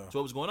attention to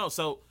what was going on.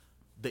 So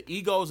the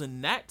egos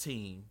in that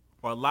team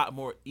are a lot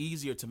more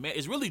easier to manage.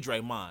 It's really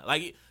Draymond.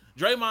 Like,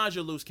 Draymond's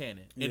your loose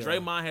cannon. And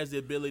Draymond has the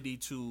ability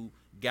to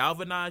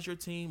galvanize your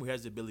team, or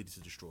has the ability to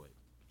destroy it.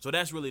 So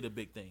that's really the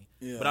big thing.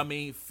 Yeah. But, I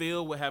mean,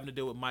 Phil would having to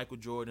deal with Michael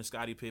Jordan and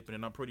Scottie Pippen,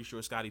 and I'm pretty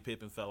sure Scottie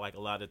Pippen felt like a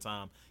lot of the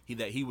time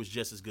that he was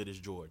just as good as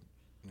Jordan.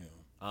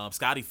 Yeah.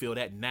 Scottie feel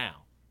that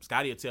now.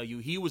 Scotty will tell you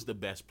he was the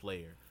best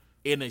player.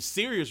 In a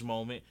serious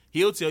moment,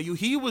 he'll tell you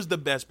he was the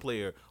best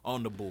player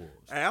on the Bulls.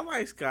 Hey, I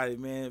like Scotty,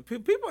 man.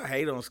 People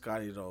hate on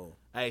Scotty, though.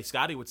 Hey,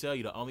 Scotty would tell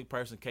you the only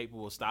person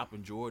capable of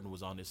stopping Jordan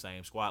was on the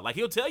same squad. Like,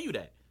 he'll tell you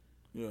that.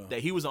 Yeah. That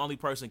he was the only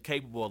person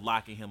capable of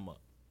locking him up.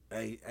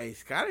 Hey,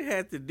 Scotty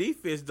had the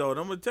defense, though. And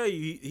I'm going to tell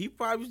you, he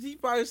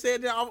probably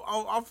said that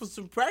off of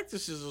some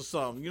practices or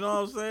something. You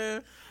know what I'm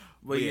saying?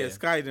 But yeah,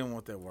 Scotty didn't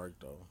want that work,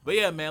 though. But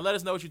yeah, man, let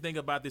us know what you think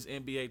about this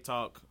NBA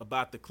talk,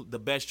 about the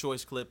best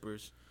choice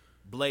Clippers.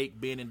 Blake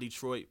being in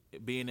Detroit,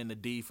 being in the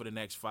D for the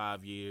next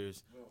 5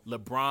 years.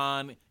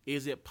 LeBron,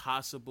 is it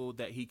possible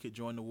that he could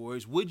join the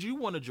Warriors? Would you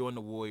want to join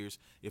the Warriors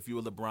if you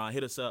were LeBron?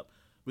 Hit us up.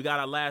 We got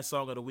our last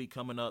song of the week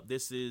coming up.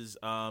 This is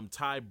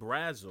Ty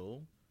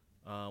Brazzle,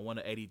 one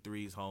of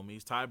 83's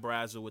homies. Ty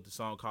Brazzle with the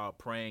song called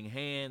Praying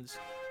Hands.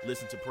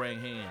 Listen to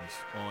Praying Hands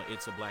on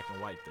It's a Black and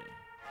White Thing.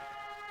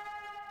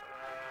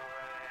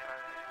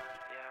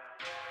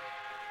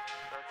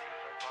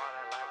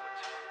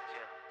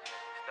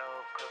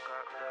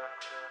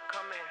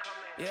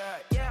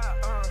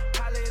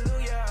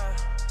 Hallelujah,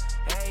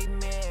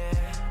 amen.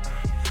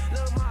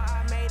 Look, Ma,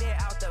 I made it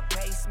out the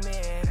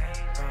basement.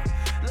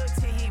 Look,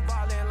 T, he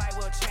ballin' like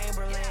Will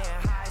Chamberlain.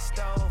 High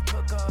stove,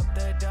 cook up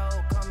the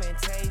dough, come and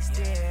taste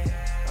it.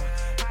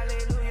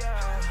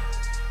 Hallelujah,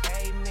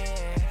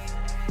 amen.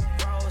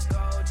 Rose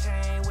gold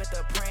chain with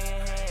the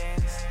praying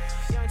hands.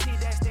 Young T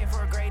destined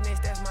for greatness,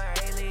 that's my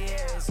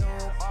alias.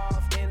 Zoom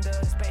off in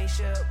the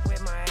spaceship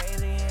with my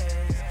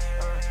aliens.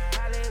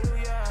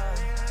 Hallelujah,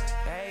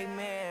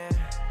 amen.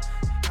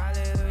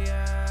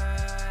 Hallelujah,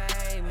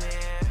 amen.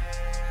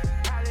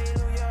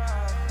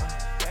 Hallelujah,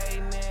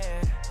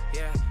 amen.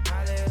 Yeah,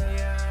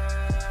 hallelujah,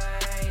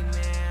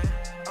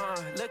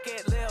 amen. Look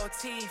at Lil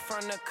T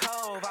from the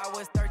Cove. I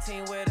was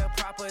 13 with a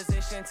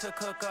proposition to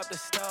cook up the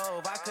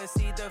stove. I could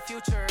see the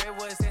future, it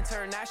was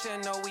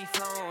international, we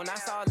flown. I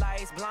saw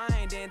lights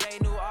blind and they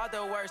knew all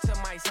the words to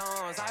my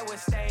songs. I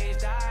was stage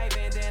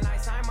diving, then I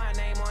signed my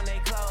name on they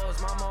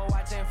clothes. Mama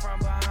watching from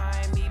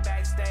behind me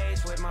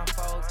backstage with my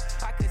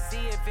folks. I could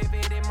see it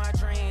vivid in my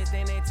dreams,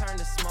 then it turned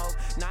to smoke.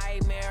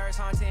 Nightmares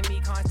haunting me,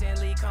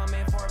 constantly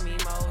coming for me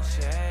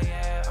most.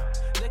 Yeah.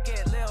 Look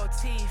at Lil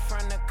T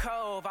from the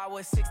Cove. I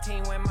was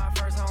 16 when my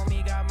first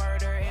homie got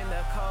murdered in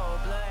the cold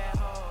blood.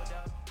 Hold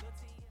up.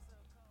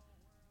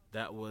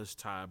 That was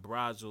Ty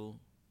Brazzle,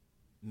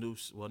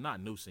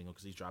 not new single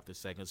because he dropped his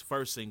second. His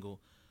first single,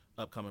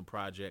 upcoming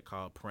project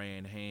called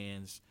Praying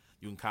Hands.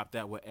 You can cop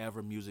that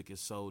wherever music is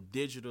sold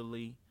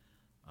digitally.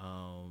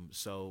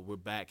 So we're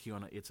back here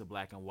on It's a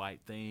Black and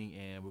White Thing,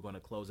 and we're going to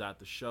close out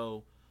the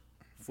show.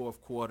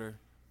 Fourth quarter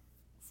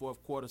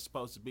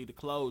supposed to be the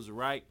closer,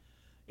 right?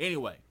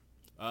 Anyway,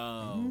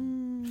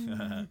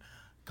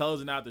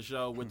 closing out the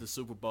show with the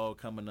Super Bowl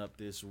coming up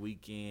this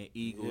weekend.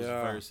 Eagles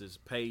versus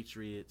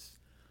Patriots.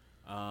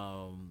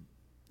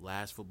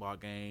 Last football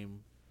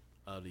game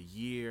of the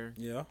year.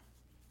 Yeah.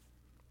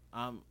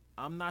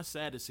 I'm not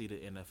sad to see the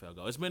NFL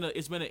go. It's been an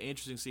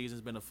interesting season.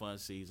 It's been a fun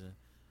season.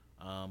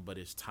 But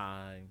it's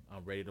time.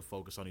 I'm ready to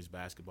focus on these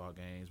basketball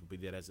games. But be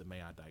that as it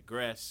may, I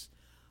digress.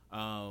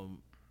 I'm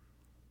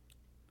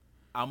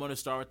going to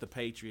start with the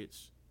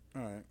Patriots.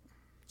 All right.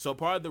 So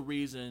part of the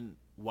reason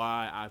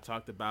why I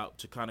talked about,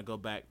 to kind of go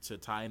back to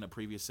tie in a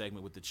previous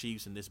segment with the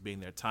Chiefs and this being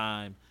their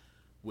time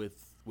with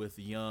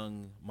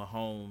young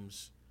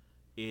Mahomes,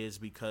 is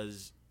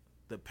because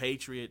the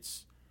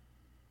Patriots,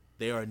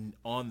 they are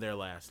on their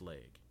last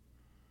leg.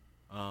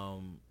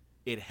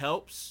 It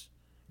helps.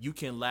 You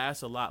can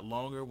last a lot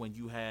longer when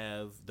you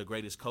have the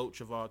greatest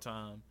coach of all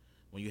time,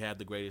 when you have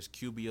the greatest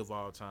QB of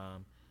all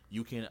time.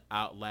 You can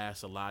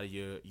outlast a lot of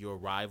your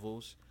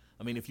rivals.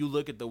 I mean, if you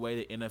look at the way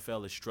the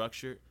NFL is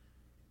structured,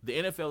 the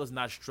NFL is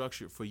not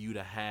structured for you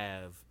to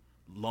have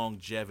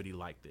longevity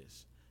like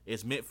this.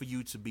 It's meant for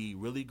you to be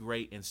really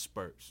great in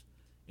spurts.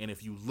 And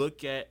if you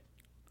look at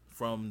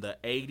from the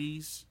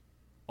 80s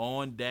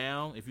on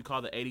down, if you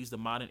call the 80s the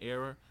modern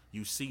era,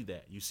 you see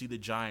that. You see the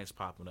Giants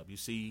popping up. You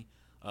see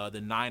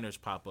the Niners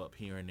pop up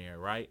here and there,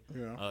 right?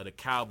 Yeah. The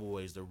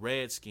Cowboys, the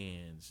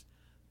Redskins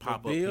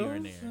pop up here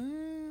and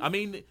there. I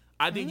mean,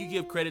 I think you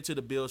give credit to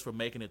the Bills for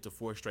making it to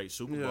 4 straight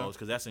Super Bowls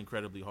because that's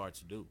incredibly hard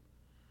to do.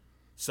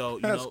 So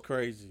that's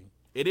crazy.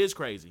 It is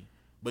crazy.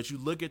 But you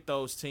look at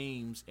those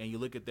teams and you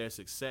look at their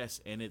success,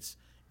 and it's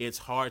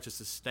hard to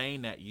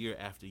sustain that year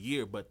after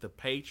year. But the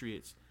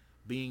Patriots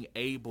being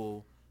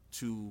able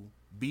to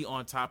be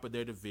on top of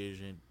their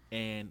division,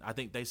 and I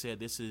think they said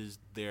this is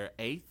their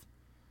 8th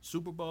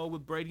Super Bowl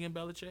with Brady and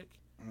Belichick.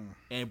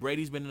 And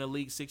Brady's been in the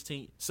league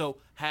 16. So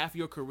half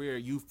your career,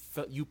 you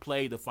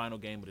played the final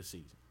game of the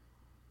season.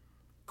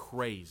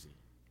 Crazy.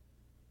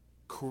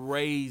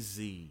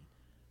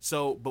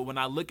 So, but when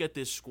I look at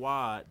this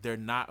squad, they're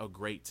not a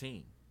great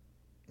team.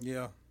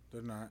 Yeah,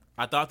 they're not.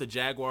 I thought the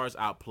Jaguars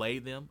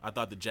outplayed them. I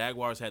thought the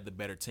Jaguars had the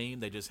better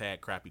team. They just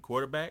had crappy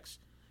quarterbacks,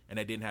 and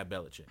they didn't have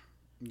Belichick.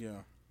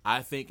 Yeah.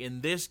 I think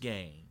in this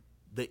game,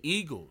 the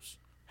Eagles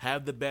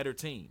have the better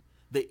team.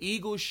 The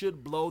Eagles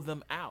should blow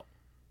them out.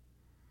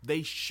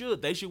 They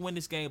should. They should win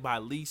this game by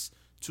at least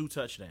 2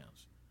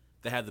 touchdowns.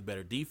 They have the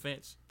better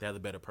defense. They have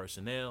the better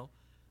personnel.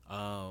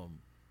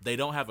 They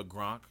don't have a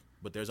Gronk,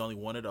 but there's only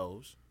one of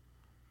those.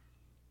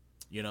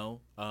 You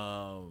know,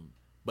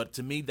 but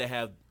to me, they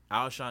have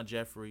Alshon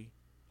Jeffrey.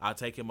 I'll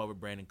take him over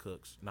Brandon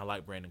Cooks, and I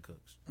like Brandon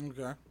Cooks.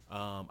 Okay.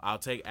 I'll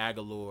take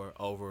Aguilar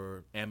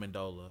over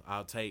Amendola.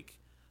 I'll take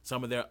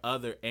some of their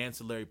other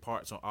ancillary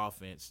parts on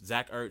offense.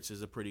 Zach Ertz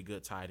is a pretty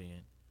good tight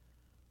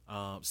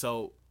end.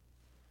 So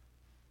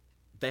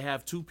they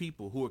have two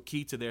people who are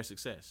key to their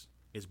success.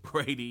 It's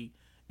Brady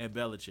and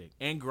Belichick,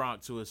 and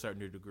Gronk to a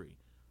certain degree.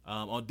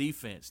 On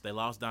defense, they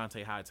lost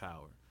Dante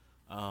Hightower.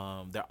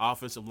 Their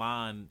offensive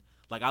line,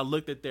 like I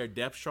looked at their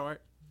depth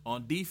chart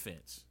on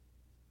defense.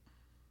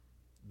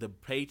 The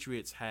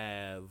Patriots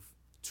have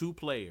two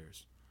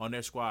players on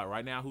their squad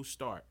right now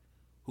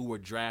who were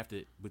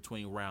drafted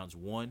between rounds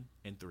 1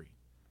 and 3.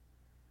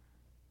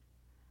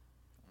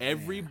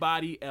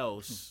 Everybody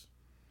else,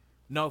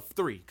 no,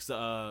 3.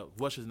 Cause,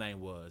 what's his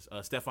name was?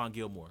 Stephon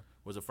Gilmore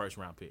was a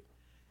first-round pick.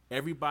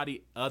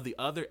 Everybody, the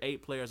other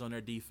 8 players on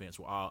their defense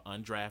were all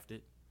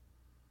undrafted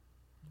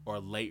or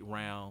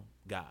late-round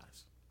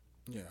guys.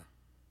 Yeah.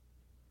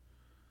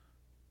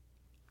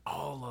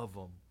 All of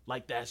them.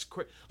 Like that's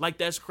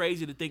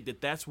crazy to think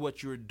that that's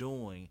what you're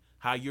doing,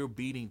 how you're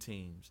beating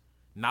teams.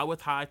 Not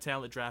with high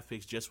talent draft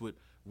picks, just with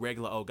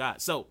regular old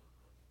guys. So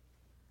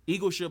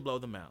Eagles should blow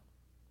them out.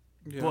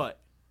 Yeah. But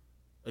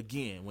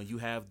again, when you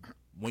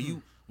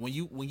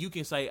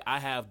can say I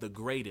have the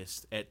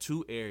greatest at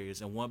 2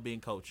 areas and one being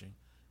coaching,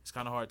 it's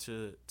kind of hard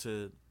to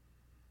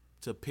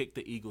pick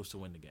the Eagles to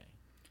win the game.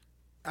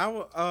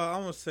 I'm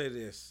gonna say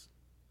this: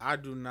 I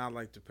do not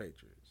like the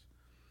Patriots.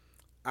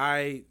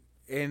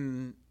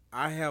 I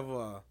have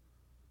a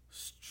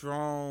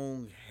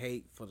strong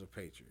hate for the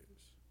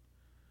Patriots.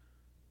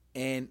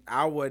 And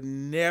I would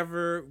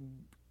never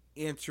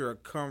enter a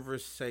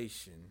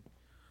conversation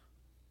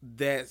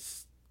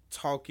that's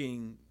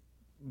talking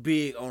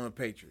big on the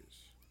Patriots.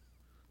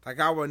 Like,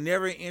 I would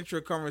never enter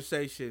a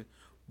conversation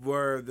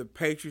where the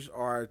Patriots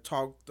are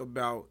talked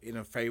about in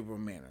a favorable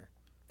manner.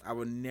 I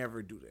would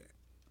never do that.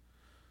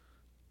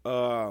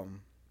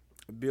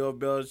 Bill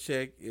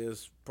Belichick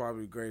is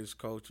probably the greatest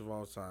coach of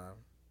all time.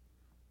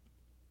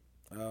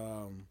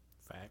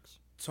 Facts.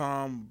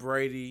 Tom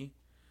Brady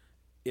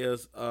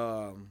is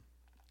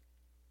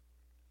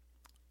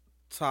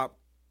top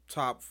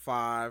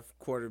 5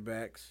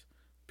 quarterbacks.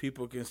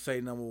 People can say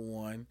number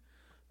 1.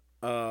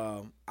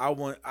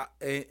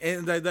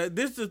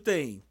 This is the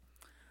thing.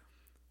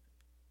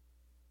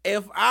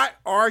 If I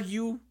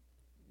argue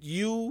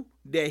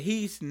that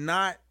he's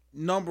not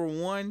number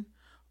 1,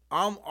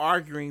 I'm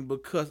arguing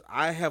because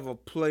I have a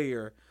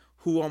player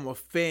who I'm a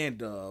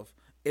fan of,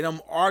 and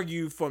I'm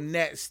arguing from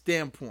that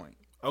standpoint.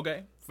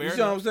 Okay, fair enough.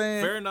 You know what I'm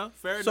saying? Fair enough.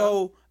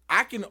 So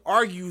I can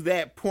argue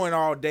that point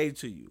all day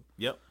to you.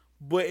 Yep.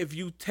 But if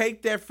you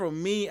take that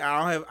from me,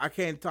 I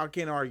can't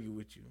argue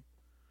with you.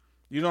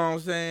 You know what I'm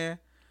saying?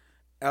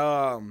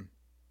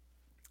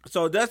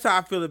 So that's how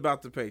I feel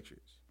about the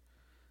Patriots.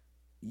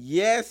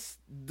 Yes,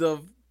 the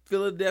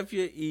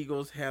Philadelphia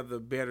Eagles have the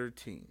better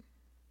team.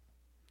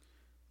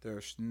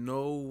 There's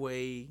no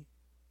way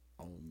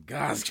on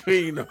God's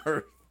green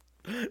earth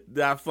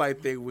that I feel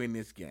like they win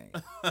this game.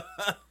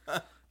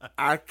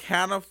 I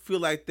kind of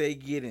feel like they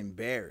get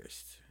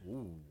embarrassed.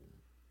 Ooh.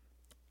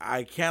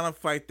 I kind of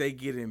feel like they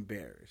get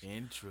embarrassed.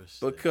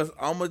 Interesting. Because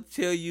I'm going to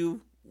tell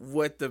you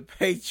what the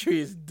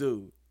Patriots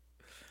do.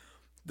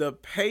 The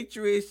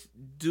Patriots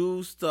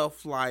do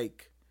stuff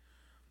like,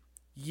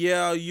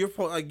 yeah, you're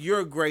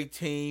a great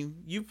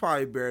team. You're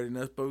probably better than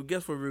us, but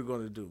guess what we're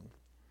going to do?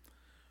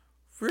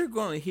 We're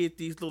going to hit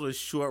these little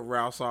short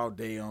routes all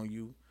day on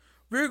you.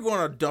 We're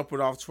going to dump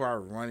it off to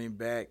our running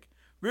back.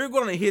 We're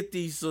going to hit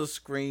these little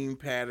screen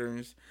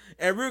patterns,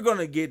 and we're going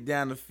to get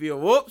down the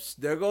field. Whoops,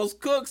 there goes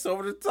Cooks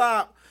over the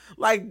top.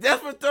 Like,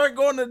 that's what they're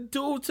going to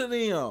do to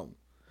them.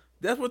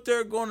 That's what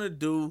they're going to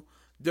do.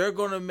 They're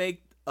going to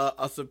make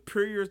a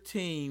superior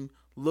team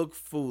look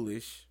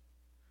foolish,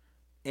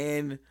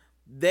 and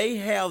they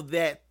have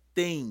that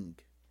thing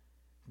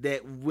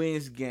that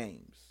wins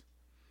games.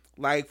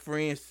 Like, for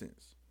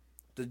instance,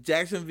 the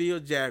Jacksonville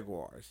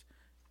Jaguars,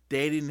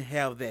 they didn't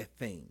have that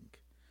thing.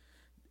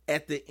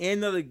 At the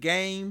end of the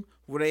game,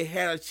 where they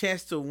had a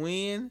chance to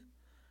win,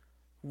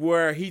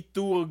 where he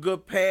threw a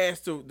good pass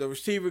to the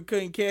receiver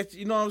couldn't catch,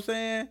 you know what I'm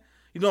saying?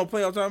 You know what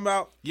play I'm talking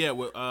about? Yeah,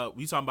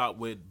 we talking about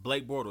with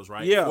Blake Bortles,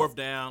 right? Yeah. 4th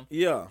down.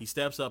 Yeah. He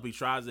steps up, he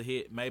tries to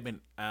hit maybe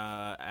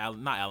not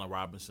Allen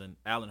Robinson,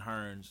 Allen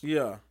Hurns.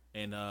 Yeah.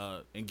 And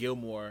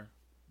Gilmore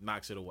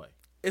knocks it away.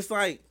 It's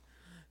like,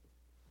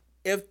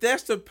 if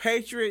that's the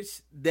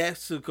Patriots,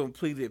 that's a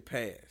completed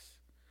pass.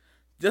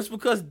 Just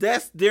because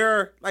that's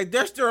their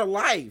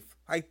life.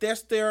 Like,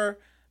 that's their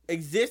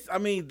exist. I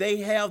mean, they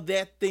have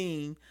that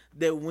thing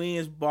that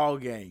wins ball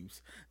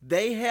games.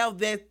 They have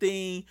that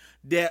thing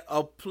that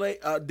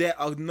that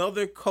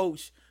another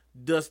coach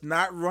does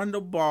not run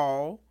the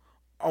ball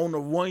on the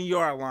 1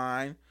 yard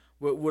line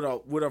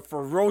with a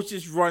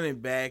ferocious running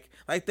back.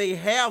 Like, they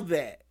have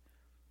that.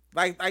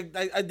 Like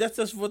that's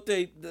just what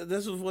they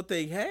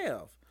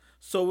have.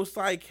 So it's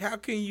like, how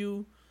can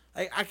you?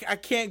 I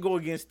can't go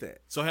against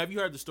that. So have you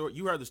heard the story?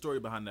 You heard the story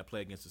behind that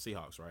play against the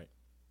Seahawks, right?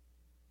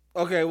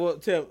 Okay, well,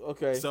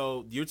 okay.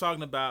 So you're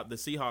talking about the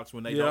Seahawks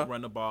when they don't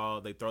run the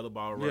ball, they throw the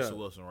ball to Russell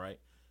Wilson, right?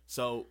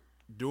 So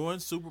during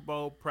Super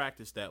Bowl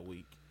practice that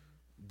week,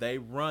 they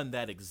run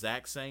that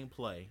exact same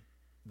play,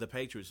 the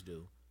Patriots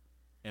do,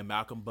 and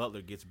Malcolm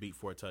Butler gets beat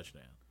for a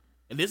touchdown.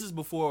 And this is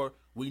before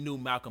we knew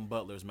Malcolm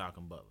Butler is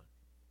Malcolm Butler,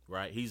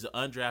 right? He's an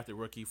undrafted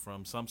rookie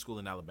from some school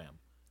in Alabama.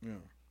 Yeah.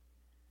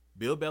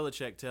 Bill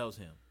Belichick tells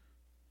him,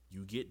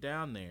 you get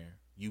down there,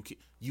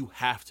 you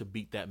have to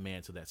beat that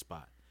man to that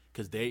spot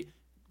because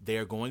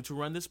they're going to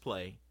run this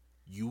play.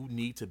 You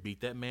need to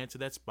beat that man to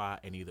that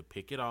spot and either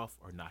pick it off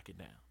or knock it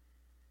down.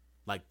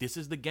 Like, this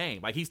is the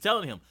game. Like, he's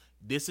telling him,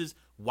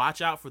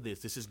 watch out for this.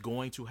 This is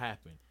going to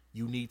happen.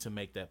 You need to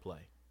make that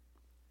play.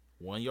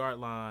 1 yard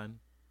line,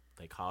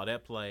 they call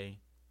that play.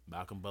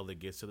 Malcolm Butler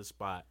gets to the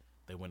spot.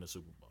 They win the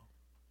Super Bowl.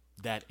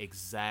 That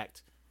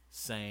exact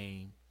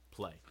same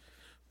play.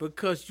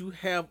 Because you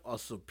have a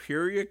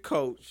superior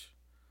coach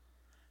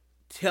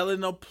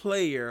telling a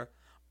player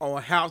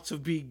on how to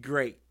be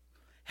great.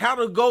 How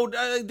to go.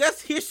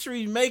 That's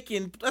history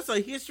making. That's a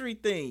history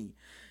thing.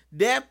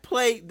 That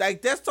play,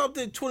 like, that's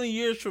something 20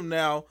 years from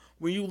now,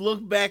 when you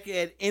look back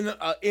at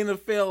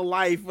NFL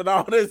life and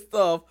all this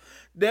stuff,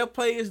 that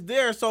play is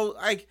there. So,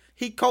 like,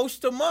 he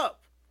coached them up.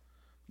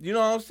 You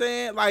know what I'm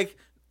saying? Like,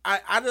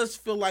 I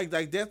just feel like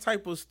that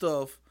type of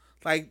stuff,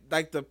 like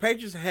the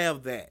Patriots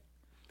have that.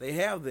 They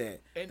have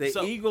that. And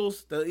the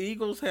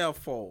Eagles have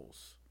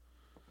foes.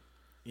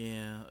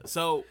 Yeah.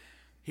 So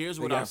here's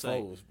what I'll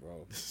say. Foes,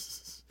 bro.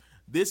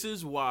 This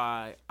is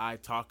why I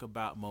talk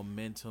about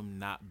momentum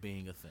not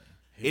being a thing.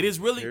 It's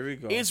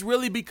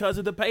really because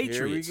of the Patriots.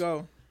 Here we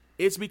go.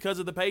 It's because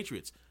of the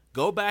Patriots.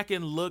 Go back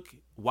and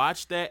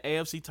watch that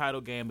AFC title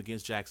game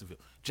against Jacksonville.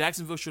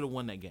 Jacksonville should have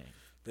won that game.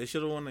 They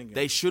should have won that game.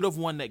 They should have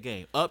won that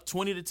game. Up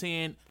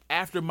 20-10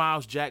 after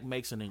Myles Jack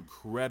makes an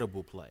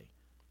incredible play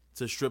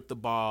to strip the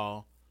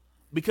ball.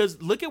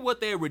 Because look at what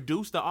they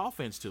reduced the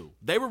offense to.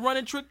 They were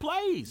running trick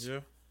plays.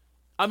 Yeah.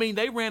 I mean,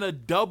 they ran a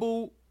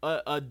double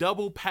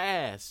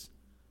pass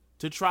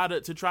to try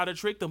to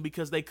trick them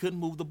because they couldn't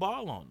move the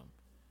ball on them,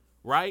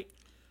 right?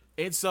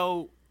 And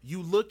so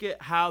you look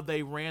at how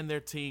they ran their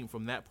team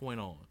from that point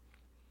on.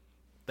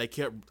 They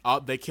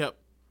kept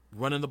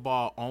running the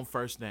ball on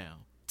first down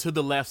to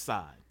the left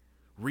side.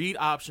 Read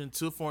option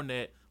to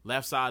Fournette,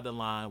 left side of the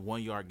line,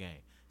 1 yard gain.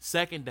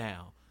 Second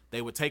down,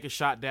 they would take a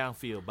shot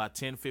downfield, about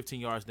 10, 15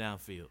 yards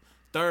downfield.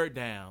 Third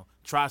down,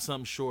 try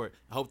something short,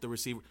 hope the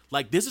receiver.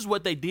 Like, this is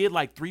what they did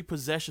like 3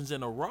 possessions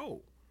in a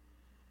row.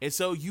 And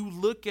so you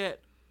look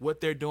at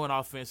what they're doing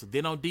offensively.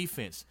 Then on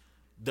defense,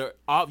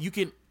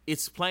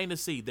 it's plain to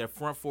see their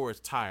front four is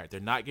tired. They're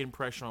not getting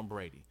pressure on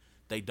Brady.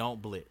 They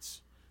don't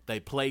blitz. They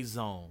play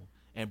zone,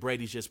 and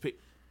Brady's just pick.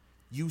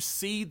 You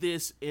see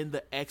this in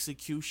the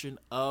execution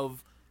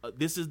of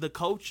this is the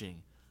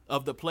coaching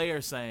of the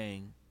player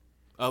saying,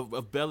 of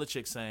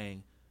Belichick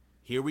saying,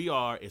 here we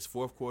are, it's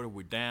fourth quarter,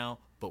 we're down,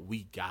 but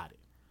we got it.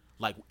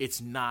 Like, it's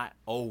not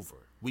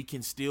over. We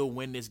can still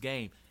win this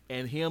game.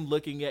 And him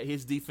looking at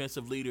his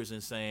defensive leaders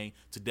and saying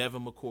to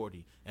Devin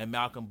McCourty and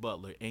Malcolm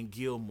Butler and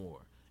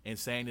Gilmore and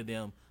saying to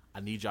them,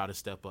 I need y'all to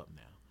step up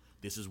now.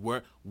 This is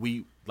where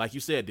like you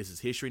said, this is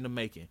history in the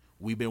making.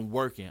 We've been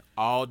working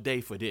all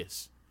day for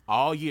this,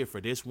 all year for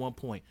this 1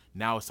 point.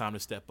 Now it's time to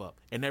step up.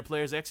 And their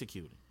players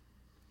executing.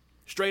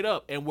 Straight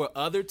up. And where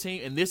other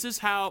team, and this is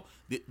how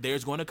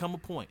there's going to come a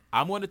point.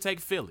 I'm going to take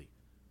Philly.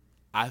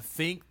 I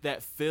think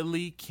that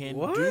Philly can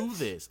do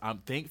this. I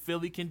think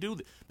Philly can do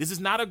this. This is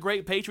not a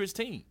great Patriots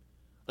team.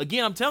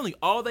 Again, I'm telling you,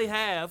 all they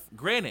have,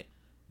 granted,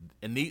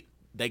 and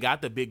they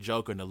got the big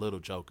joker and the little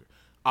joker.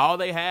 All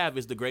they have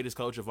is the greatest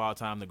coach of all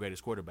time, the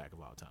greatest quarterback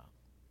of all time.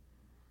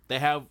 They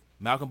have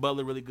Malcolm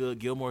Butler really good,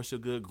 Gilmore still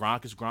good,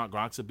 Gronk is Gronk,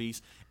 Gronk's a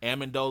beast,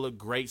 Amendola,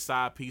 great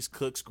side piece,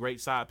 Cooks, great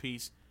side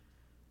piece.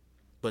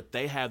 But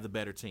they have the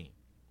better team.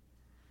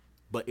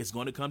 But it's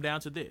going to come down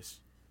to this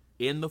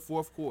in the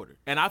fourth quarter.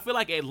 And I feel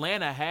like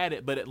Atlanta had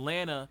it, but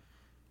Atlanta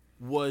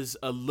was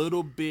a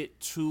little bit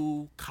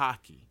too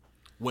cocky.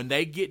 When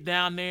they get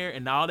down there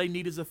and all they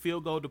need is a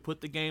field goal to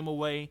put the game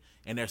away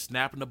and they're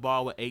snapping the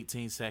ball with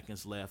 18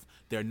 seconds left,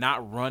 they're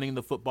not running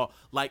the football.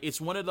 Like,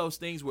 it's one of those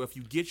things where if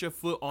you get your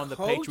foot on the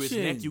Patriots'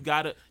 neck, you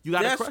gotta crush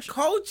it. That's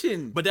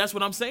coaching. But that's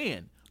what I'm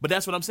saying.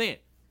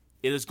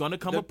 It is going to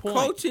come a point.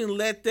 The coaching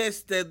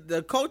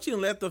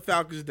let the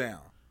Falcons down.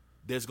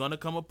 There's going to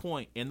come a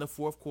point in the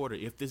fourth quarter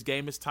if this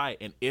game is tight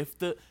and if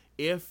the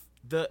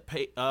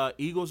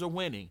Eagles are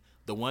winning,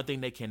 the one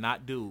thing they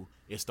cannot do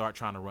is start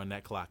trying to run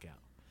that clock out.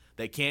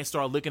 They can't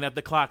start looking at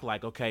the clock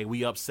like, okay,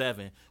 we up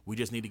 7. We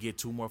just need to get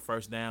 2 more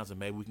first downs and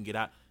maybe we can get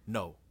out.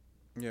 No.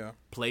 Yeah.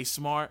 Play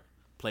smart.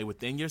 Play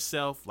within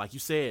yourself. Like you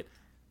said,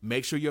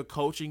 make sure your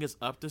coaching is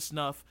up to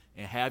snuff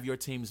and have your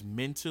teams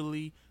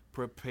mentally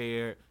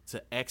prepared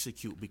to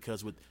execute,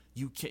 because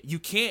you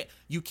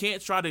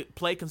can't try to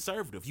play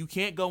conservative. You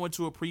can't go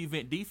into a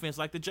prevent defense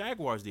like the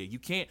Jaguars did. You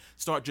can't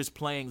start just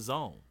playing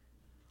zone.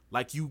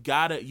 Like you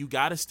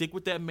gotta stick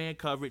with that man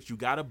coverage. You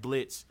gotta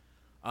blitz.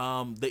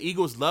 The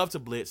Eagles love to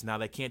blitz. Now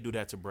they can't do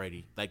that to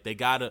Brady. Like they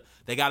gotta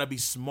be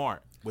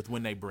smart with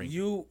when they bring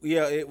you.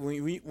 Yeah,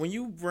 when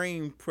you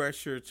bring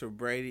pressure to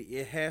Brady,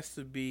 it has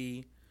to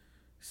be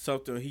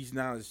something he's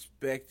not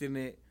expecting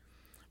it,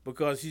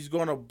 because he's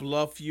gonna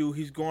bluff you.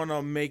 He's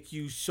gonna make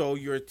you show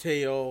your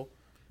tail.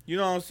 You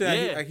know what I'm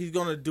saying? Yeah. He's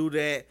gonna do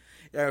that.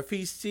 If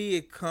he see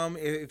it come,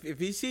 if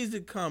he sees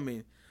it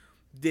coming,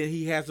 then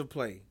he has to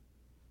play.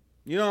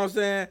 You know what I'm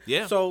saying?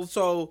 Yeah.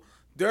 So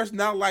there's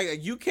not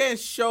like you can't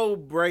show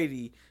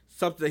Brady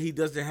something he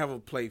doesn't have a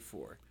play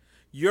for.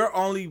 Your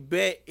only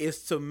bet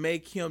is to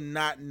make him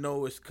not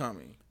know it's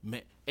coming.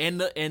 Man,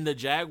 and the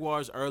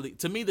Jaguars early,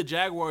 to me, the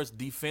Jaguars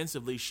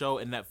defensively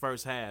in that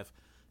first half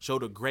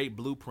showed a great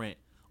blueprint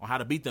on how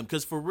to beat them.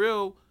 Because for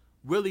real,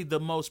 really the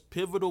most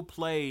pivotal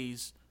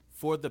plays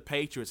for the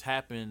Patriots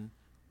happened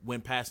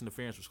when pass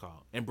interference was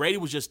called, and Brady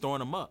was just throwing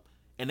them up,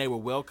 and they were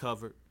well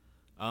covered.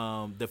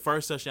 The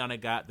first touchdown they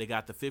got the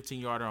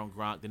 15-yarder on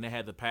Gronk. Then they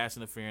had the pass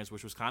interference,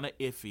 which was kind of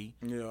iffy.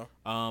 Yeah.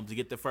 To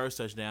get the first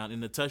touchdown.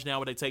 And the touchdown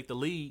where they take the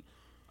lead,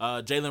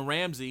 Jalen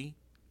Ramsey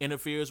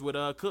interferes with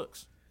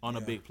Cooks on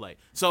a big play.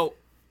 So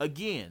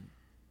again,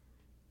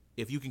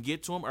 if you can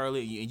get to him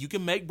early and you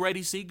can make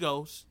Brady see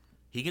ghosts,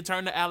 he can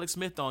turn to Alex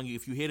Smith on you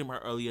if you hit him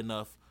early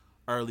enough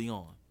early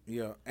on.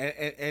 Yeah,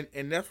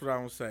 and that's what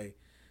I'm gonna say.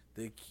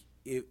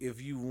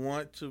 If you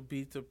want to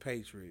beat the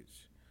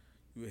Patriots,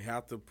 you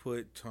have to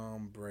put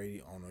Tom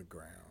Brady on the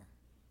ground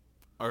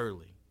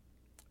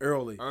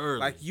Early.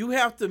 Like you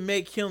have to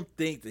make him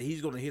think that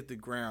he's gonna hit the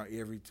ground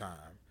every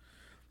time.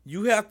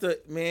 You have to,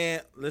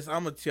 man. Listen,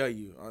 I'm gonna tell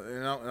you,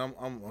 and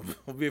I'm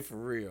a bit for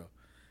real.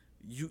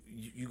 You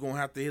gonna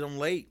have to hit him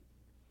late.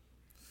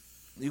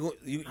 You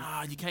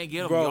can't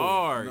get him bro,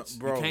 yards.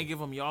 No, bro, you can't give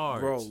him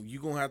yards. Bro, you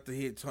gonna have to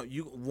hit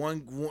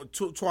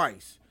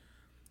twice.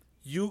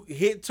 You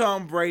hit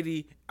Tom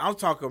Brady. I'm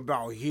talking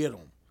about hit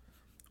him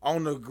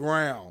on the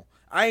ground.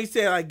 I ain't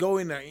saying like go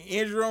in there and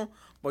injure him,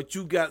 but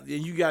you got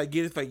to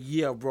get it like,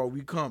 yeah, bro,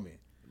 we coming.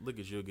 Look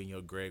at you getting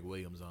your Greg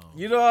Williams on.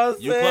 You know what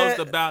I'm saying? You close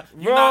the bounty.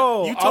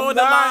 You towing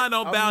the line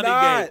on Bounty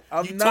Gate.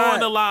 You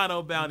towing the line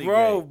on Bounty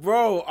Gate.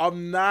 Bro,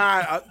 I'm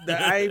not.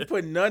 I ain't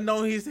putting nothing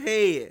on his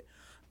head.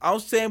 I'm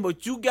saying,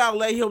 but you got to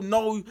let him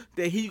know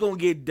that he's going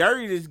to get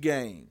dirty this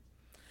game.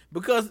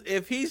 Because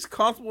if he's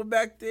comfortable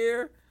back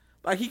there,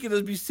 like he can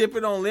just be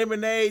sipping on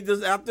lemonade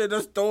just out there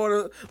just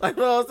throwing it, like,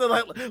 you know what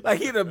I'm saying? Like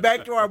he in the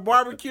backyard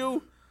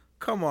barbecue.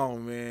 Come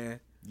on,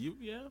 man.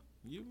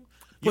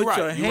 Put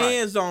your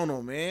hands on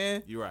him,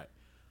 man. You're right.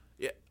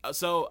 Yeah.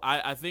 So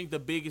I think the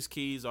biggest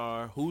keys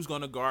are who's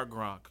going to guard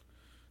Gronk.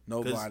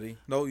 Nobody.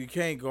 No, you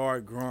can't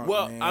guard Gronk.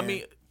 Well, man. I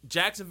mean,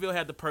 Jacksonville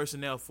had the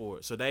personnel for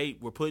it, so they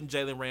were putting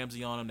Jalen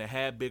Ramsey on him. They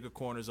had bigger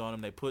corners on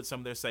him. They put some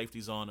of their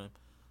safeties on him.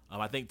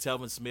 I think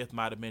Telvin Smith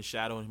might have been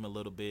shadowing him a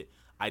little bit.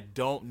 I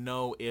don't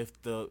know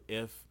if the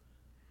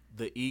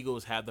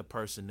Eagles have the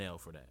personnel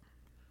for that.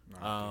 No,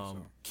 I don't think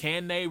so.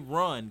 Can they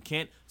run?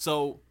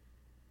 So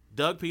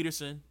Doug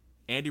Peterson,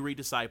 Andy Reid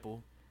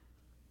disciple,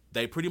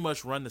 they pretty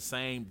much run the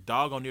same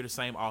near the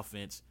same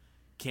offense.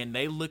 Can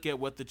they look at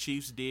what the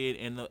Chiefs did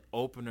in the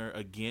opener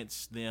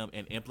against them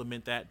and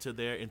implement that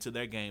into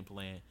their game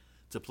plan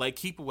to play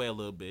keep away a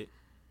little bit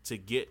to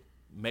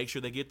make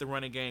sure they get the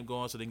running game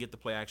going so they can get the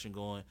play action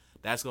going?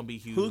 That's going to be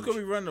huge. Who's going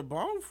to be running the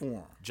ball for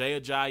him? Jay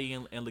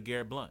Ajayi and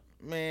LeGarrette Blount.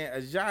 Man,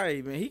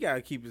 Ajayi, man, he got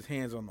to keep his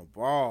hands on the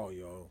ball,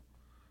 yo.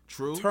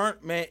 True.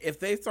 Man, if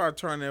they start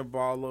turning their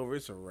ball over,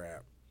 it's a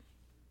wrap.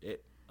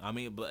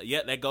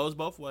 That goes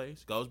both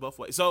ways.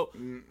 So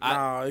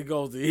it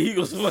goes the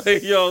Eagles'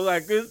 way, yo.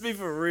 Like, let's be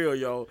for real,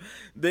 yo.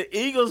 The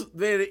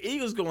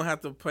Eagles gonna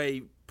have to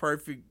play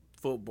perfect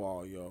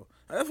football, yo.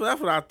 That's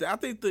what I think. I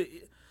think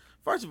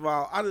first of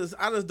all, I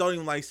just don't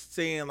even like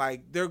saying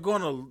like they're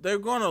gonna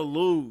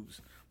lose.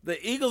 The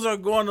Eagles are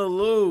going to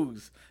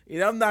lose. You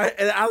know,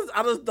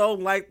 I just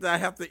don't like that I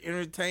have to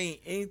entertain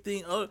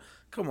anything other.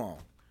 Come on.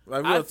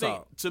 Like, real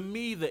talk. To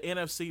me, the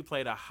NFC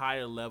played a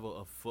higher level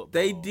of football.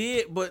 They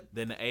did, but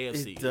than the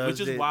AFC, it which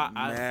is why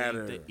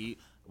matter.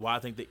 I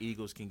think the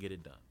Eagles can get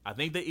it done. I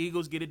think the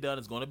Eagles get it done.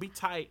 It's going to be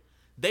tight.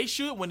 They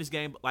should win this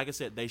game. Like I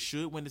said, they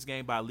should win this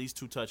game by at least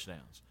 2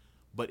 touchdowns.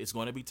 But it's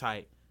going to be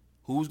tight.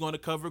 Who's going to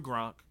cover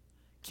Gronk?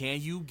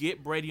 Can you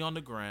get Brady on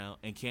the ground?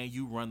 And can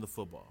you run the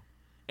football?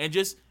 And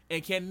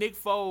can Nick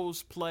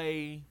Foles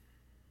play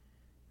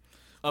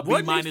a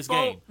B-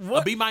 game?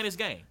 A B-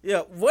 game.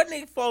 Yeah, what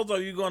Nick Foles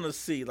are you going to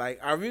see? Like,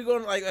 are we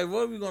going what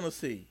are we going to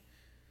see?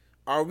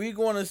 Are we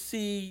going to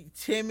see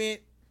timid?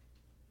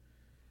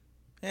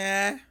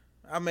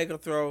 I'll make a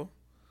throw.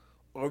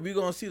 Or are we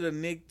going to see the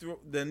Nick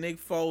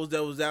Foles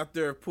that was out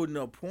there putting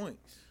up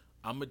points?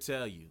 I'm going to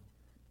tell you,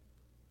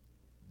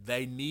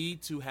 they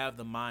need to have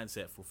the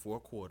mindset for 4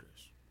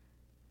 quarters.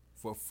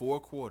 For 4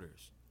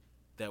 quarters,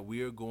 that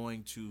we are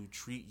going to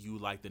treat you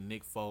like the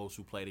Nick Foles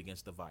who played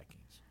against the Vikings.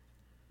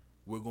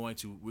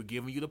 We're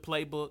giving you the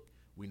playbook.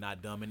 We're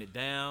not dumbing it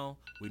down.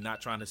 We're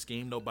not trying to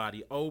scheme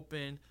nobody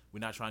open. We're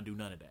not trying to do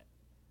none of that.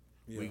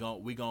 Yeah.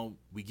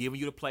 We giving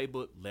you the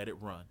playbook. Let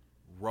it run.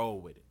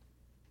 roll with it.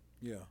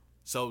 Yeah.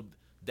 So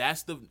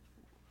that's the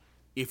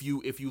if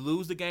you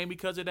lose the game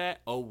because of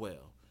that, oh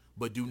well.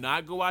 But do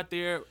not go out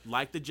there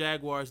like the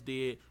Jaguars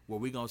did, where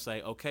we're gonna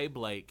say, okay,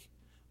 Blake,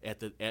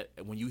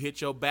 when you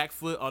hit your back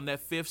foot on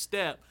that fifth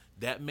step,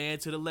 that man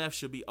to the left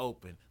should be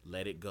open.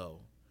 Let it go.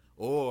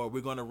 Or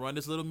we're gonna run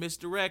this little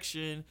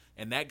misdirection,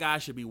 and that guy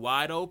should be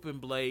wide open,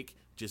 Blake.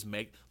 Just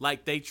make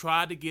like they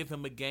tried to give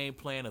him a game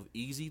plan of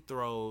easy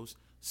throws,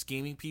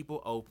 scheming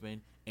people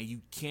open, and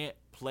you can't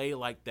play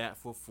like that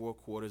for 4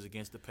 quarters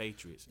against the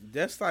Patriots.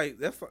 That's like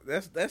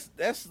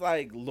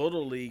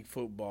little league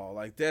football.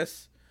 Like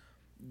that's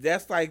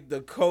like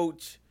the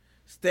coach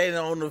standing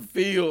on the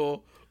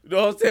field. You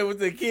know what I'm saying? With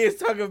the kids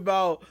talking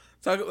about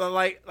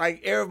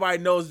like everybody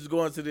knows it's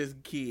going to this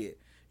kid.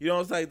 You know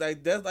what I'm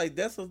saying?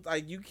 That's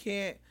you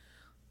can't.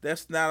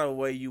 That's not a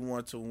way you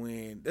want to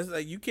win. That's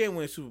like you can't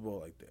win a Super Bowl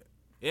like that.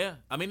 Yeah,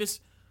 I mean it's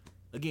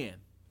again.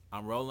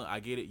 I'm rolling. I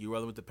get it. You're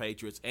rolling with the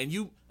Patriots, and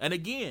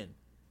again,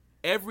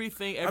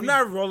 everything. I'm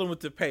not rolling with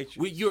the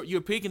Patriots.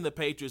 You're picking the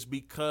Patriots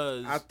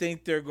because I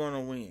think they're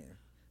gonna win.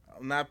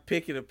 I'm not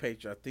picking the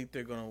Patriots. I think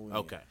they're gonna win.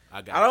 Okay,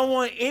 I don't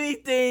want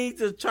anything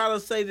to try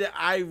to say that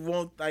I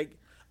won't like.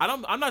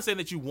 I'm not saying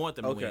that you want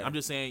them to win. I'm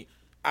just saying.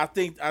 I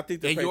think the in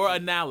Patriots. Your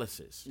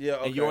analysis. Yeah.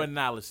 Okay. In your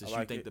analysis,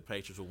 like you think the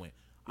Patriots will win.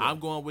 Yeah. I'm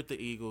going with the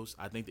Eagles.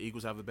 I think the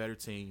Eagles have a better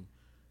team.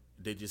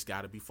 They just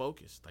got to be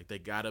focused. Like they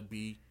got to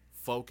be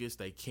focused.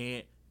 They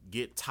can't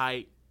get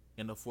tight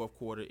in the fourth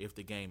quarter if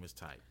the game is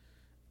tight.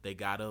 They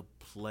got to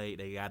play.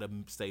 They got to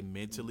stay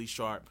mentally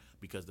sharp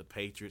because the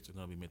Patriots are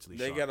going to be mentally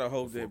sharp. They got to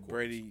hope that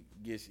Brady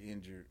gets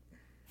injured.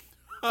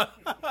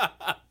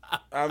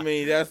 I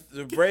mean,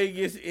 Brady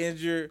gets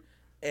injured,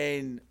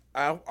 and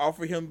off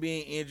of him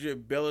being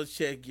injured,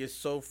 Belichick gets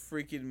so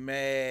freaking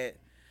mad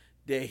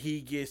that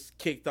he gets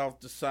kicked off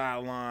the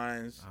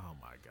sidelines. Oh,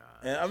 my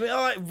God. And I mean,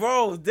 I'm like,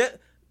 bro,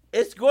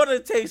 it's going to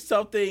take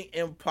something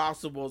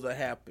impossible to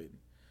happen.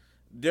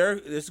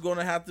 It's going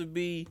to have to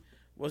be,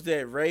 what's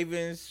that,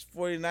 Ravens,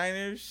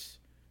 49ers?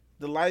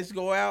 The lights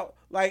go out?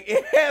 Like,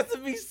 it has to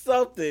be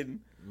something.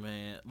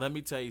 Man, let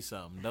me tell you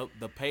something.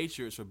 The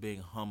Patriots were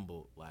being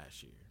humbled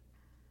last year.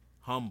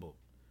 Humbled.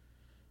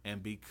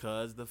 And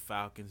because the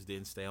Falcons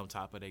didn't stay on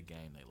top of their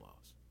game, they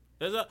lost.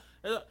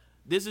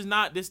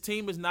 This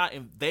team is not,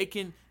 they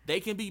can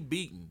be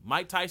beaten.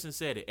 Mike Tyson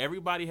said it.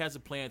 Everybody has a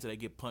plan until they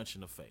get punched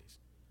in the face.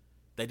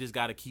 They just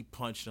got to keep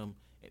punching them.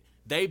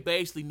 They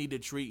basically need to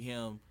treat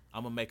him.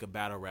 I'm going to make a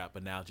battle rap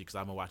analogy because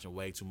I've been watching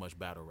way too much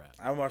battle rap.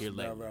 I'm watching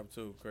battle rap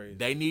too. Crazy.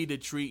 They need to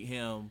treat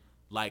him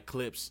like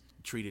Clips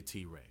treated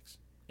T-Rex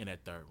in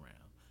that third round.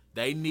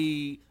 They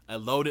need a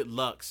loaded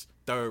Lux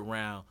third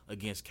round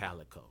against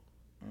Calico.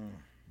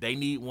 They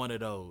need one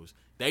of those.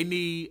 They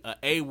need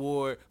a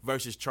Ward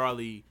versus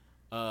Charlie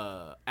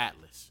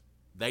Atlas.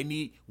 They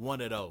need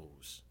one of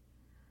those.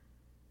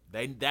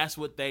 That's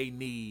what they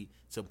need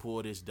to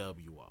pull this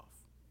W off.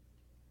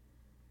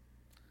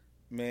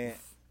 Man,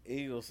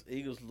 Eagles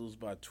lose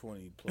by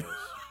 20 plus.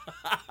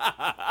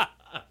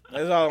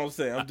 That's all I'm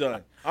saying.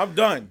 I'm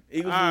done.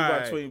 Eagles lose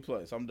by 20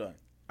 plus. I'm done.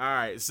 All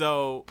right,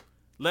 so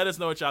let us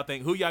know what y'all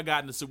think. Who y'all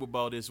got in the Super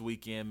Bowl this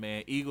weekend,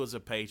 man? Eagles or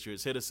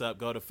Patriots? Hit us up.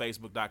 Go to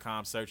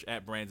Facebook.com. Search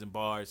at Brands and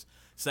Bars.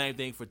 Same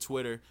thing for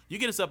Twitter. You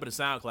get us up in the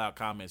SoundCloud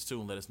comments,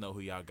 too, and let us know who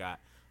y'all got.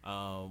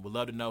 We'd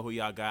love to know who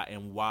y'all got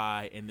and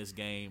why in this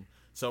game.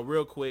 So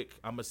real quick,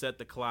 I'm going to set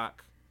the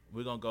clock.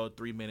 We're going to go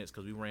 3 minutes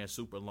because we ran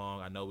super long.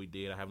 I know we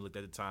did. I haven't looked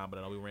at the time, but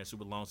I know we ran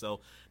super long.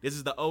 So this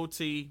is the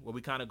OT where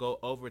we kind of go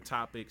over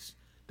topics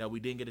that we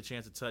didn't get a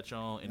chance to touch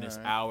on in this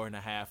hour and a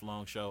half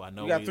long show. I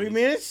know we got 3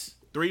 minutes?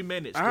 3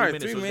 minutes. All 3 right,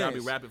 minutes. 3 So it's got to be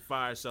minutes. rapid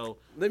fire. So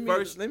let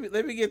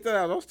me get that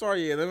out. Don't start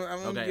yet.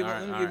 Let me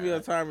give me a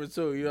timer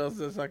too. You know what I'm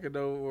saying? So I can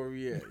know where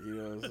we at. You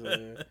know what I'm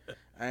saying?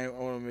 I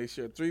want to make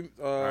sure.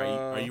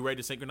 Are you ready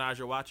to synchronize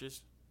your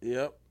watches?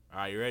 Yep. All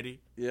right, you ready?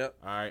 Yep.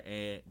 All right,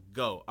 and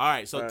go. All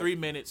right, so 3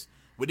 minutes.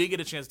 We did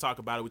get a chance to talk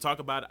about it. We talk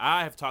about it.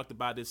 I have talked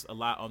about this a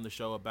lot on the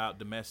show about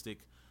domestic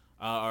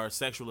or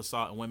sexual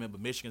assault in women,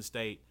 but Michigan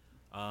State,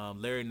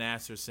 Larry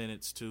Nassar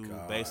sentenced to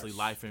basically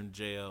life in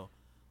jail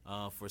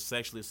for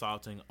sexually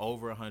assaulting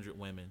over 100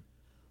 women.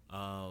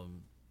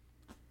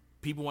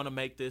 People want to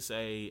make this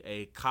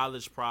a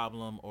college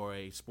problem or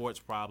a sports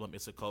problem.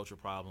 It's a culture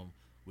problem.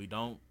 We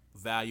don't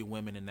value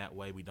women in that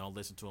way. We don't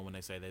listen to them when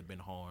they say they've been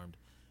harmed.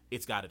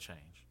 It's got to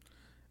change.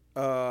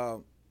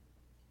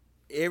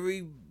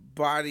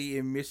 Everybody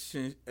in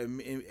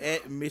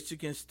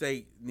Michigan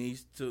State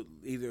needs to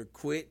either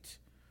quit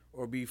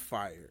or be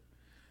fired.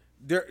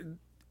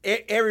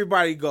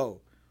 Everybody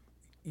go.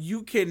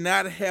 You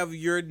cannot have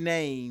your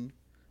name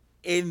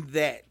in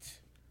that.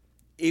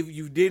 If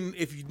you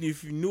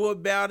knew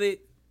about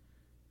it,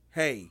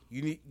 hey,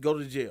 you need go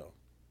to jail.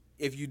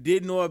 If you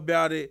didn't know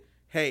about it,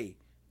 hey,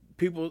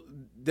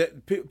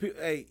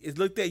 hey, it's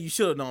looked at. You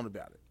should have known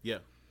about it. Yeah.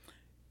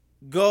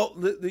 Go.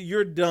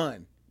 You're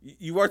done.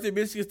 You worked at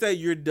Michigan State.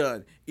 You're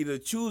done. Either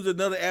choose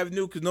another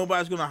avenue because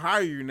nobody's going to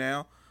hire you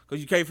now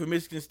because you came from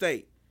Michigan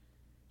State.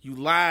 You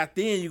lied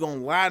then. You're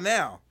going to lie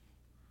now.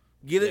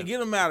 Get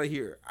them out of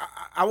here.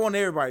 I want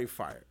everybody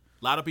fired.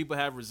 A lot of people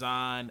have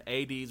resigned.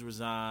 AD's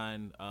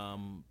resigned.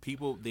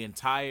 People, the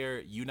entire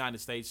United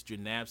States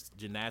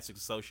Gymnastics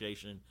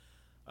Association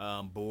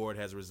board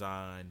has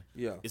resigned.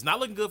 Yeah. It's not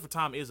looking good for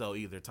Tom Izzo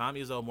either. Tom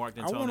Izzo, Mark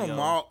I D'Antonio. want them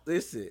all.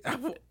 Listen,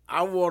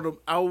 I want them.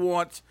 I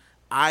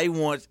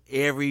want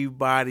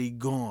everybody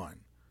gone.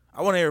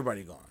 I want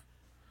everybody gone.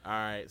 All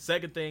right.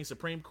 Second thing,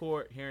 Supreme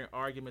Court hearing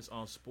arguments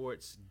on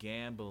sports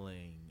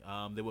gambling.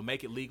 They will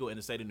make it legal in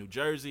the state of New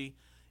Jersey.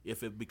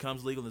 If it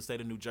becomes legal in the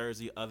state of New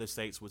Jersey, other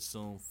states would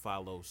soon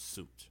follow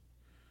suit.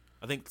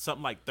 I think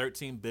something like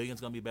 $13 billion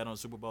is going to be bet on the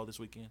Super Bowl this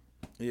weekend.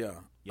 Yeah.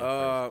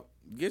 Yeah,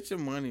 Get your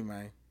money,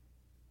 man.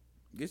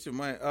 Get your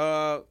money.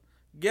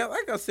 Yeah,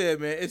 like I said,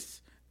 man,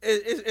 it's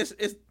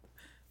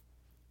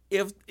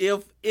if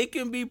it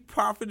can be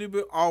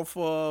profitable off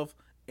of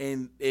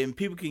and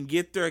people can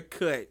get their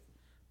cut,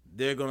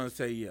 they're gonna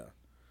say yeah.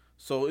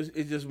 So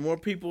it's just more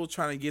people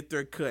trying to get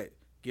their cut,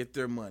 get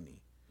their money.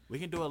 We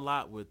can do a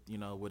lot with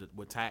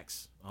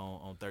tax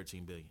on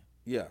 $13 billion.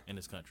 Yeah. In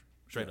this country,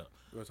 straight up.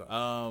 What's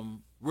up?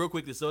 Real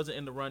quick, this doesn't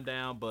end the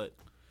rundown, but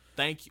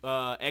thank you,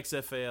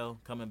 XFL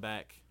coming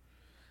back.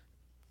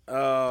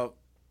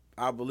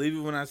 I believe it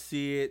when I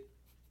see it.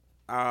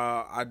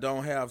 I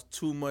don't have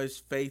too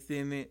much faith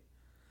in it.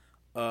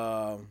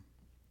 But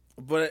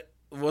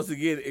once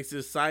again, it's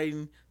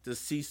exciting to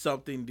see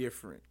something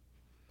different.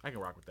 I can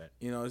rock with that.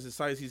 It's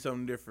exciting to see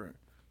something different.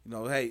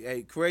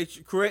 Hey,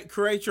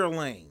 create your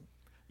lane.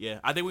 Yeah,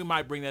 I think we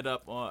might bring that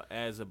up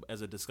as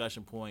a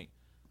discussion point,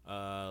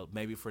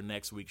 maybe for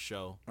next week's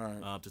show, All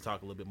right. to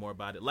talk a little bit more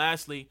about it.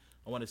 Lastly,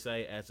 I want to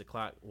say, as the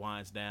clock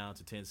winds down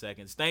to 10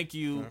 seconds, thank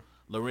you,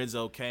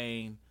 Lorenzo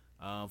Kane,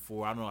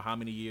 for I don't know how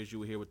many years you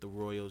were here with the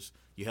Royals.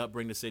 You helped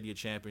bring the city a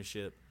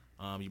championship.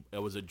 It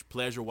was a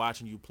pleasure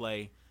watching you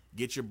play.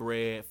 Get your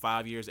bread.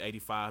 5 years,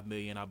 $85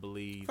 million, I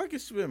believe. I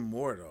could spend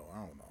more though. I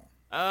don't know.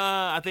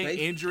 I think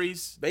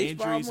injuries,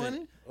 baseball injuries,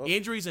 money?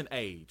 injuries and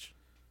age.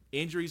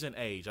 Injuries and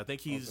age. I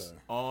think he's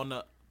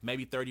on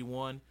maybe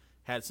 31.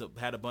 Had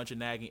a bunch of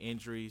nagging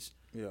injuries.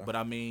 Yeah. But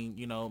I mean,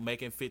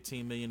 making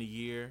 $15 million a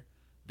year,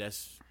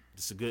 it's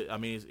a good. I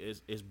mean,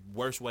 it's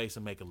worse ways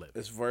to make a living.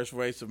 It's worse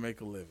ways to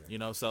make a living.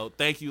 So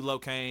thank you,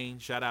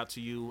 Locaine. Shout out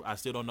to you. I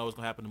still don't know what's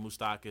gonna happen to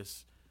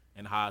Moustakas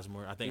and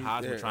Hosmer. I think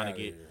Hosmer trying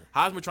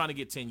to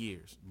get 10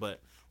 years, but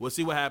we'll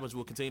see what happens.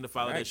 We'll continue to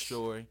follow this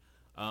story.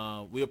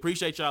 We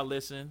appreciate y'all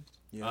listening.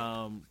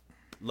 Yeah.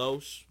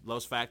 Los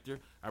Factor,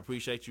 I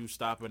appreciate you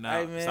stopping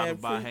out, stopping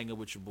by, hanging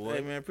with your boy.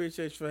 Hey, man,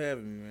 appreciate you for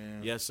having me,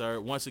 man. Yes, sir.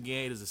 Once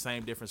again, it is the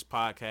Same Difference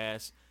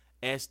Podcast,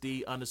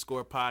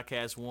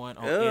 SD_podcast1 on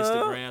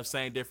Instagram,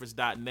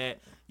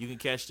 samedifference.net. You can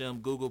catch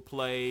them Google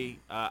Play,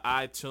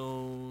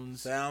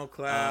 iTunes,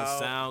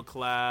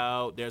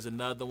 SoundCloud. There's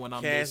another one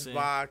I'm missing.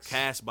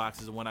 Castbox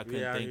is the one I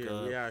couldn't think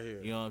of. We out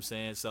here. You know what I'm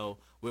saying? So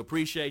we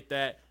appreciate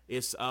that.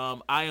 It's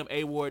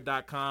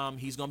IamAward.com.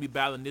 He's going to be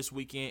battling this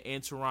weekend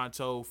in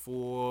Toronto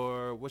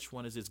for, which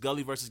one is this?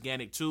 Gully versus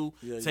Gannick 2,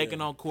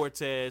 taking on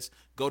Cortez.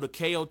 Go to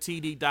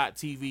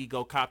KOTD.TV.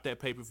 Go cop that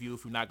pay-per-view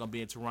if you're not going to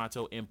be in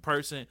Toronto in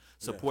person.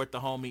 Support the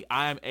homie.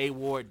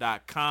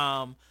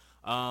 IamAward.com.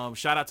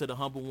 Shout out to the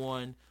Humble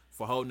One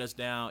for holding us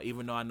down,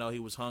 even though I know he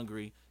was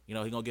hungry. He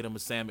going to get him a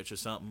sandwich or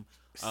something.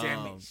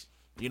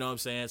 You know what I'm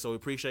saying? So we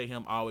appreciate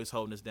him always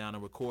holding us down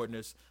and recording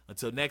us.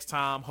 Until next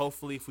time,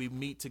 hopefully if we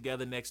meet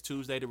together next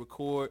Tuesday to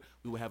record,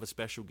 we will have a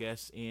special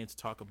guest in to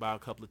talk about a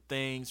couple of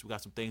things. We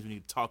got some things we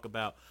need to talk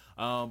about.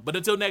 But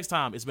until next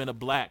time, it's been a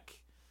black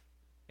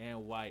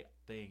and white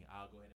thing. I'll go ahead and